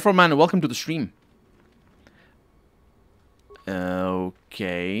 Airford Man, welcome to the stream.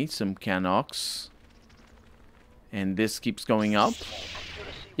 Okay, some Cannocks. And this keeps going up.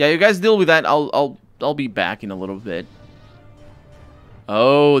 Yeah, you guys deal with that. I'll be back in a little bit.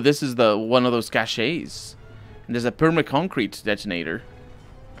 Oh, this is the one of those caches. And there's a permaconcrete detonator.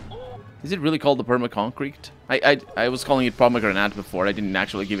 Is it really called the permaconcrete? I was calling it pomegranate before. I didn't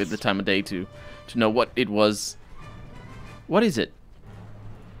actually give it the time of day to know what it was. What is it?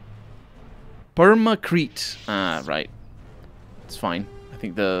 Permacrete. Ah, right. It's fine. I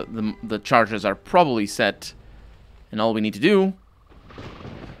think the charges are probably set. And all we need to do...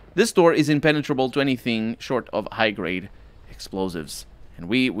 This door is impenetrable to anything short of high-grade explosives. And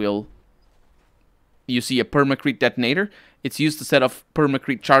we will... You see a permacrete detonator. It's used to set off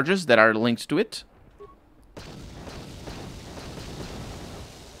permacrete charges that are linked to it.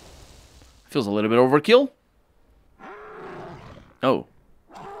 Feels a little bit overkill. Oh.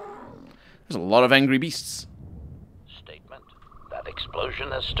 There's a lot of angry beasts. Statement. That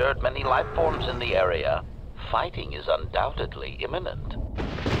explosion has stirred many life forms in the area. Fighting is undoubtedly imminent.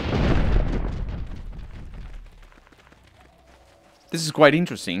 This is quite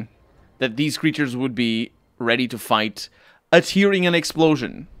interesting. That these creatures would be ready to fight at hearing an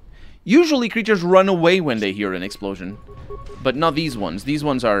explosion. Usually creatures run away when they hear an explosion. But not these ones. These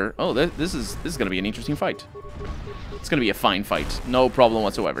ones are... Oh, this is going to be an interesting fight. It's going to be a fine fight. No problem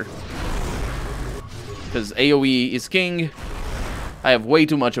whatsoever. Because AoE is king. I have way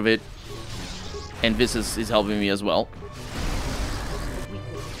too much of it. And this is helping me as well.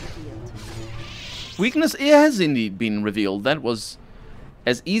 Weakness has indeed been revealed. That was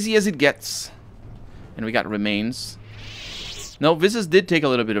as easy as it gets. And we got remains. No, Visas did take a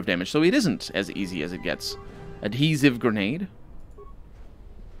little bit of damage, so it isn't as easy as it gets. Adhesive grenade.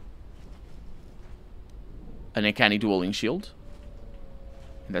 An Ekani dueling shield.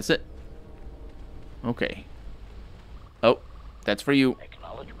 And that's it. Okay. Oh, that's for you.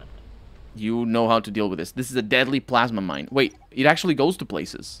 Acknowledgement. You know how to deal with this. This is a deadly plasma mine. Wait, it actually goes to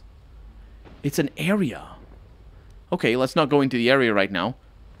places. It's an area. Okay, let's not go into the area right now.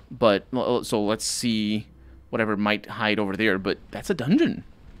 But, so let's see whatever might hide over there. But that's a dungeon.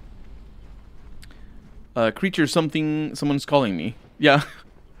 Creature something, someone's calling me. Yeah.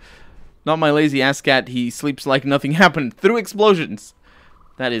 Not my lazy ass cat. He sleeps like nothing happened through explosions.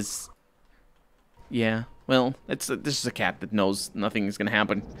 That is... Yeah. Well, this is a cat that knows nothing is gonna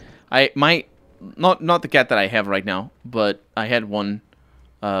happen. Not the cat that I have right now, but I had one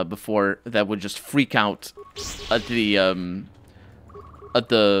before that would just freak out at the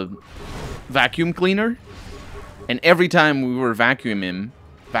vacuum cleaner, and every time we were vacuuming,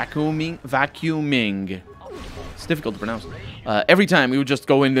 it's difficult to pronounce. Every time we would just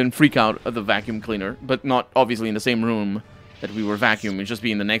go in and freak out at the vacuum cleaner, but not obviously in the same room that we were vacuuming, just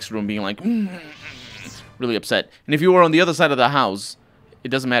be in the next room being like really upset. And if you were on the other side of the house, it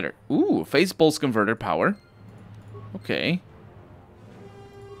doesn't matter. Ooh, phase pulse converter power. Okay.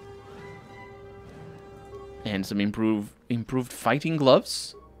 And some improved fighting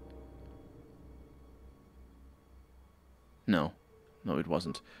gloves. No, it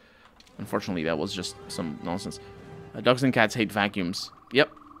wasn't. Unfortunately, that was just some nonsense. Dogs and cats hate vacuums.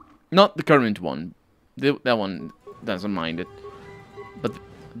 Yep, not the current one. That one doesn't mind it. But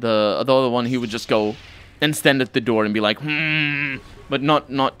the other one, he would just go and stand at the door and be like, but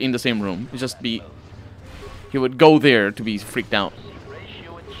not in the same room. It'd just be, he would go there to be freaked out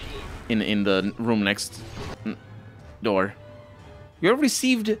in the room next door. You have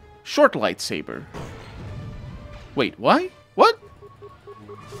received short lightsaber. Wait, why? What?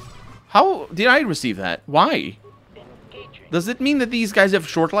 How did I receive that? Why? Does it mean that these guys have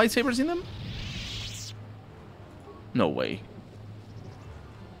short lightsabers in them? No way.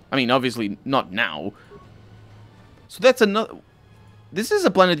 I mean, obviously not now. So that's another... This is a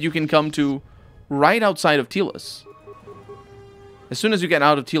planet you can come to right outside of Telos. As soon as you get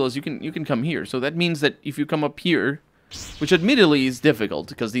out of Telos, you can come here. So that means that if you come up here, which admittedly is difficult,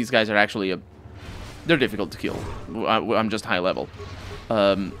 because these guys are actually they're difficult to kill. I'm just high level.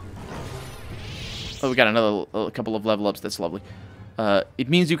 Oh, we got a couple of level ups. That's lovely. It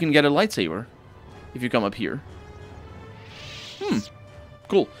means you can get a lightsaber if you come up here.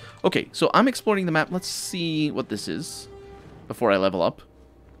 Cool. Okay, so I'm exploring the map. Let's see what this is before I level up.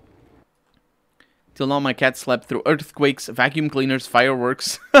 Till now, my cat slept through earthquakes, vacuum cleaners,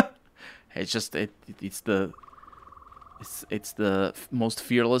 fireworks. It's just it's the most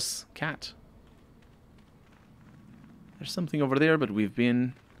fearless cat. There's something over there, but we've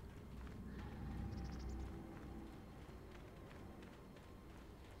been...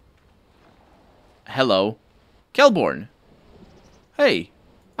 Hello. Kelborn. Hey,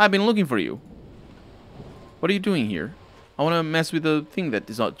 I've been looking for you. What are you doing here? I want to mess with the thing that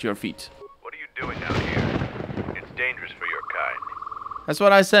is at your feet. What are you doing out here? It's dangerous for your kind. That's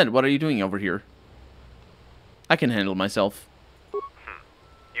what I said. What are you doing over here? I can handle myself.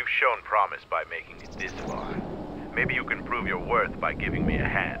 You've shown promise by making it this far. Maybe you can prove your worth by giving me a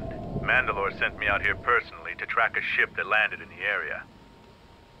hand. Mandalore sent me out here personally to track a ship that landed in the area.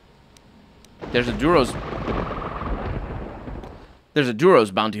 There's a Duros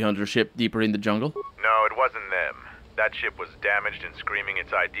bounty hunter ship deeper in the jungle. No, it wasn't them. That ship was damaged and screaming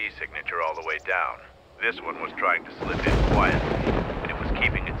its ID signature all the way down. This one was trying to slip in quietly, and it was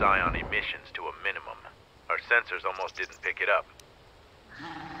keeping its eye on emissions to a minimum. Our sensors almost didn't pick it up.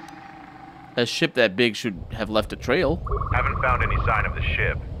 A ship that big should have left a trail. Haven't found any sign of the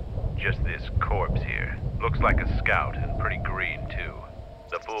ship. Just this corpse here. Looks like a scout, and pretty green, too.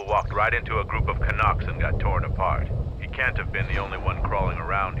 The fool walked right into a group of Canucks and got torn apart. He can't have been the only one crawling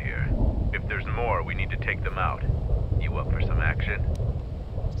around here. If there's more, we need to take them out. You up for some action?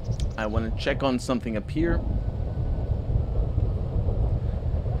 I want to check on something up here.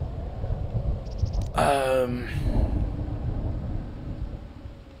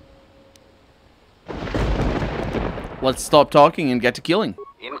 Let's stop talking and get to killing.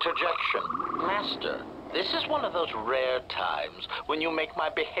 Interjection. Master, this is one of those rare times when you make my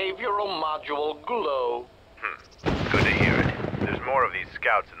behavioral module glow. Good to hear it. There's more of these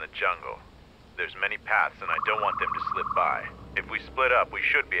scouts in the jungle. There's many paths and I don't want them to slip by. If we split up, we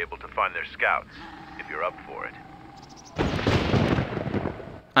should be able to find their scouts, if you're up for it.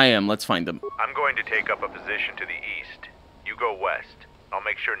 I am. Let's find them. I'm going to take up a position to the east. You go west. I'll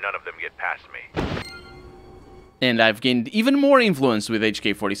make sure none of them get past me. And I've gained even more influence with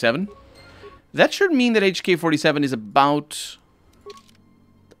HK-47. That should mean that HK-47 is about...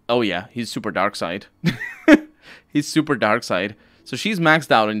 Oh yeah, he's super dark side. He's super dark side. So she's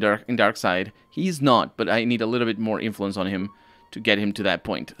maxed out in dark side. He's not, but I need a little bit more influence on him to get him to that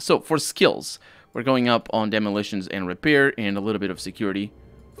point. So for skills, we're going up on demolitions and repair and a little bit of security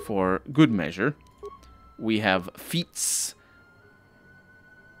for good measure. We have feats.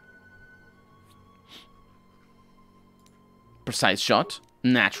 Precise shot,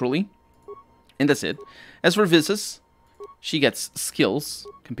 naturally. And that's it. As for Visas, she gets skills,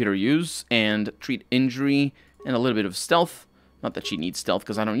 computer use, and treat injury, and a little bit of stealth. Not that she needs stealth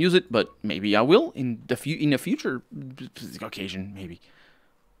because I don't use it, but maybe I will in a future occasion, maybe.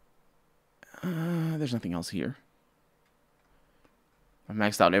 There's nothing else here. I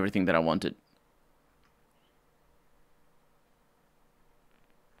maxed out everything that I wanted.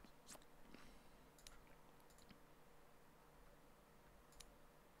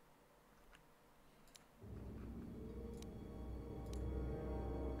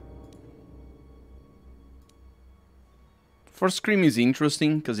 Force Scream is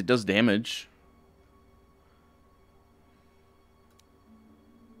interesting because it does damage.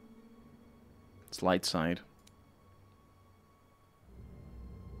 It's light side.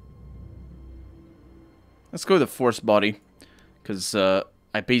 Let's go with the Force Body because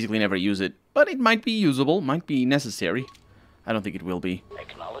I basically never use it, but it might be usable, might be necessary. I don't think it will be.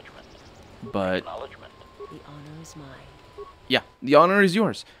 Acknowledgement. But Acknowledgement. The honor is mine. yeah, the honor is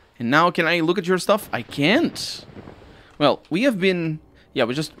yours. And now can I look at your stuff? I can't. Well, we have been... Yeah,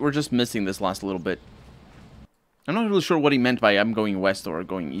 we're just missing this last little bit. I'm not really sure what he meant by I'm going west or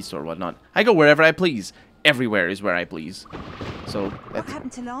going east or whatnot. I go wherever I please. Everywhere is where I please. So, What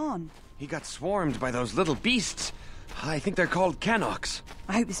happened to Lon? He got swarmed by those little beasts. I think they're called Canucks.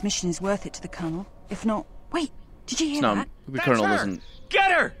 I hope this mission is worth it to the Colonel. If not... Wait, did you hear no, that? the Colonel doesn't...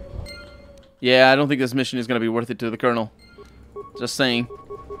 Get her! Yeah, I don't think this mission is going to be worth it to the Colonel. Just saying.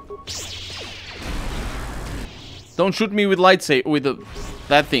 Don't shoot me with lightsaber, with the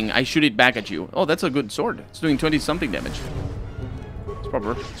that thing, I shoot it back at you. Oh, that's a good sword. It's doing 20-something damage.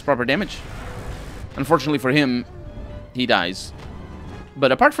 It's proper damage. Unfortunately for him, he dies.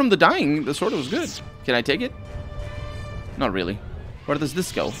 But apart from the dying, the sword was good. Can I take it? Not really. Where does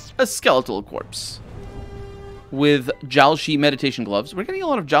this go? A skeletal corpse. With Jalshi meditation gloves. We're getting a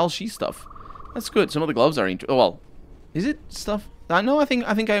lot of Jalshi stuff. That's good. Some of the gloves are oh, well. Is it stuff? No, I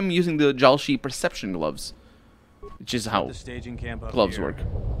think I'm using the Jalshi perception gloves. Which is how the staging camp up gloves here. work.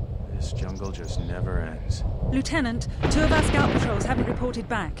 This jungle just never ends. Lieutenant, 2 of our scout patrols haven't reported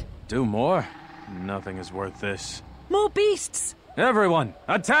back. Do more? Nothing is worth this. More beasts! Everyone,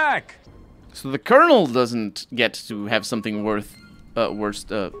 attack! So the colonel doesn't get to have something worth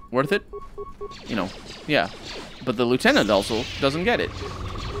it? You know, yeah. But the lieutenant also doesn't get it.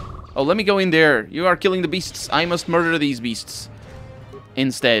 Oh, let me go in there. You are killing the beasts. I must murder these beasts.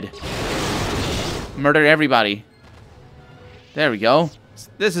 Instead. Murder everybody. There we go.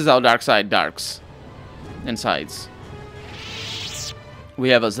 This is how dark side darks. And sides. We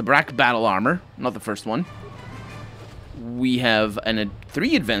have a Zabrak battle armor. Not the first one. We have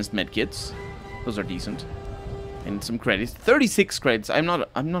 3 advanced medkits. Those are decent. And some credits. 36 credits. I'm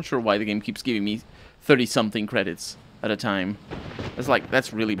not sure why the game keeps giving me 30-something credits at a time.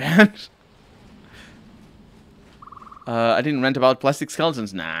 That's really bad. I didn't rant about plastic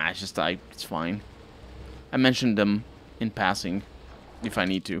skeletons. Nah, it's fine. I mentioned them in passing, if I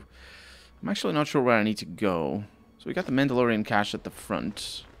need to. I'm actually not sure where I need to go. So we got the Mandalorian cache at the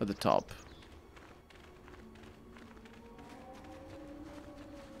front, at the top.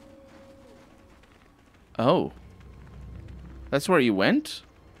 Oh. That's where you went?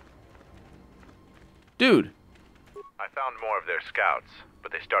 Dude. I found more of their scouts,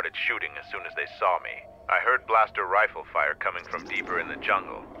 but they started shooting as soon as they saw me. I heard blaster rifle fire coming from deeper in the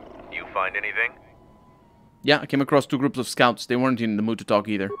jungle. You find anything? Yeah, I came across 2 groups of scouts. They weren't in the mood to talk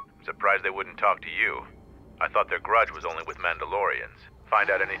either. Surprised they wouldn't talk to you. I thought their grudge was only with Mandalorians.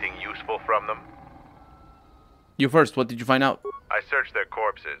 Find out anything useful from them? You first, what did you find out? I searched their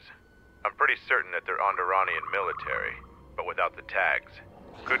corpses. I'm pretty certain that they're Onderanian military, but without the tags.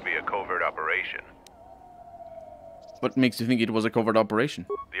 Could be a covert operation. What makes you think it was a covert operation?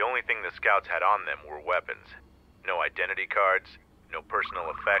 The only thing the scouts had on them were weapons. No identity cards, no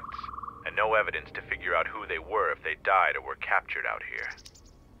personal effects, and no evidence to figure out who they were if they died or were captured out here.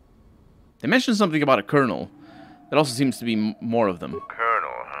 They mentioned something about a colonel. There also seems to be more of them.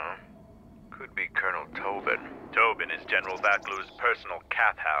 Colonel, huh? Could be Colonel Tobin. Tobin is General Vaklu's personal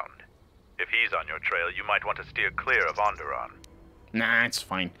cat hound. If he's on your trail, you might want to steer clear of Onderon. Nah, it's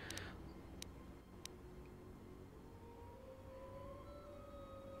fine.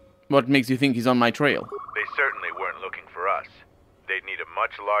 What makes you think he's on my trail? They certainly weren't looking for us. They'd need a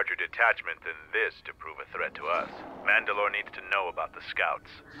much larger detachment than this to prove a threat to us. Mandalore needs to know about the scouts.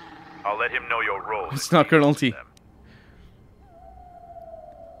 I'll let him know your role. It's not Colonel T.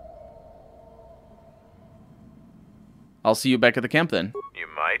 I'll see you back at the camp then. You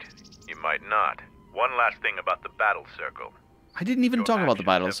might not. One last thing about the battle circle. I didn't even talk about the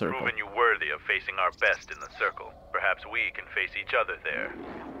battle circle. Proven you worthy of facing our best in the circle. Perhaps we can face each other there.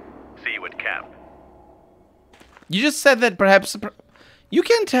 See you at camp. You just said that perhaps you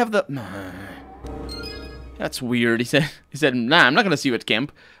can't have the. That's weird. He said, nah, I'm not gonna see you at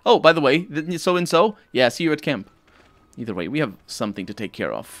camp. Oh, by the way, so and so, yeah, see you at camp. Either way, we have something to take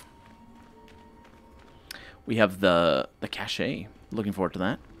care of. We have the cache. Looking forward to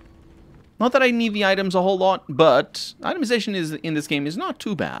that. Not that I need the items a whole lot, but itemization in this game is not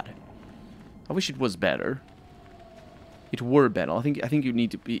too bad. I wish it was better. It were better. I think you need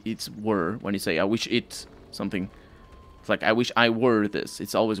to be. It's were when you say I wish it something. It's like I wish I were this.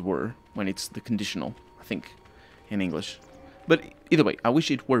 It's always were when it's the conditional. I think in English. But either way, I wish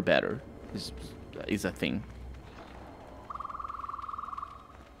it were better. Is a thing.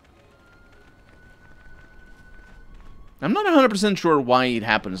 I'm not 100% sure why it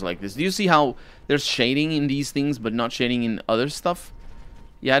happens like this. Do you see how there's shading in these things but not shading in other stuff?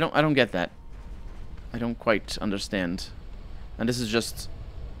 Yeah, I don't get that. I don't quite understand. And this is just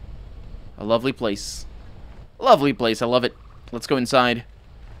a lovely place. Lovely place. I love it. Let's go inside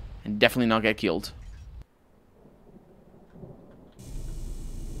and definitely not get killed.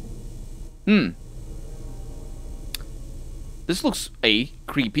 This looks A,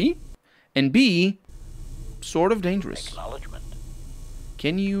 creepy, and B, sort of dangerous. Acknowledgement.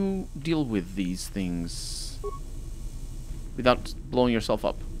 Can you deal with these things without blowing yourself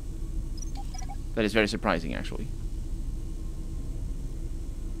up? That is very surprising, actually.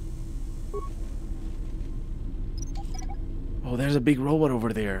 Oh, there's a big robot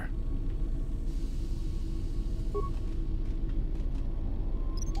over there.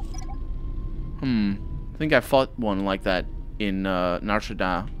 I think I fought one like that in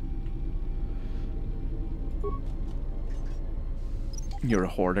Narshada. You're a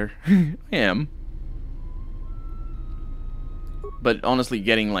hoarder. I am. But honestly,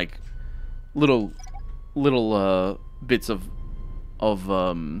 getting like little bits of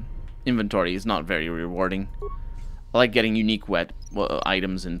inventory is not very rewarding. I like getting unique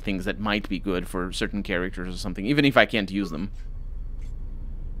items and things that might be good for certain characters or something, even if I can't use them.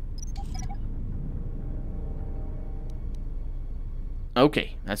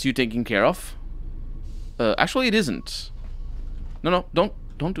 Okay, that's you taken care of. Actually, it isn't. No, don't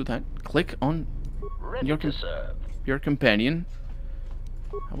do that. Click on your companion.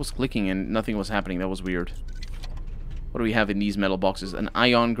 I was clicking and nothing was happening. That was weird. What do we have in these metal boxes? An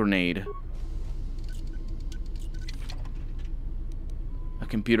ion grenade. A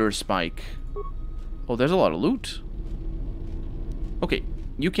computer spike. Oh, there's a lot of loot. Okay,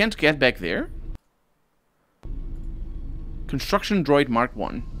 you can't get back there. Construction droid Mark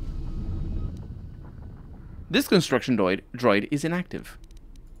 1. This construction droid is inactive.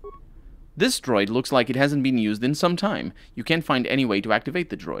 This droid looks like it hasn't been used in some time. You can't find any way to activate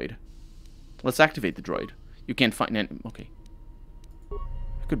the droid. Let's activate the droid. You can't find any... Okay.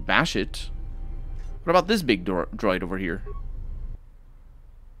 I could bash it. What about this big droid over here?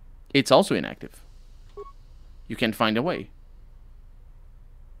 It's also inactive. You can't find a way.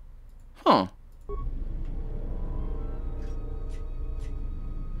 Huh.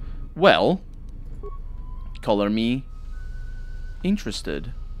 Well, color me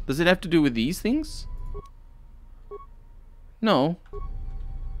interested. Does it have to do with these things? No.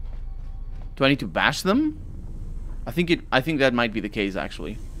 Do I need to bash them? I think that might be the case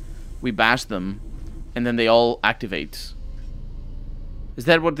actually. We bash them and then they all activate. Is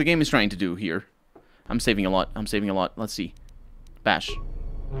that what the game is trying to do here? I'm saving a lot. Let's see. Bash.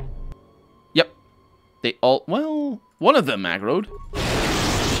 Yep. They all... Well, one of them aggroed.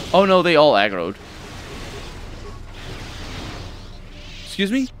 Oh no, they all aggroed. Excuse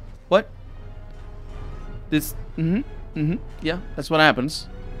me? What? This... Yeah, that's what happens.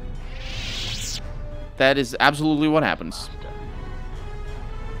 That is absolutely what happens.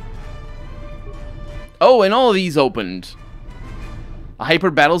 Oh, and all of these opened. A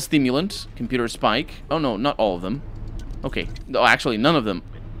hyper battle stimulant, computer spike. Oh no, not all of them. Okay, no, actually, none of them.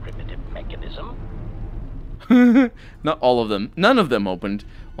 Primitive mechanism. Not all of them. None of them opened.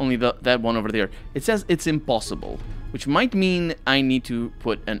 Only that one over there. It says it's impossible, which might mean I need to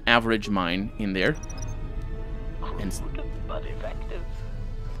put an average mine in there. And Crude, but effective.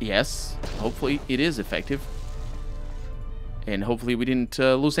 yes, hopefully it is effective. And hopefully we didn't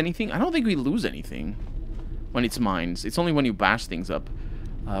lose anything. I don't think we lose anything when it's mines. It's only when you bash things up.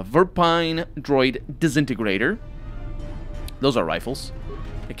 Verpine droid disintegrator. Those are rifles.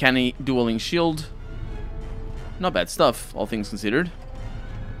 A canny dueling shield. Not bad stuff, all things considered.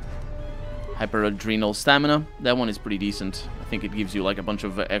 Hyper-adrenal stamina. That one is pretty decent. I think it gives you like a bunch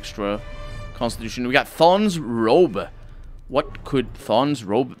of extra constitution. We got Thon's robe. What could Thon's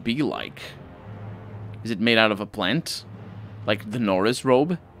robe be like? Is it made out of a plant? Like the Norris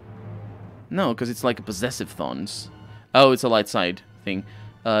robe? No, because it's like a possessive Thon's. Oh, it's a light side thing.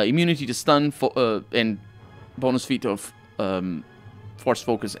 Immunity to stun and bonus feat of force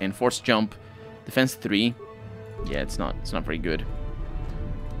focus and force jump. Defense 3. Yeah, it's not very good.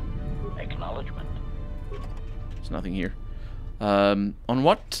 Acknowledgement. There's nothing here. On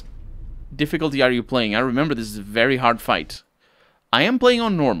what difficulty are you playing? I remember this is a very hard fight. I am playing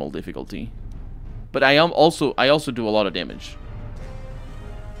on normal difficulty, but I also do a lot of damage.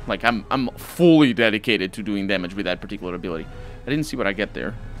 Like I'm fully dedicated to doing damage with that particular ability. I didn't see what I get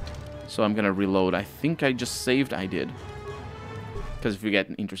there, so I'm gonna reload. I think I just saved. I did, because if we get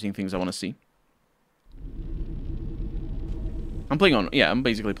interesting things I want to see. I'm playing on, yeah, I'm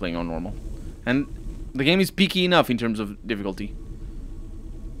basically playing on normal. And the game is peaky enough in terms of difficulty.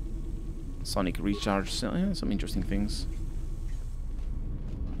 Sonic recharge, yeah, some interesting things.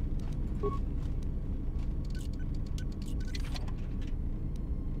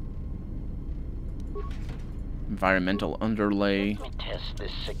 Environmental underlay. Let me test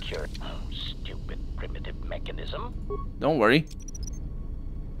this secure... Oh, stupid primitive mechanism. Don't worry.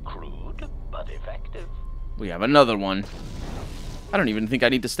 Crude, but effective. We have another one. I don't even think I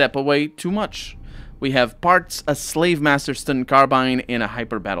need to step away too much. We have parts, a Slave Master Stun Carbine, and a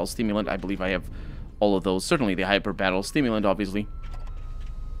Hyper Battle Stimulant. I believe I have all of those. Certainly the Hyper Battle Stimulant, obviously.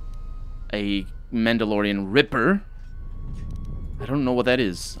 A Mandalorian Ripper. I don't know what that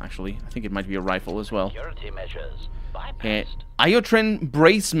is, actually. I think it might be a rifle as well. Security measures And bypassed. Iotren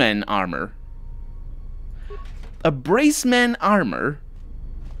Braceman Armor. A Braceman Armor?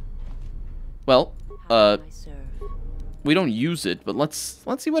 Well, we don't use it, but let's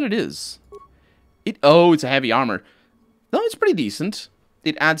see what it is. Oh, it's a heavy armor. No, it's pretty decent.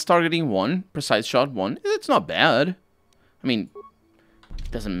 It adds targeting 1, precise shot 1. It's not bad. I mean,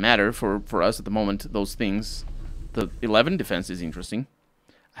 it doesn't matter for us at the moment, those things. The 11 defense is interesting.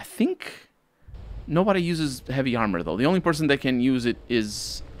 I think nobody uses heavy armor, though. The only person that can use it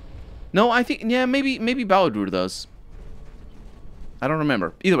is... No, I think... Yeah, maybe Baldur does. I don't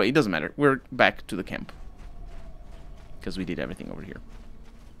remember. Either way, it doesn't matter. We're back to the camp. Because we did everything over here.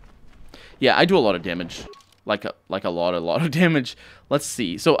 Yeah, I do a lot of damage. Like a lot of damage. Let's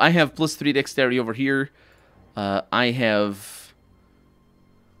see. So I have +3 dexterity over here. I have...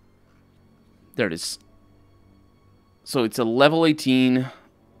 There it is. So it's a level 18.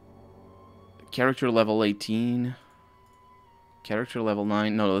 Character level 18. Character level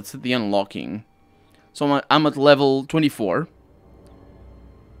 9. No, that's the unlocking. So I'm at level 24.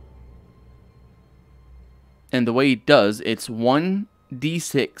 And the way it does, it's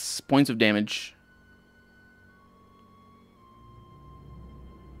 1d6 points of damage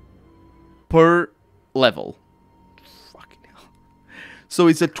per level. Fucking hell. So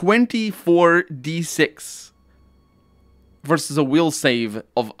it's a 24d6 versus a will save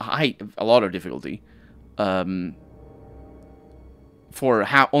of a lot of difficulty. For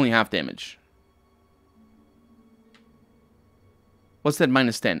only half damage. What's that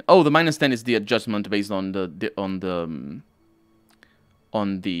 -10? Oh, the -10 is the adjustment based on the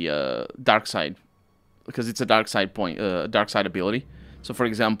dark side, because it's a dark side dark side ability. So, for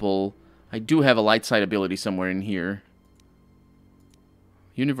example, I do have a light side ability somewhere in here.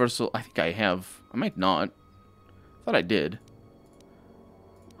 Universal, I think I have. I might not. I thought I did.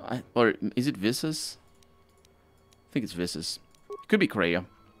 Or is it Visas? I think it's Visas. It could be Kreia.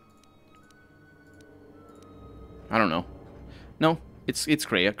 I don't know. No, it's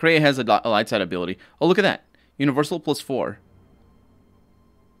Kreia. Kreia has a light side ability. Oh, look at that. Universal +4.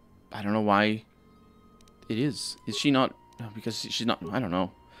 I don't know why it is. Is she not? Because she's not. I don't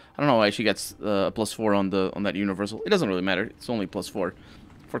know. I don't know why she gets +4 on that universal. It doesn't really matter. It's only +4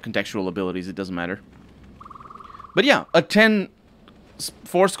 for contextual abilities. It doesn't matter. But yeah, a 10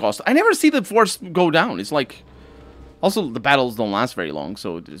 force cost. I never see the force go down. It's like, also the battles don't last very long,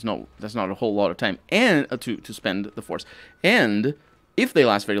 so that's not a whole lot of time and to spend the force. And if they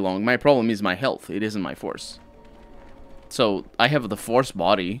last very long, my problem is my health. It isn't my force. So I have the force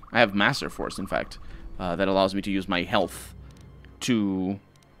body. I have master force, in fact, that allows me to use my health to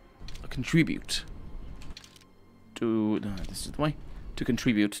contribute to this is the way to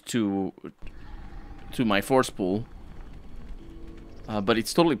contribute to my force pool. But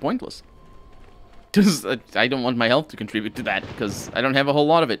it's totally pointless. Because I don't want my health to contribute to that, because I don't have a whole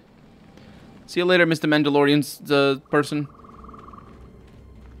lot of it. See you later, Mr. Mandalorian's person.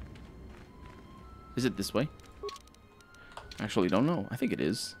 Is it this way? Actually, don't know. I think it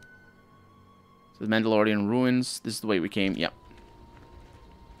is. So the Mandalorian ruins. This is the way we came. Yeah.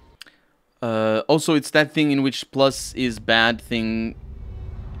 Also, it's that thing in which plus is bad thing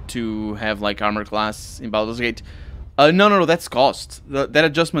to have like armor class in Baldur's Gate. No, that's cost. That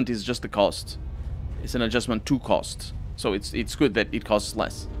adjustment is just the cost. It's an adjustment to cost. So it's good that it costs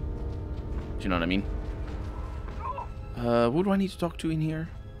less. Do you know what I mean? Who do I need to talk to in here?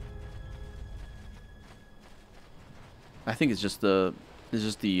 I think it's just the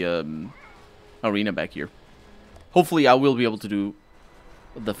arena back here. Hopefully I will be able to do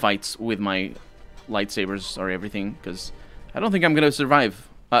the fights with my lightsabers or everything, because I don't think I'm going to survive.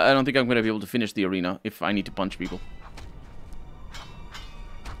 I don't think I'm going to be able to finish the arena if I need to punch people.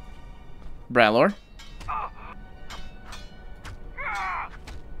 Bralor.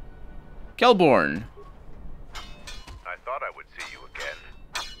 Kelborn. I thought I would see you again.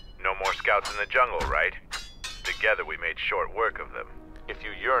 No more scouts in the jungle, right? Together we made short work of them. If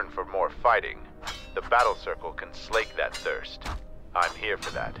you yearn for more fighting, the battle circle can slake that thirst. I'm here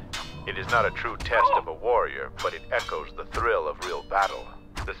for that. It is not a true test of a warrior, but it echoes the thrill of real battle.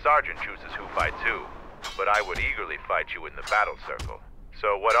 The sergeant chooses who fights who, but I would eagerly fight you in the battle circle.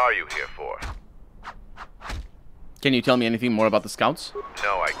 So what are you here for? Can you tell me anything more about the scouts?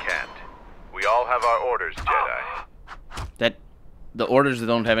 No, I can't. We all have our orders, Jedi. The orders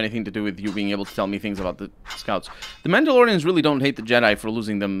don't have anything to do with you being able to tell me things about the scouts. The Mandalorians really don't hate the Jedi for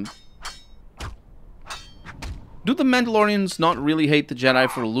losing them. Do the Mandalorians not really hate the Jedi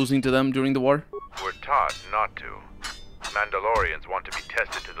for losing to them during the war? We're taught not to. Mandalorians want to be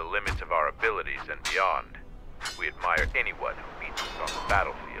tested to the limits of our abilities and beyond. We admire anyone who beats us on the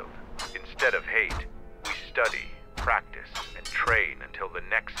battlefield. Instead of hate, we study, practice, and train until the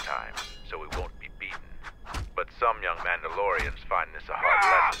next time, so we won't be beaten. But some young Mandalorians find this a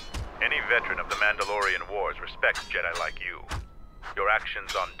hard lesson. Any veteran of the Mandalorian Wars respects Jedi like you. Your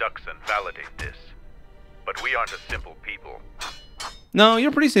actions on Duxon validate this. But we aren't a simple people. No,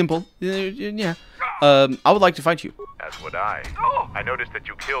 you're pretty simple. Yeah. I would like to fight you. As would I. I noticed that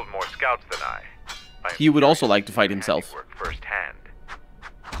you killed more scouts than I. He would also like to fight himself. Work firsthand.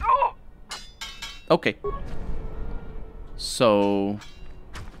 Okay. So...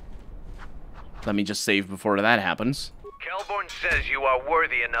 let me just save before that happens. Kelborn says you are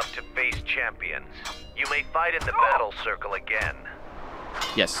worthy enough to face champions. You may fight in the battle circle again.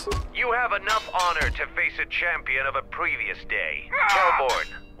 Yes. You have enough honor to face a champion of a previous day. Kelborn,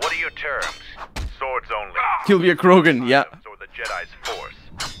 what are your terms? Swords only. He'll be a Krogan, yeah. Or the Jedi's force.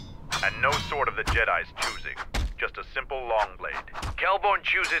 And no sword of the Jedi's choosing. Just a simple long blade. Kelborn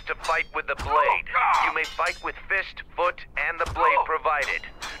chooses to fight with the blade. You may fight with fist, foot, and the blade provided.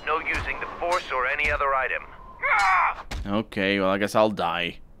 No using the force or any other item. Okay, well, I guess I'll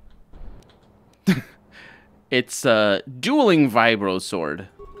die. It's a dueling vibro sword.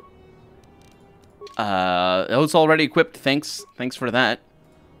 It's already equipped. Thanks for that.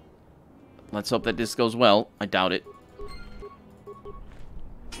 Let's hope that this goes well. I doubt it.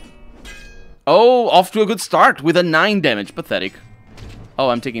 Oh, off to a good start with a 9 damage. Pathetic. Oh,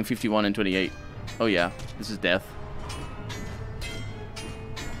 I'm taking 51 and 28. Oh yeah, this is death.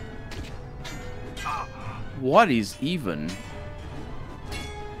 What is even?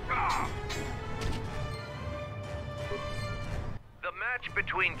 The match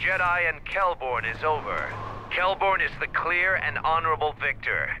between Jedi and Kelborn is over. Kelborn is the clear and honorable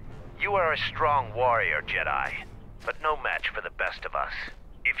victor. You are a strong warrior, Jedi, but no match for the best of us.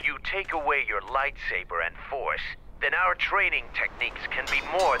 If you take away your lightsaber and force, then our training techniques can be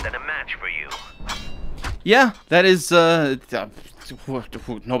more than a match for you. Yeah, that is,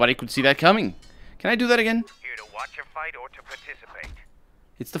 nobody could see that coming. Can I do that again? Here to watch a fight or to participate?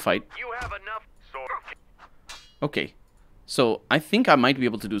 It's the fight. You have enough sword. Okay. So, I think I might be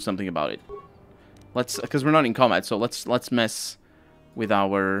able to do something about it. Let's, because we're not in combat, so let's mess with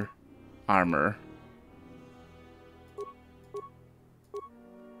our armor.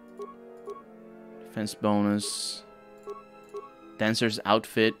 Defense bonus. Dancer's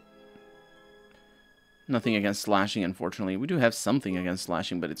outfit. Nothing against slashing, unfortunately. We do have something against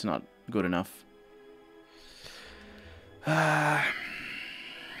slashing, but it's not good enough. Yeah,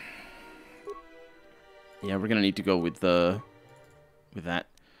 we're gonna need to go with that.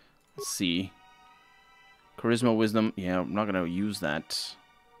 Let's see. Charisma, wisdom. Yeah, I'm not gonna use that.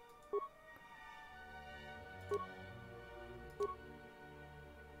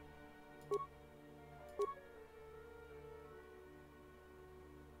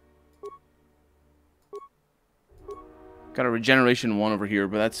 Got a regeneration 1 over here,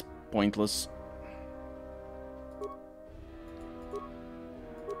 but that's pointless.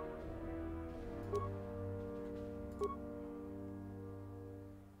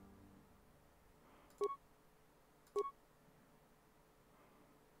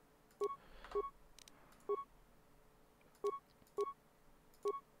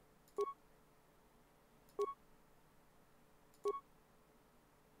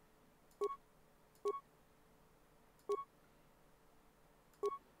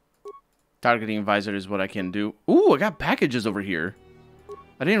 Targeting visor is what I can do. Ooh, I got packages over here.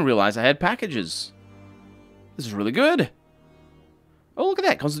 I didn't realize I had packages. This is really good. Oh, look at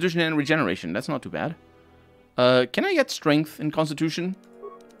that. Constitution and regeneration. That's not too bad. Can I get strength and constitution?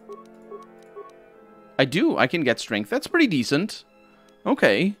 I do. I can get strength. That's pretty decent.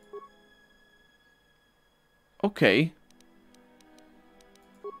 Okay. Okay.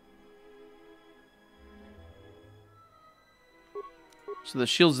 So the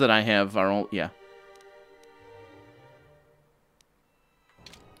shields that I have are all... yeah.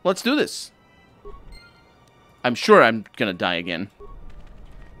 Let's do this. I'm sure I'm gonna die again.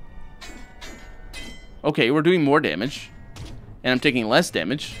 Okay, we're doing more damage. And I'm taking less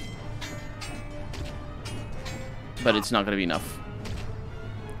damage. But it's not gonna be enough.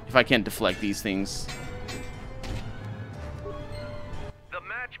 If I can't deflect these things. The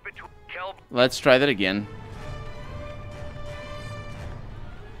match between Let's try that again.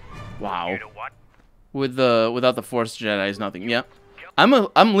 Wow. Without the Force, Jedi is nothing. Yeah. I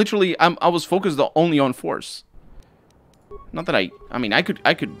was focused only on Force. Not that I mean I could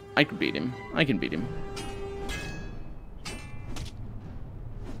beat him. I can beat him.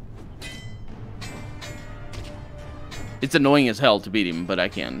 It's annoying as hell to beat him, but I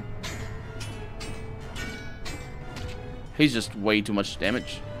can. He's just way too much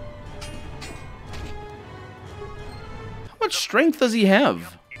damage. How much strength does he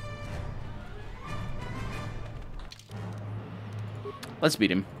have? Let's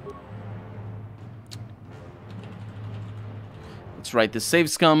beat him. Let's write the save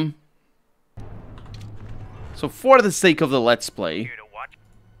scum. So for the sake of the let's play,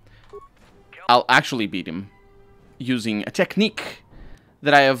 I'll actually beat him using a technique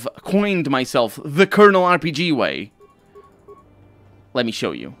that I have coined myself, the Colonel RPG way. Let me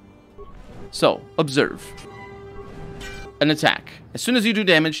show you. So, observe. An attack. As soon as you do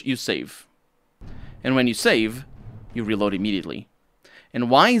damage, you save. And when you save, you reload immediately. And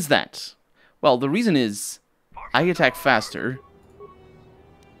why is that? Well, the reason is I attack faster.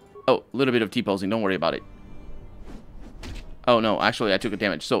 Oh, a little bit of T-posing, don't worry about it. Oh no, actually I took a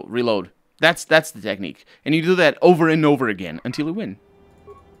damage, so reload. That's the technique. And you do that over and over again until you win.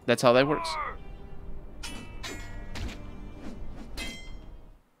 That's how that works.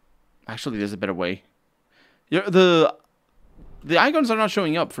 Actually, there's a better way. The icons are not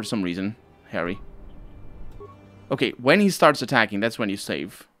showing up for some reason, Harry. Okay, when he starts attacking, that's when you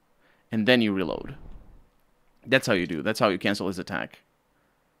save. And then you reload. That's how you do. That's how you cancel his attack.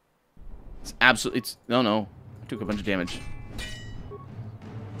 It's absolutely... No. I took a bunch of damage.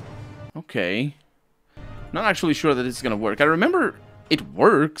 Okay. Not actually sure that it's gonna work. I remember it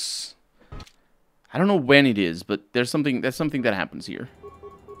works. I don't know when it is, but there's something that happens here.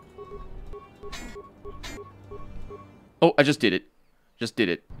 Oh, I just did it. Just did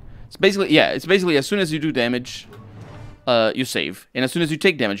it. It's basically, yeah, it's basically as soon as you do damage, you save. And as soon as you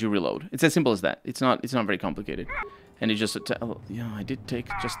take damage, you reload. It's as simple as that. It's not very complicated. And it just... Oh, yeah, I did take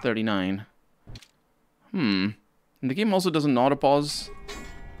just 39. And the game also doesn't auto-pause.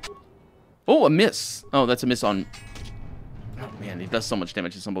 Oh, a miss. Oh, that's a miss on... Oh, man, it does so much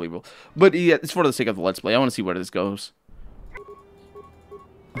damage. It's unbelievable. But yeah, it's for the sake of the Let's Play. I want to see where this goes.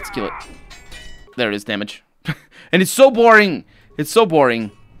 Let's kill it. There it is, damage. And it's so boring. It's so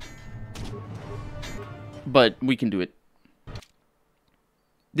boring. But we can do it.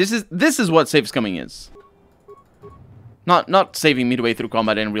 This is what save scumming is. Not saving midway through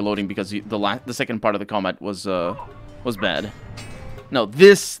combat and reloading because the second part of the combat was bad. No,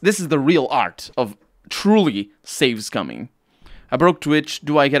 this is the real art of truly save scumming. I broke Twitch.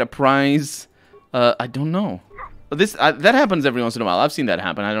 Do I get a prize? I don't know. That happens every once in a while. I've seen that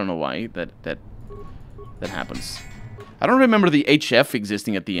happen. I don't know why that happens. I don't remember the HF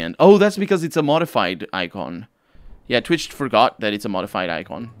existing at the end. Oh, that's because it's a modified icon. Yeah, Twitch forgot that it's a modified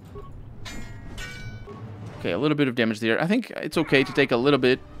icon. Okay, a little bit of damage there. I think it's okay to take a little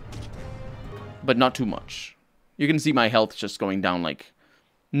bit, but not too much. You can see my health just going down like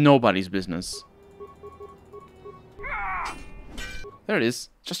nobody's business. There it is.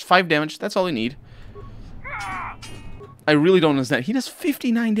 Just 5 damage. That's all I need. I really don't understand. He does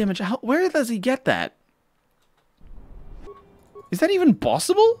 59 damage. Where does he get that? Is that even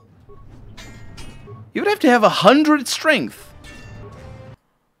possible? You would have to have 100 strength.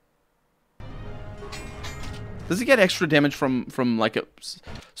 Does he get extra damage from like a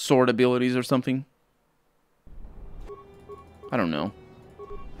sword abilities or something? I don't know.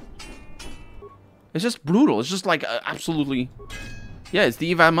 It's just brutal. It's just like absolutely... Yeah, it's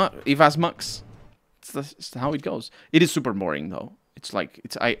the Evas Mux. It's how it goes. It is super boring though. It's like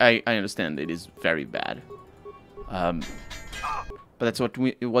I understand it is very bad. But that's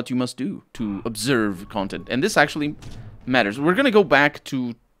what you must do to observe content, and this actually matters. We're gonna go back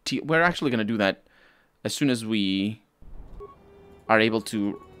to we're actually gonna do that as soon as we are able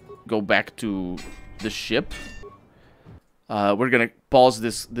to go back to the ship. We're gonna pause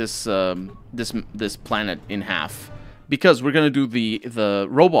this planet in half because we're gonna do the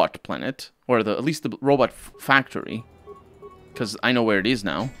robot planet, or at least the robot factory, because I know where it is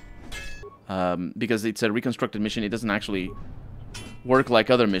now. Because it's a reconstructed mission, it doesn't actually work like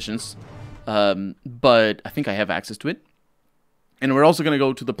other missions, but I think I have access to it. And we're also gonna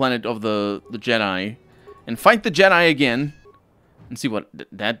go to the planet of the Jedi and fight the Jedi again and see what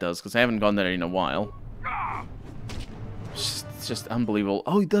that does, because I haven't gone there in a while. It's just unbelievable.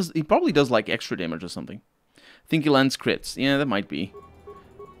 Oh, he probably does like extra damage or something. I think he lands crits. Yeah, that might be,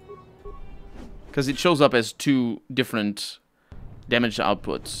 because it shows up as 2 different damage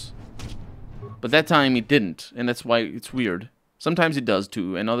outputs, but that time it didn't, and that's why it's weird. Sometimes it does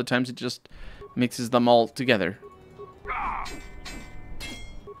too, and other times it just mixes them all together.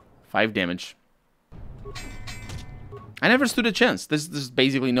 5 damage. I never stood a chance. There's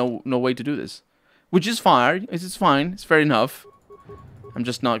basically no way to do this, which is fine. It's fine. It's fair enough. I'm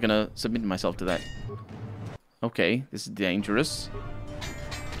just not gonna submit myself to that. Okay, this is dangerous.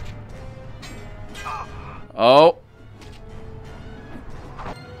 Oh,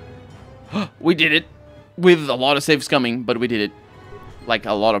 we did it. With a lot of saves coming, but we did it. Like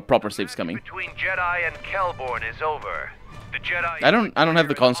a lot of proper saves coming. Between Jedi and Kelborn is over. The Jedi I don't have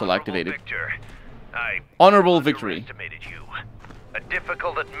the console activated. I Honorable victory. You.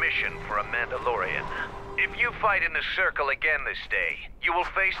 difficult admission for a Mandalorian. If you fight in the circle again this day, you will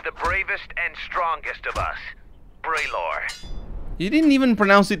face the bravest and strongest of us, Braylor. You didn't even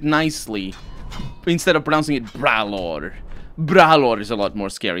pronounce it nicely. Instead of pronouncing it Bralor. Bralor is a lot more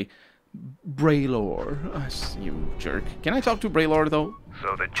scary. Braylor. You jerk. Can I talk to Braylor, though?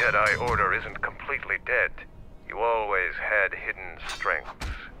 So the Jedi Order isn't completely dead. You always had hidden strengths.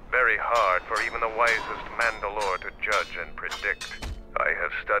 Very hard for even the wisest Mandalore to judge and predict. I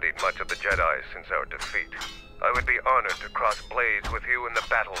have studied much of the Jedi since our defeat. I would be honored to cross blades with you in the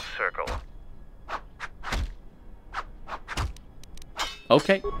battle circle.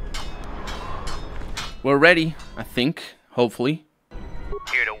 Okay. We're ready, I think. Hopefully.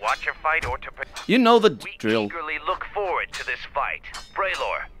 Here to watch a fight or to... You know the We drill. eagerly look forward to this fight.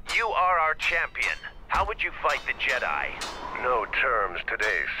 Braylor, you are our champion. How would you fight the Jedi? No terms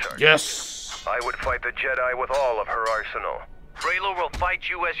today, sir. Yes! I would fight the Jedi with all of her arsenal. Braylor will fight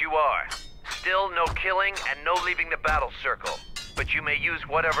you as you are. Still no killing and no leaving the battle circle. But you may use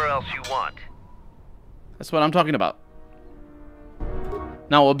whatever else you want. That's what I'm talking about.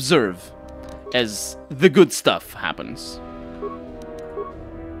 Now observe as the good stuff happens.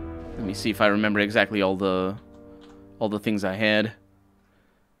 Let me see if I remember exactly all the things I had.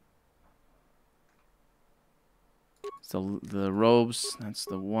 So the robes, that's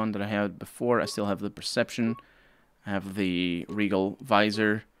the one that I had before. I still have the perception. I have the regal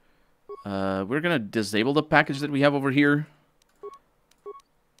visor. We're gonna disable the package that we have over here.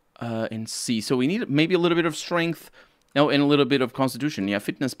 And see. So we need maybe a little bit of strength. No, and a little bit of constitution. Yeah,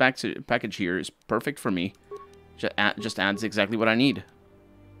 fitness package here is perfect for me. Just adds exactly what I need.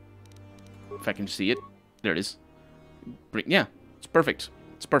 If I can see it. There it is. Yeah, it's perfect.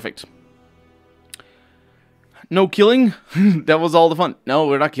 It's perfect. No killing? That was all the fun. No,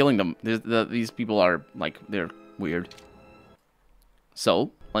 we're not killing them. These people are, like, they're weird.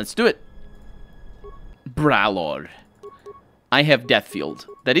 So, let's do it. Bralor. I have Death Field.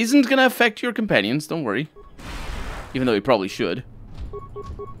 That isn't gonna affect your companions, don't worry. Even though it probably should.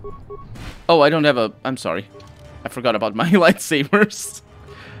 Oh, I don't have a... I'm sorry. I forgot about my lightsabers.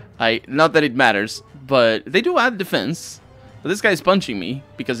 Not that it matters, but they do add defense. But this guy's punching me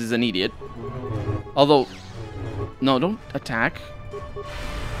because he's an idiot. Although... No, don't attack.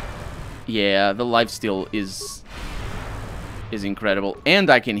 Yeah, the lifesteal is incredible. And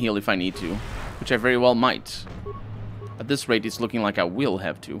I can heal if I need to, which I very well might. At this rate, it's looking like I will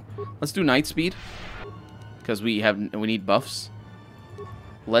have to. Let's do night speed, because we need buffs.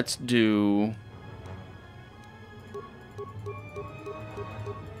 Let's do...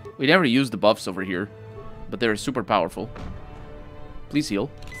 We never use the buffs over here, but they're super powerful. Please heal.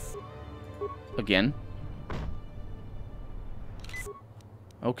 Again.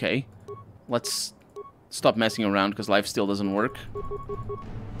 Okay. Let's stop messing around because life still doesn't work.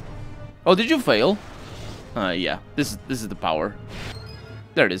 Oh, did you fail? Yeah. This is the power.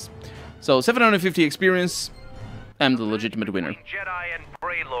 There it is. So 750 experience. I'm the legitimate winner. Jedi and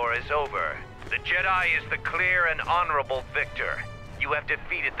Braylor is over. The Jedi is the clear and honorable victor. You have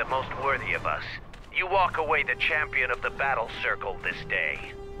defeated the most worthy of us. You walk away the champion of the battle circle this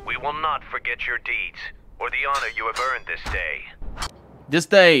day. We will not forget your deeds, or the honor you have earned this day. This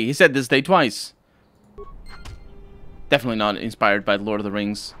day. He said this day twice. Definitely not inspired by Lord of the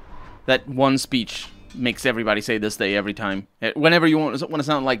Rings. That one speech makes everybody say this day every time. Whenever you want to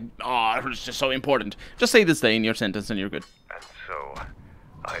sound like, oh, it's just so important, just say this day in your sentence and you're good. And so,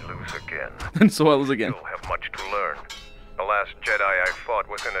 I lose again. And so I lose again. You'll have much to learn. The last Jedi I fought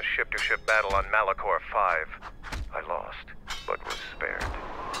was in a ship-to-ship battle on Malachor 5. I lost, but was spared.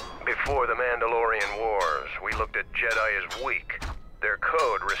 Before the Mandalorian Wars, we looked at Jedi as weak. Their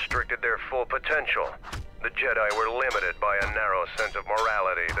code restricted their full potential. The Jedi were limited by a narrow sense of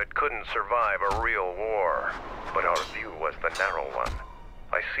morality that couldn't survive a real war. But our view was the narrow one.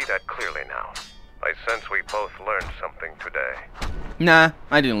 I see that clearly now. I sense we both learned something today. Nah,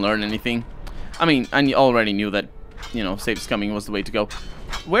 I didn't learn anything. I mean, I already knew that, you know, safe scumming was the way to go.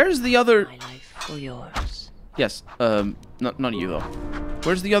 Where's the other... My life or yours? Yes, not you, though.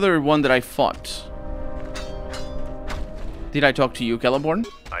 Where's the other one that I fought? Did I talk to you, Celeborn?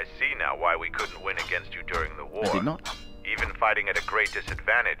 I see now why we couldn't win against you during the war. I did not. Even fighting at a great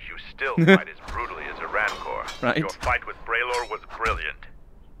disadvantage, you still fight as brutally as a Rancor. Right. Your fight with Braylor was brilliant.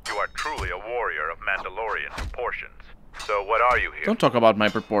 You are truly a warrior of Mandalorian proportions. So what are you here? Don't talk about my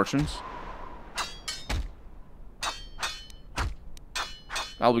proportions.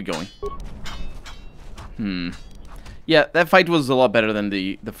 I'll be going. Yeah, that fight was a lot better than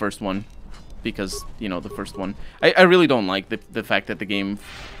the first one. Because, you know, the first one... I really don't like the fact that the game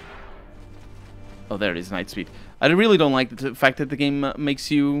Oh, there it is, night speed. I really don't like the fact that the game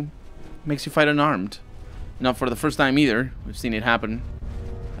makes you fight unarmed. Not for the first time either. We've seen it happen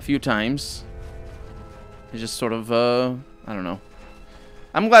a few times. It's just sort of, I don't know.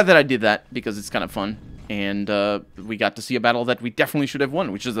 I'm glad that I did that because it's kind of fun. And we got to see a battle that we definitely should have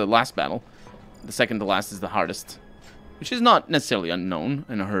won, which is the last battle. The second to last is the hardest. Which is not necessarily unknown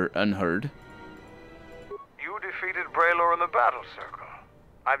and unheard. You defeated Braylor in the battle circle.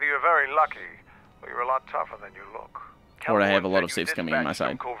 Either you're very lucky, or you're a lot tougher than you look. Or I have a lot of Kelborn said you saves coming on my dispatched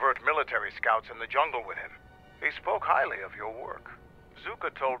side. some covert military scouts in the jungle with him. He spoke highly of your work.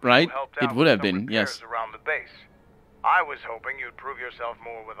 Zuka told me Right? you helped It out would with have some been, repairs yes. around the base. I was hoping you'd prove yourself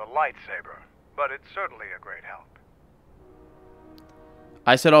more with a lightsaber, but it's certainly a great help.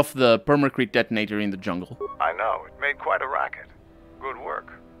 I set off the permacrete detonator in the jungle. I know, it made quite a racket. Good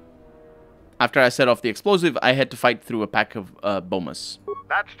work. After I set off the explosive, I had to fight through a pack of bomas.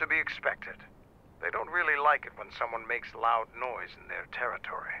 That's to be expected. They don't really like it when someone makes loud noise in their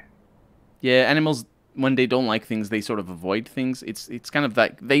territory. Yeah, animals, when they don't like things, they sort of avoid things. It's kind of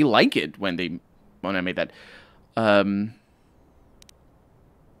like they like it when I made that.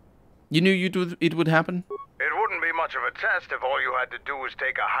 You knew it would happen? It wouldn't be much of a test if all you had to do was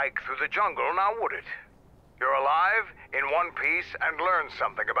take a hike through the jungle, now would it? You're alive, in one piece, and learn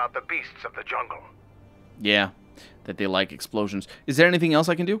something about the beasts of the jungle. Yeah, that they like explosions. Is there anything else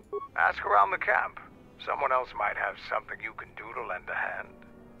I can do? Ask around the camp. Someone else might have something you can do to lend a hand.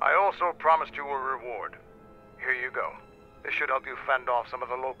 I also promised you a reward. Here you go. This should help you fend off some of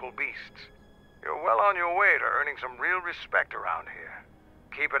the local beasts. You're well on your way to earning some real respect around here.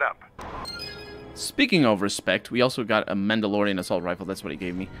 Keep it up. Speaking of respect, we also got a Mandalorian assault rifle. That's what he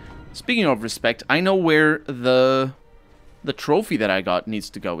gave me. Speaking of respect, I know where the trophy that I got needs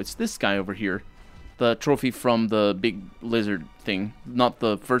to go. It's this guy over here. The trophy from the big lizard thing. Not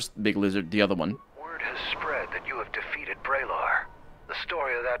the first big lizard, the other one. Word has spread that you have defeated Braylor. The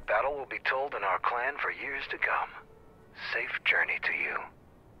story of that battle will be told in our clan for years to come. Safe journey to you.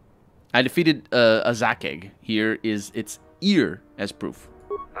 I defeated a Zakeg. Here is its ear as proof.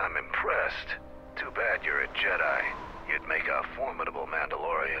 I'm impressed. Too bad you're a Jedi. You'd make a formidable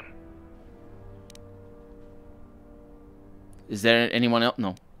Mandalorian. Is there anyone else?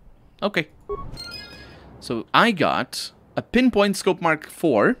 No. Okay. So I got a pinpoint scope Mark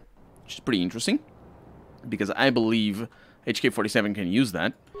IV, which is pretty interesting, because I believe HK-47 can use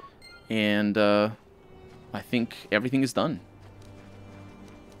that, and I think everything is done.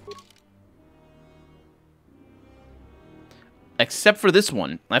 Except for this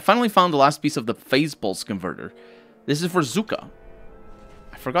one. I finally found the last piece of the phase pulse converter. This is for Zuka.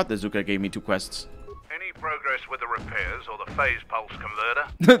 I forgot that Zuka gave me 2 quests. Any progress with the repairs or the phase pulse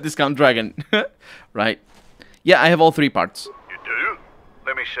converter? Discount Dragon. Right. Yeah, I have all 3 parts. You do?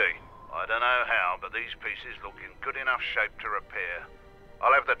 Let me see. I don't know how, but these pieces look in good enough shape to repair.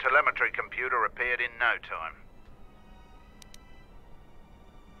 I'll have the telemetry computer repaired in no time.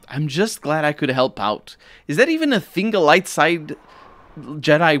 I'm just glad I could help out. Is that even a thing a light side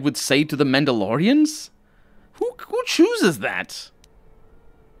Jedi would say to the Mandalorians? Who chooses that?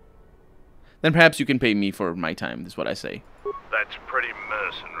 Then perhaps you can pay me for my time, is what I say. That's pretty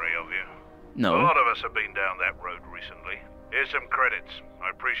mercenary of you. No. A lot of us have been down that road recently. Here's some credits. I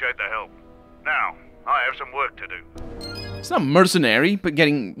appreciate the help. Now, I have some work to do. It's not mercenary, but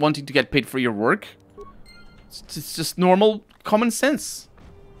wanting to get paid for your work. It's just normal common sense.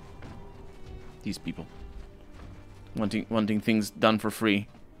 These people. Wanting things done for free.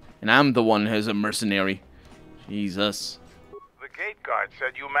 And I'm the one who's a mercenary. Jesus. The gate guard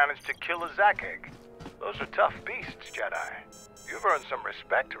said you managed to kill a Zakeg. Those are tough beasts, Jedi. You've earned some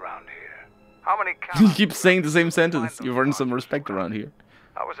respect around here. How many You cows? keep saying the same sentence. You've earned some respect around here.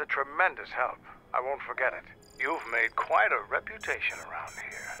 That was a tremendous help. I won't forget it. You've made quite a reputation around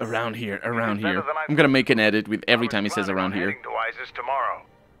here. Around here. I'm gonna make an edit with every time he says around here. Heading to Isis tomorrow,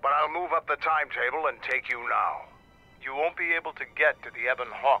 but I'll move up the timetable and take you now. You won't be able to get to the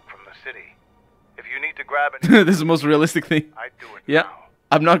Ebon Hawk from the city. If you need to grab it, This is the most realistic thing. I'd do it Yeah, now.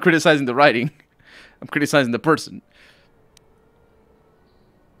 I'm not criticizing the writing. I'm criticizing the person.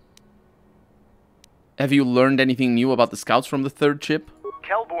 Have you learned anything new about the scouts from the 3rd ship?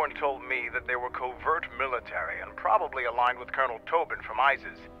 Kelborn told me that they were covert military and probably aligned with Colonel Tobin from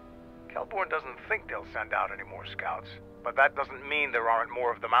ISIS. Kelborn doesn't think they'll send out any more scouts, but that doesn't mean there aren't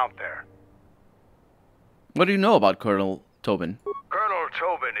more of them out there. What do you know about Colonel Tobin? Colonel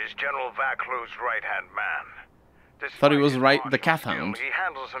Tobin is General Vaclu's right-hand man. Despite Thought he was his right, the martial Kath skill, Hound. He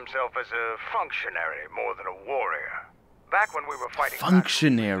handles himself as a functionary more than a warrior. Back when we were fighting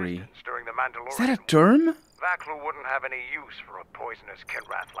Functionary. during the Mandalorian Is that a term? Vaklu wouldn't have any use for a poisonous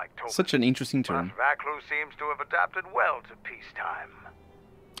Kinrath like Tobin. Such an interesting term. But Vaklu seems to have adapted well to peacetime.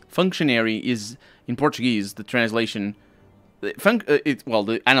 Functionary is, in Portuguese, the translation... the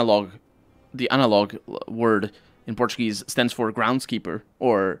analog word in Portuguese stands for groundskeeper,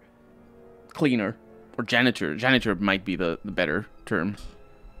 or cleaner, or janitor. Janitor might be the better term.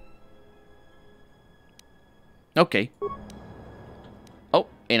 Okay. Oh,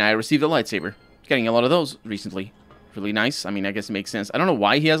 and I received a lightsaber. Getting a lot of those recently. Really nice. I mean, I guess it makes sense. I don't know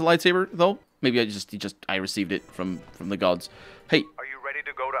why he has a lightsaber, though. Maybe I received it from the gods. Hey. Are you ready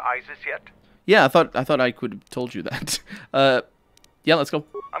to go to Isis yet? Yeah, I thought I could have told you that. Yeah, let's go.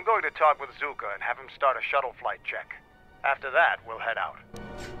 I'm going to talk with Zuka and have him start a shuttle flight check. After that, we'll head out.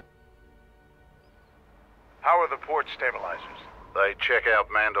 How are the port stabilizers? They check out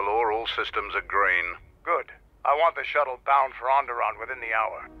Mandalore. All systems are green. Good. I want the shuttle bound for Onderon within the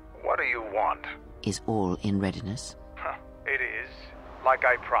hour. What do you want? Is all in readiness? It is. Like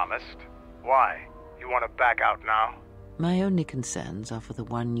I promised. Why? You want to back out now? My only concerns are for the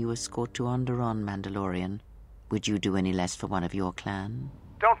one you escort to Onderon, Mandalorian. Would you do any less for one of your clan?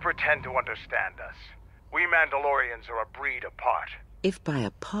 Don't pretend to understand us. We Mandalorians are a breed apart. If by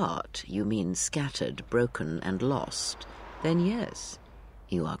apart you mean scattered, broken, and lost, then yes,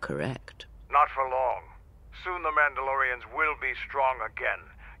 you are correct. Not for long. Soon the Mandalorians will be strong again,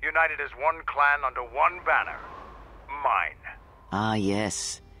 united as one clan under one banner. Mine. Ah,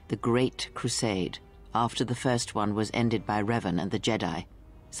 yes. The Great Crusade, after the first one was ended by Revan and the Jedi.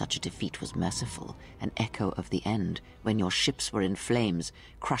 Such a defeat was merciful, an echo of the end, when your ships were in flames,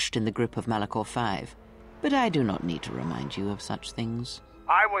 crushed in the grip of Malachor V. But I do not need to remind you of such things.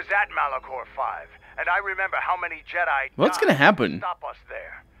 I was at Malachor V, and I remember how many Jedi What's gonna happen? to stop us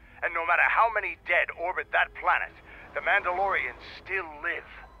there. And no matter how many dead orbit that planet, the Mandalorians still live.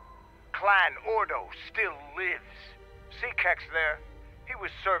 Clan Ordo still lives. See Kex there? He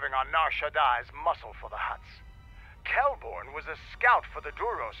was serving on Nar Shaddai's muscle for the Hutts. Kelborn was a scout for the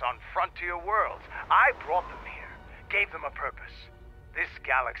Duros on Frontier Worlds. I brought them here, gave them a purpose. This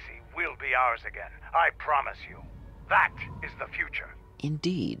galaxy will be ours again, I promise you. That is the future.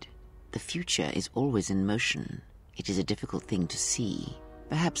 Indeed. The future is always in motion. It is a difficult thing to see.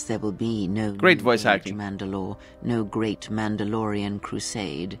 Perhaps there will be no great voice acting. Mandalore, no great Mandalorian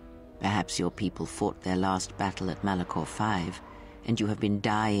crusade. Perhaps your people fought their last battle at Malachor V, and you have been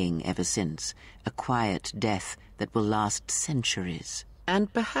dying ever since, a quiet death that will last centuries.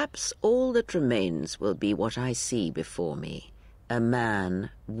 And perhaps all that remains will be what I see before me. A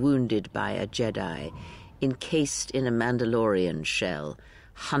man wounded by a Jedi, encased in a Mandalorian shell,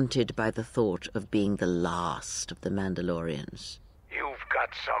 hunted by the thought of being the last of the Mandalorians. You've got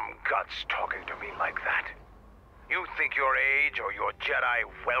some guts talking to me like that. You think your age or your Jedi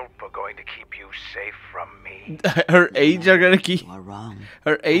whelp are going to keep you safe from me? Her age are gonna keep... You are wrong.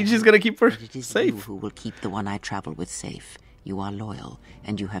 Her age is gonna keep her it is safe. You who will keep the one I travel with safe. You are loyal,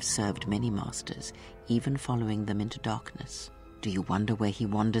 and you have served many masters, even following them into darkness. Do you wonder where he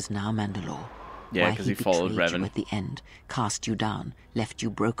wanders now, Mandalore? Yeah, Why because he followed betrayed Revan. you at the end, cast you down, left you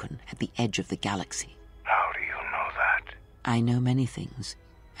broken at the edge of the galaxy. How do you know that? I know many things,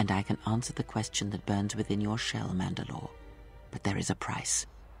 and I can answer the question that burns within your shell, Mandalore. But there is a price.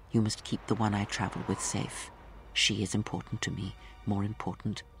 You must keep the one I travel with safe. She is important to me, more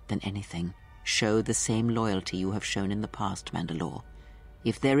important than anything. Show the same loyalty you have shown in the past, Mandalore.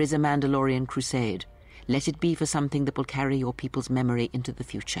 If there is a Mandalorian crusade, let it be for something that will carry your people's memory into the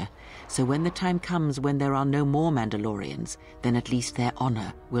future. So when the time comes when there are no more Mandalorians, then at least their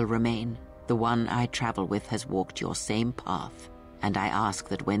honor will remain. The one I travel with has walked your same path, and I ask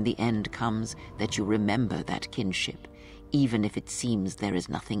that when the end comes, that you remember that kinship, even if it seems there is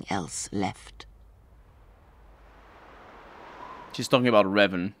nothing else left. She's talking about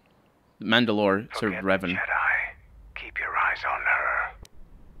Revan. Mandalore served Revan. Jedi. Keep your eyes on her.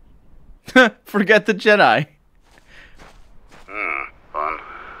 Forget the Jedi. 1,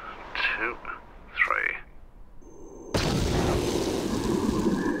 2, 3.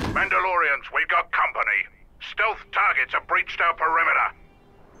 Mandalorians, we've got company. Stealth targets have breached our perimeter.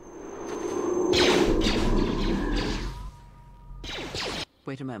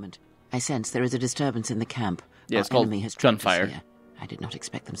 Wait a moment. I sense there is a disturbance in the camp. Yeah, it's Our called enemy has trapped us gunfire. here. I did not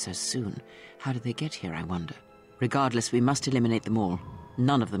expect them so soon. How did they get here, I wonder? Regardless, we must eliminate them all.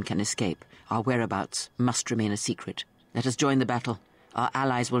 None of them can escape. Our whereabouts must remain a secret. Let us join the battle. Our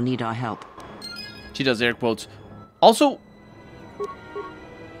allies will need our help. She does air quotes. Also,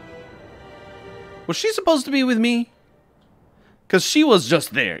 was she supposed to be with me? Because she was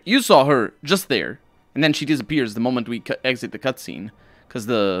just there. You saw her just there. And then she disappears the moment we exit the cutscene. Because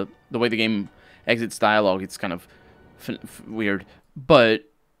the way the game exits dialogue. It's kind of weird. But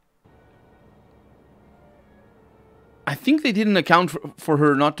I think they didn't account for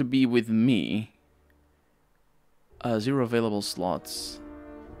her not to be with me. 0 available slots.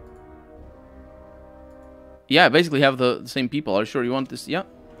 Yeah, I basically have the same people. Are you sure you want this? Yeah.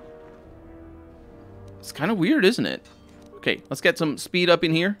 It's kind of weird, isn't it? Okay, let's get some speed up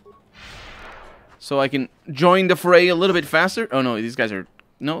in here. So I can join the fray a little bit faster. Oh no, these guys are...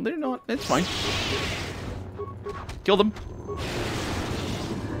 No, they're not. It's fine. Kill them.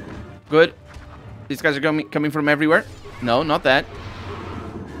 Good. These guys are coming from everywhere. No, not that.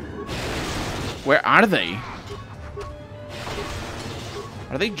 Where are they?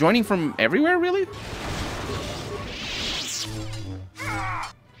 Are they joining from everywhere, really?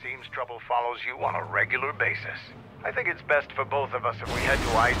 Seems trouble follows you on a regular basis. I think it's best for both of us if we head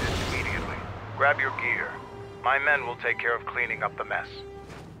to ISIS immediately. Grab your gear. My men will take care of cleaning up the mess.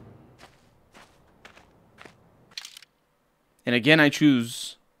 And again, I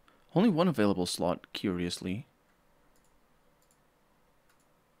choose only one available slot, curiously.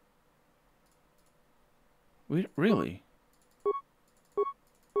 Wait, really?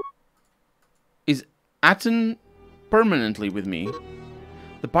 Is Atten permanently with me?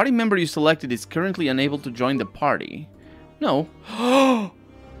 The party member you selected is currently unable to join the party. No.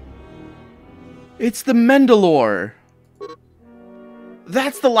 It's the Mandalore.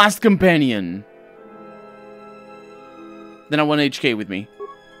 That's the last companion. Then I want HK with me.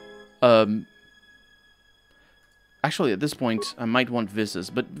 Actually, at this point, I might want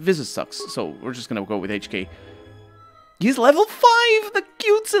Viz's, but Viz's sucks, so we're just gonna go with HK. He's level 5, the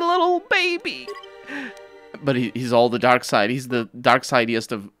cutesy little baby. But he's all the dark side. He's the dark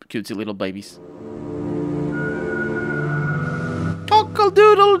sideiest of cutesy little babies.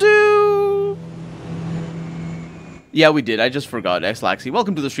 Cockle-doodle-doo! Yeah, we did. I just forgot. X-Laxi.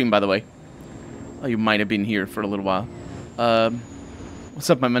 Welcome to the stream, by the way. Oh, you might have been here for a little while. What's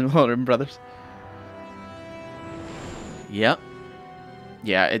up, my Mandalorian brothers? Yeah.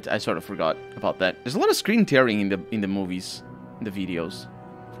 Yeah, I sort of forgot about that. There's a lot of screen tearing in the movies, in the videos,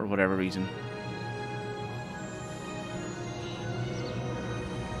 for whatever reason.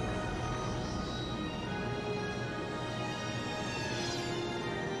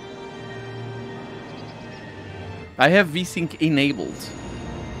 I have VSync enabled.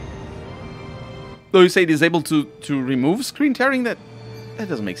 Though you say it is able to remove screen tearing, that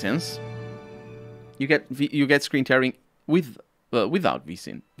doesn't make sense. You get screen tearing without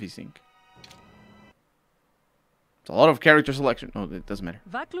VSync. It's a lot of character selection. Oh, it doesn't matter.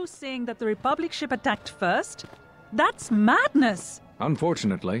 Vaklu's saying that the Republic ship attacked first? That's madness!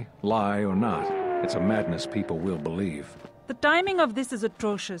 Unfortunately, lie or not, it's a madness people will believe. The timing of this is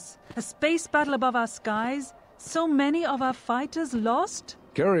atrocious. A space battle above our skies, so many of our fighters lost?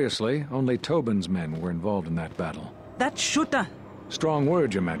 Curiously, only Tobin's men were involved in that battle. That shooter! Strong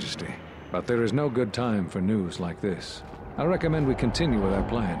word, Your Majesty. But there is no good time for news like this. I recommend we continue with our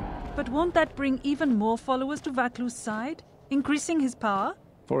plan. But won't that bring even more followers to Vaklu's side? Increasing his power?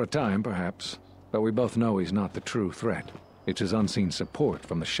 For a time, perhaps. But we both know he's not the true threat. It's his unseen support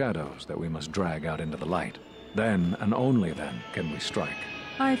from the shadows that we must drag out into the light. Then, and only then, can we strike.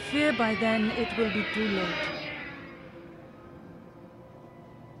 I fear by then it will be too late.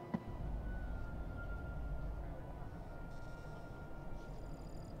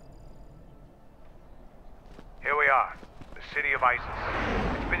 Here we are, the city of ISIS.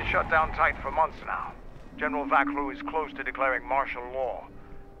 It's been shut down tight for months now. General Vaklu is close to declaring martial law.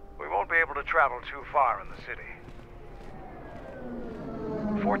 We won't be able to travel too far in the city.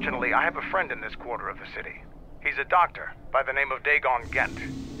 Fortunately, I have a friend in this quarter of the city. He's a doctor by the name of Dagon Gent.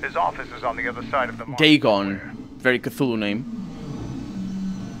 His office is on the other side of the market. Dagon. Very Cthulhu name.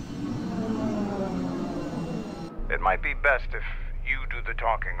 It might be best if you do the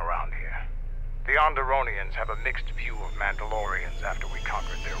talking around here. The Onderonians have a mixed view of Mandalorians after we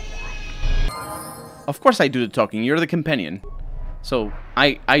conquered their world. Of course I do the talking. You're the companion. So,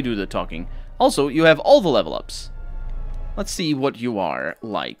 I do the talking. Also, you have all the level ups. Let's see what you are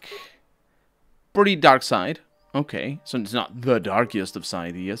like. Pretty dark side. Okay, so it's not the darkest of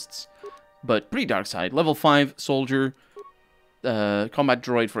sideists, but pretty dark side. Level 5 soldier, combat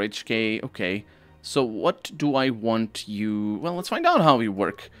droid for HK. Okay, so what do I want you... Well, let's find out how you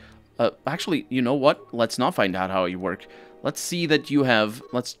work. Actually, you know what? Let's not find out how you work. Let's see that you have...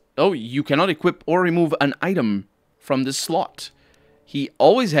 Oh, you cannot equip or remove an item from this slot. He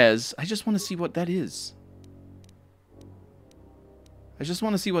always has... I just want to see what that is. I just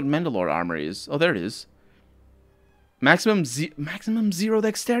want to see what Mandalore armor is. Oh, there it is. Maximum 0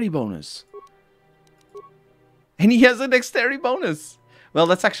 dexterity bonus. And he has a dexterity bonus. Well,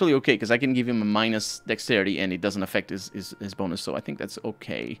 that's actually okay, because I can give him a minus dexterity, and it doesn't affect his bonus, so I think that's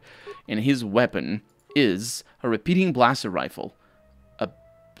okay. And his weapon is a repeating blaster rifle.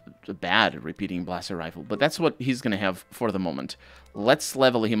 A bad repeating blaster rifle, but that's what he's going to have for the moment. Let's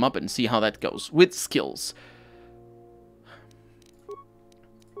level him up and see how that goes. With skills.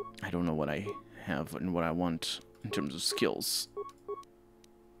 I don't know what I have and what I want in terms of skills.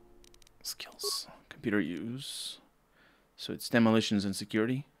 Skills. Computer use. So it's demolitions and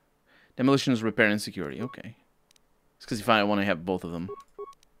security. Demolitions, repair, and security. Okay. It's because if I want to have both of them.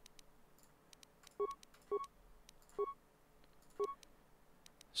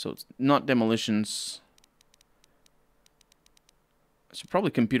 So it's not demolitions. So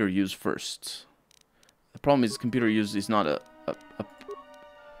probably computer use first. The problem is computer use is not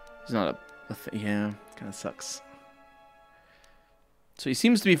yeah, kind of sucks. So he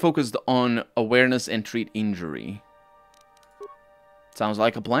seems to be focused on awareness and treat injury. Sounds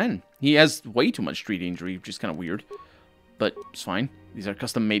like a plan. He has way too much treat injury, which is kind of weird. But it's fine. These are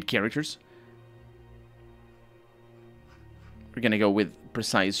custom-made characters. We're gonna go with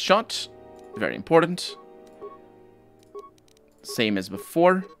precise shot. Very important. Same as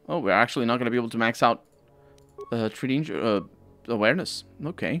before. Oh, we're actually not gonna be able to max out treat injury, awareness.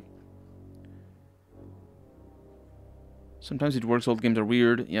 Okay. Sometimes it works, old games are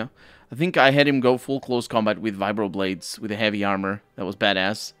weird, yeah. I think I had him go full close combat with vibroblades, with a heavy armor. That was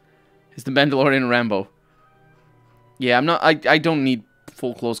badass. He's the Mandalorian Rambo. Yeah, I don't need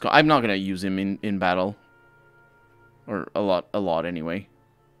full close combat. I'm not gonna use him in battle. Or a lot anyway.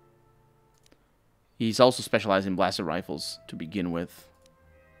 He's also specialized in blaster rifles to begin with.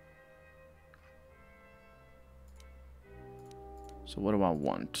 So what do I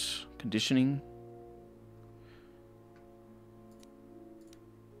want? Conditioning.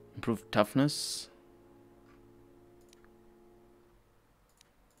 Improved toughness.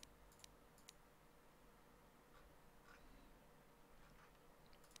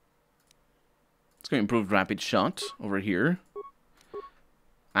 Let's go improved rapid shot over here.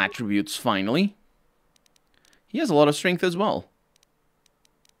 Attributes finally. He has a lot of strength as well.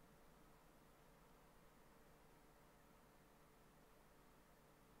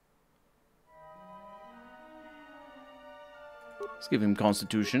 Let's give him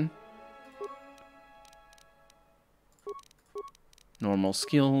Constitution. Normal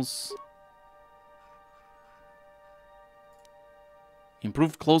skills.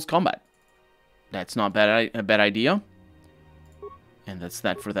 Improved close combat. That's not a bad idea. And that's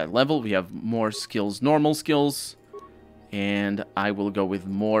that for that level. We have more skills, normal skills. And I will go with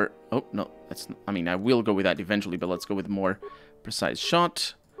more... Oh, no. That's. I mean, I will go with that eventually, but let's go with more precise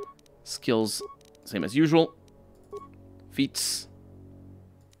shot. Skills, same as usual. Feats.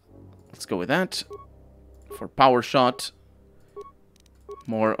 Let's go with that. For power shot,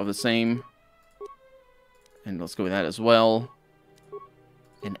 more of the same. And let's go with that as well.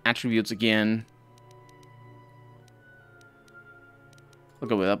 And attributes again. We'll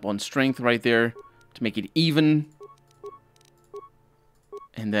go with up on strength right there to make it even.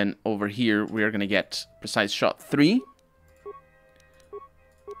 And then over here, we are going to get precise shot 3.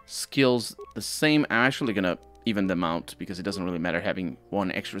 Skills the same. I'm actually going to even them out because it doesn't really matter having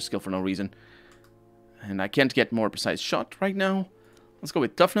one extra skill for no reason. And I can't get more precise shot right now. Let's go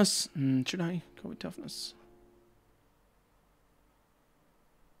with toughness. Should I go with toughness?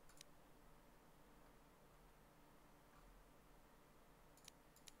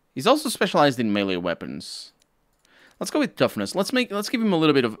 He's also specialized in melee weapons. Let's go with toughness. Let's give him a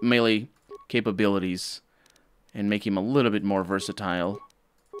little bit of melee capabilities and make him a little bit more versatile.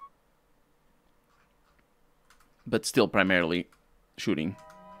 But still primarily shooting.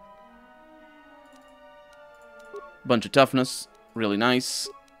 Bunch of toughness, really nice.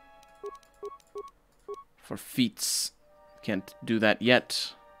 For feats, can't do that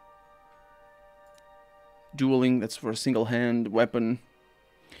yet. Dueling, that's for a single hand weapon.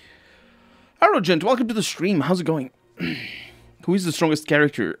 Arrogent, welcome to the stream. How's it going? Who is the strongest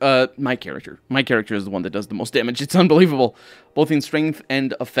character? My character. My character is the one that does the most damage. It's unbelievable. Both in strength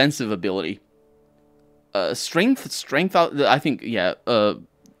and offensive ability. Strength, I think, yeah, the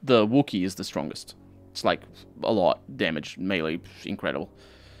Wookiee is the strongest. It's like a lot. Damage, melee, incredible.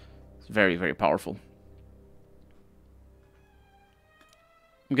 It's very, very powerful.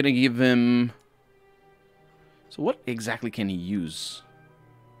 I'm gonna give him... So what exactly can he use?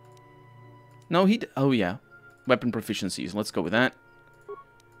 No, oh yeah. Weapon proficiencies. Let's go with that.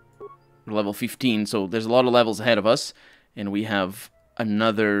 We're level 15, so there's a lot of levels ahead of us. And we have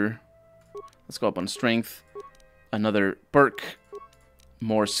another... Let's go up on strength. Another perk.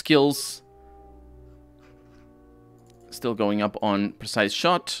 More skills. Still going up on precise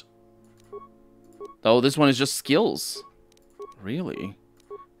shot. Oh, this one is just skills. Really?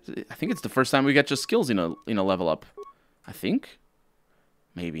 I think it's the first time we get just skills in a level up. I think.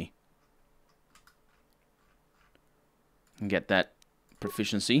 Maybe. And get that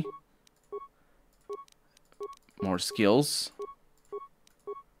proficiency. More skills.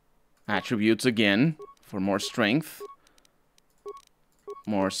 Attributes again for more strength.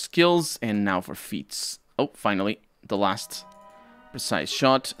 More skills, and now for feats. Oh, finally, the last precise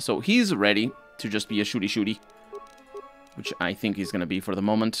shot. So he's ready to just be a shooty-shooty, which I think he's going to be for the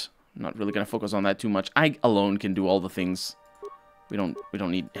moment. I'm not really going to focus on that too much. I alone can do all the things. We don't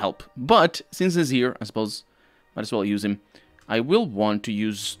need help. But since he's here, I suppose might as well use him. I will want to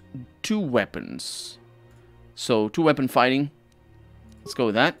use 2 weapons. So 2-weapon fighting. Let's go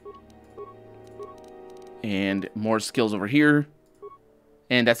with that. And more skills over here.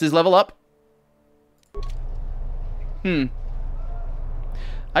 And that's his level up.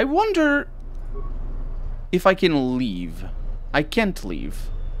 I wonder if I can leave. I can't leave.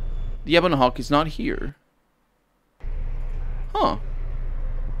 The Ebon Hawk is not here. Huh.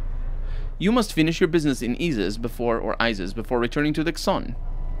 You must finish your business in Isis before returning to the Xon.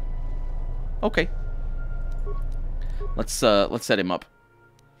 Okay. Let's set him up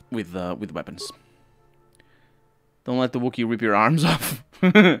with weapons. Don't let the Wookiee rip your arms off.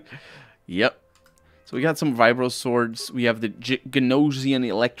 Yep. So we got some Vibro swords. We have the Genosian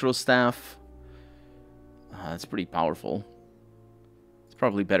Electro Staff. That's pretty powerful. It's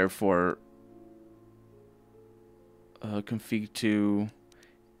probably better for config to...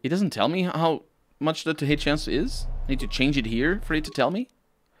 It doesn't tell me how much the to-hit chance is. I need to change it here for it to tell me.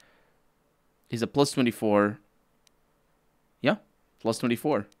 Is a plus 24. Yeah, plus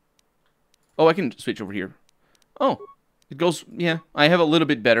 24. Oh, I can switch over here. Oh, it goes... Yeah, I have a little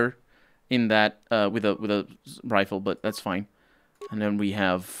bit better in that with a rifle, but that's fine. And then we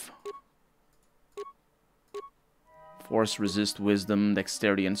have force, resist, wisdom,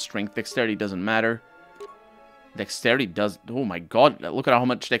 dexterity, and strength. Dexterity doesn't matter. Dexterity does... Oh my god, look at how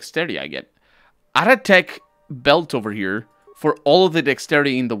much dexterity I get. Aratech belt over here for all of the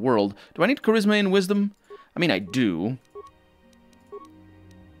dexterity in the world. Do I need charisma and wisdom? I mean, I do.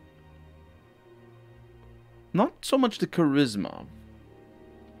 Not so much the charisma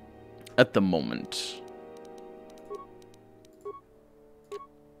at the moment.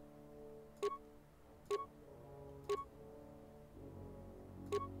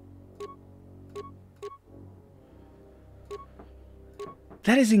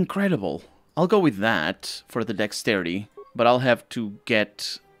 That is incredible. I'll go with that for the dexterity, but I'll have to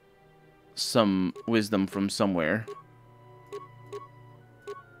get some wisdom from somewhere.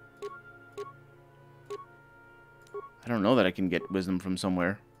 I don't know that I can get wisdom from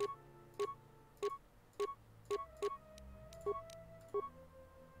somewhere.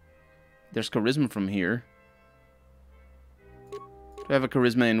 There's charisma from here. Do I have a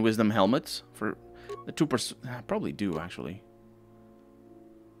charisma and wisdom helmet? For the 2%? I probably do, actually.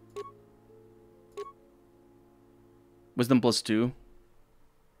 Wisdom plus 2.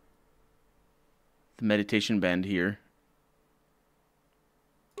 The meditation band here.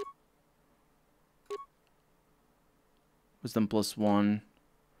 Wisdom plus 1.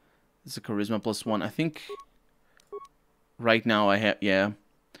 This is a charisma plus 1. I think right now I have... Yeah.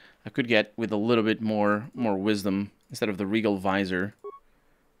 I could get with a little bit more wisdom instead of the regal visor.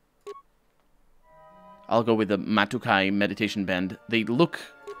 I'll go with the Matukai meditation band. They look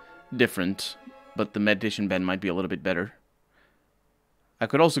different, but the meditation band might be a little bit better. I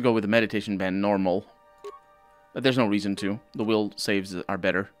could also go with the meditation band normal, but there's no reason to. The will saves are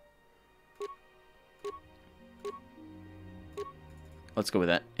better. Let's go with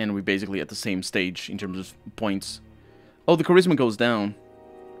that. And we're basically at the same stage in terms of points. Oh, the charisma goes down.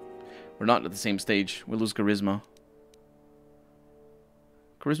 We're not at the same stage. We lose charisma.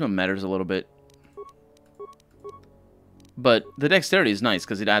 Charisma matters a little bit. But the dexterity is nice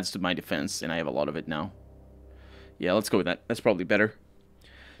because it adds to my defense, and I have a lot of it now. Yeah, let's go with that. That's probably better.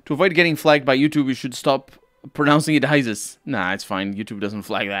 To avoid getting flagged by YouTube, you should stop pronouncing it Isis. Nah, it's fine. YouTube doesn't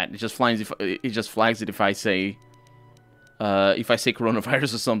flag that. It just flags it if I say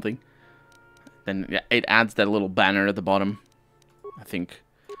coronavirus or something. Then yeah, it adds that little banner at the bottom, I think.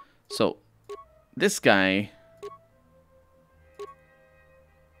 So, this guy...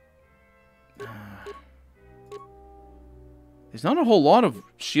 There's not a whole lot of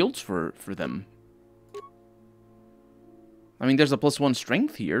shields for them. I mean, there's a plus 1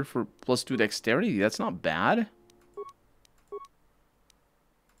 strength here for plus 2 dexterity. That's not bad.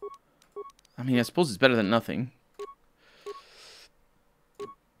 I mean, I suppose it's better than nothing.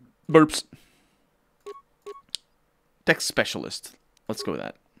 Burps. Tech Specialist. Let's go with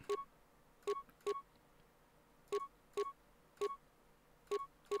that.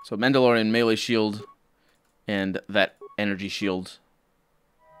 So Mandalorian melee shield and that energy shield.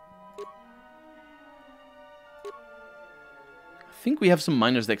 I think we have some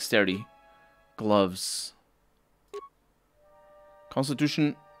miner's dexterity. Gloves.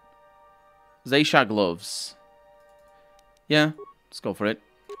 Constitution. Zeisha gloves. Yeah, let's go for it.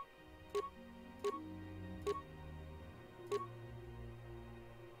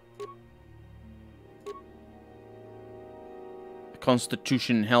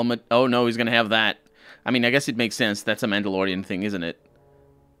 Constitution helmet. Oh no, he's gonna have that. I mean, I guess it makes sense. That's a Mandalorian thing, isn't it?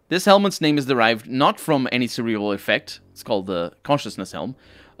 This helmet's name is derived not from any cerebral effect. It's called the Consciousness Helm.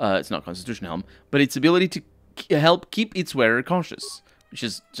 It's not Constitution Helm, but its ability to help keep its wearer conscious, which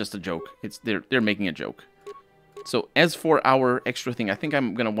is just a joke. They're making a joke. So as for our extra thing, I think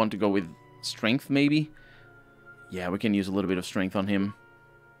I'm gonna want to go with strength, maybe. Yeah, we can use a little bit of strength on him.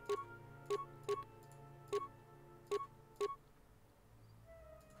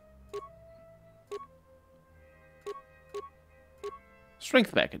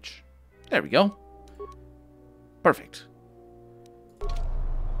 Strength package. There we go. Perfect.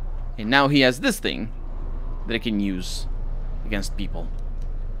 And now he has this thing that he can use against people.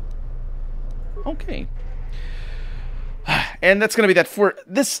 Okay. And that's going to be that for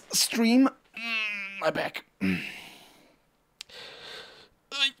this stream. My back.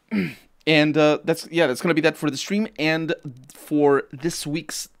 And that's going to be that for the stream and for this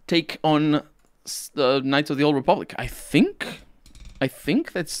week's take on Knights of the Old Republic. I think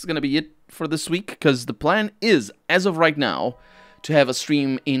that's going to be it for this week, because the plan is, as of right now, to have a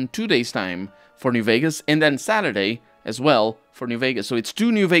stream in 2 days' time for New Vegas, and then Saturday as well for New Vegas. So it's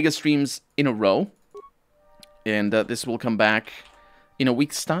 2 New Vegas streams in a row, and this will come back in a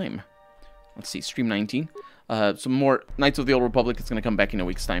week's time. Let's see, stream 19. Some more Knights of the Old Republic is going to come back in a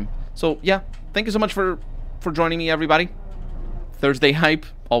week's time. So yeah, thank you so much for joining me, everybody. Thursday hype,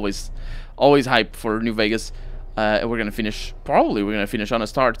 always hype for New Vegas. We're going to finish, probably we're going to finish on a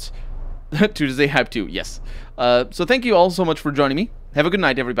start. Tuesday hype 2, yes. So thank you all so much for joining me. Have a good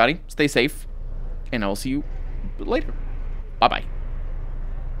night, everybody. Stay safe. And I will see you later. Bye-bye.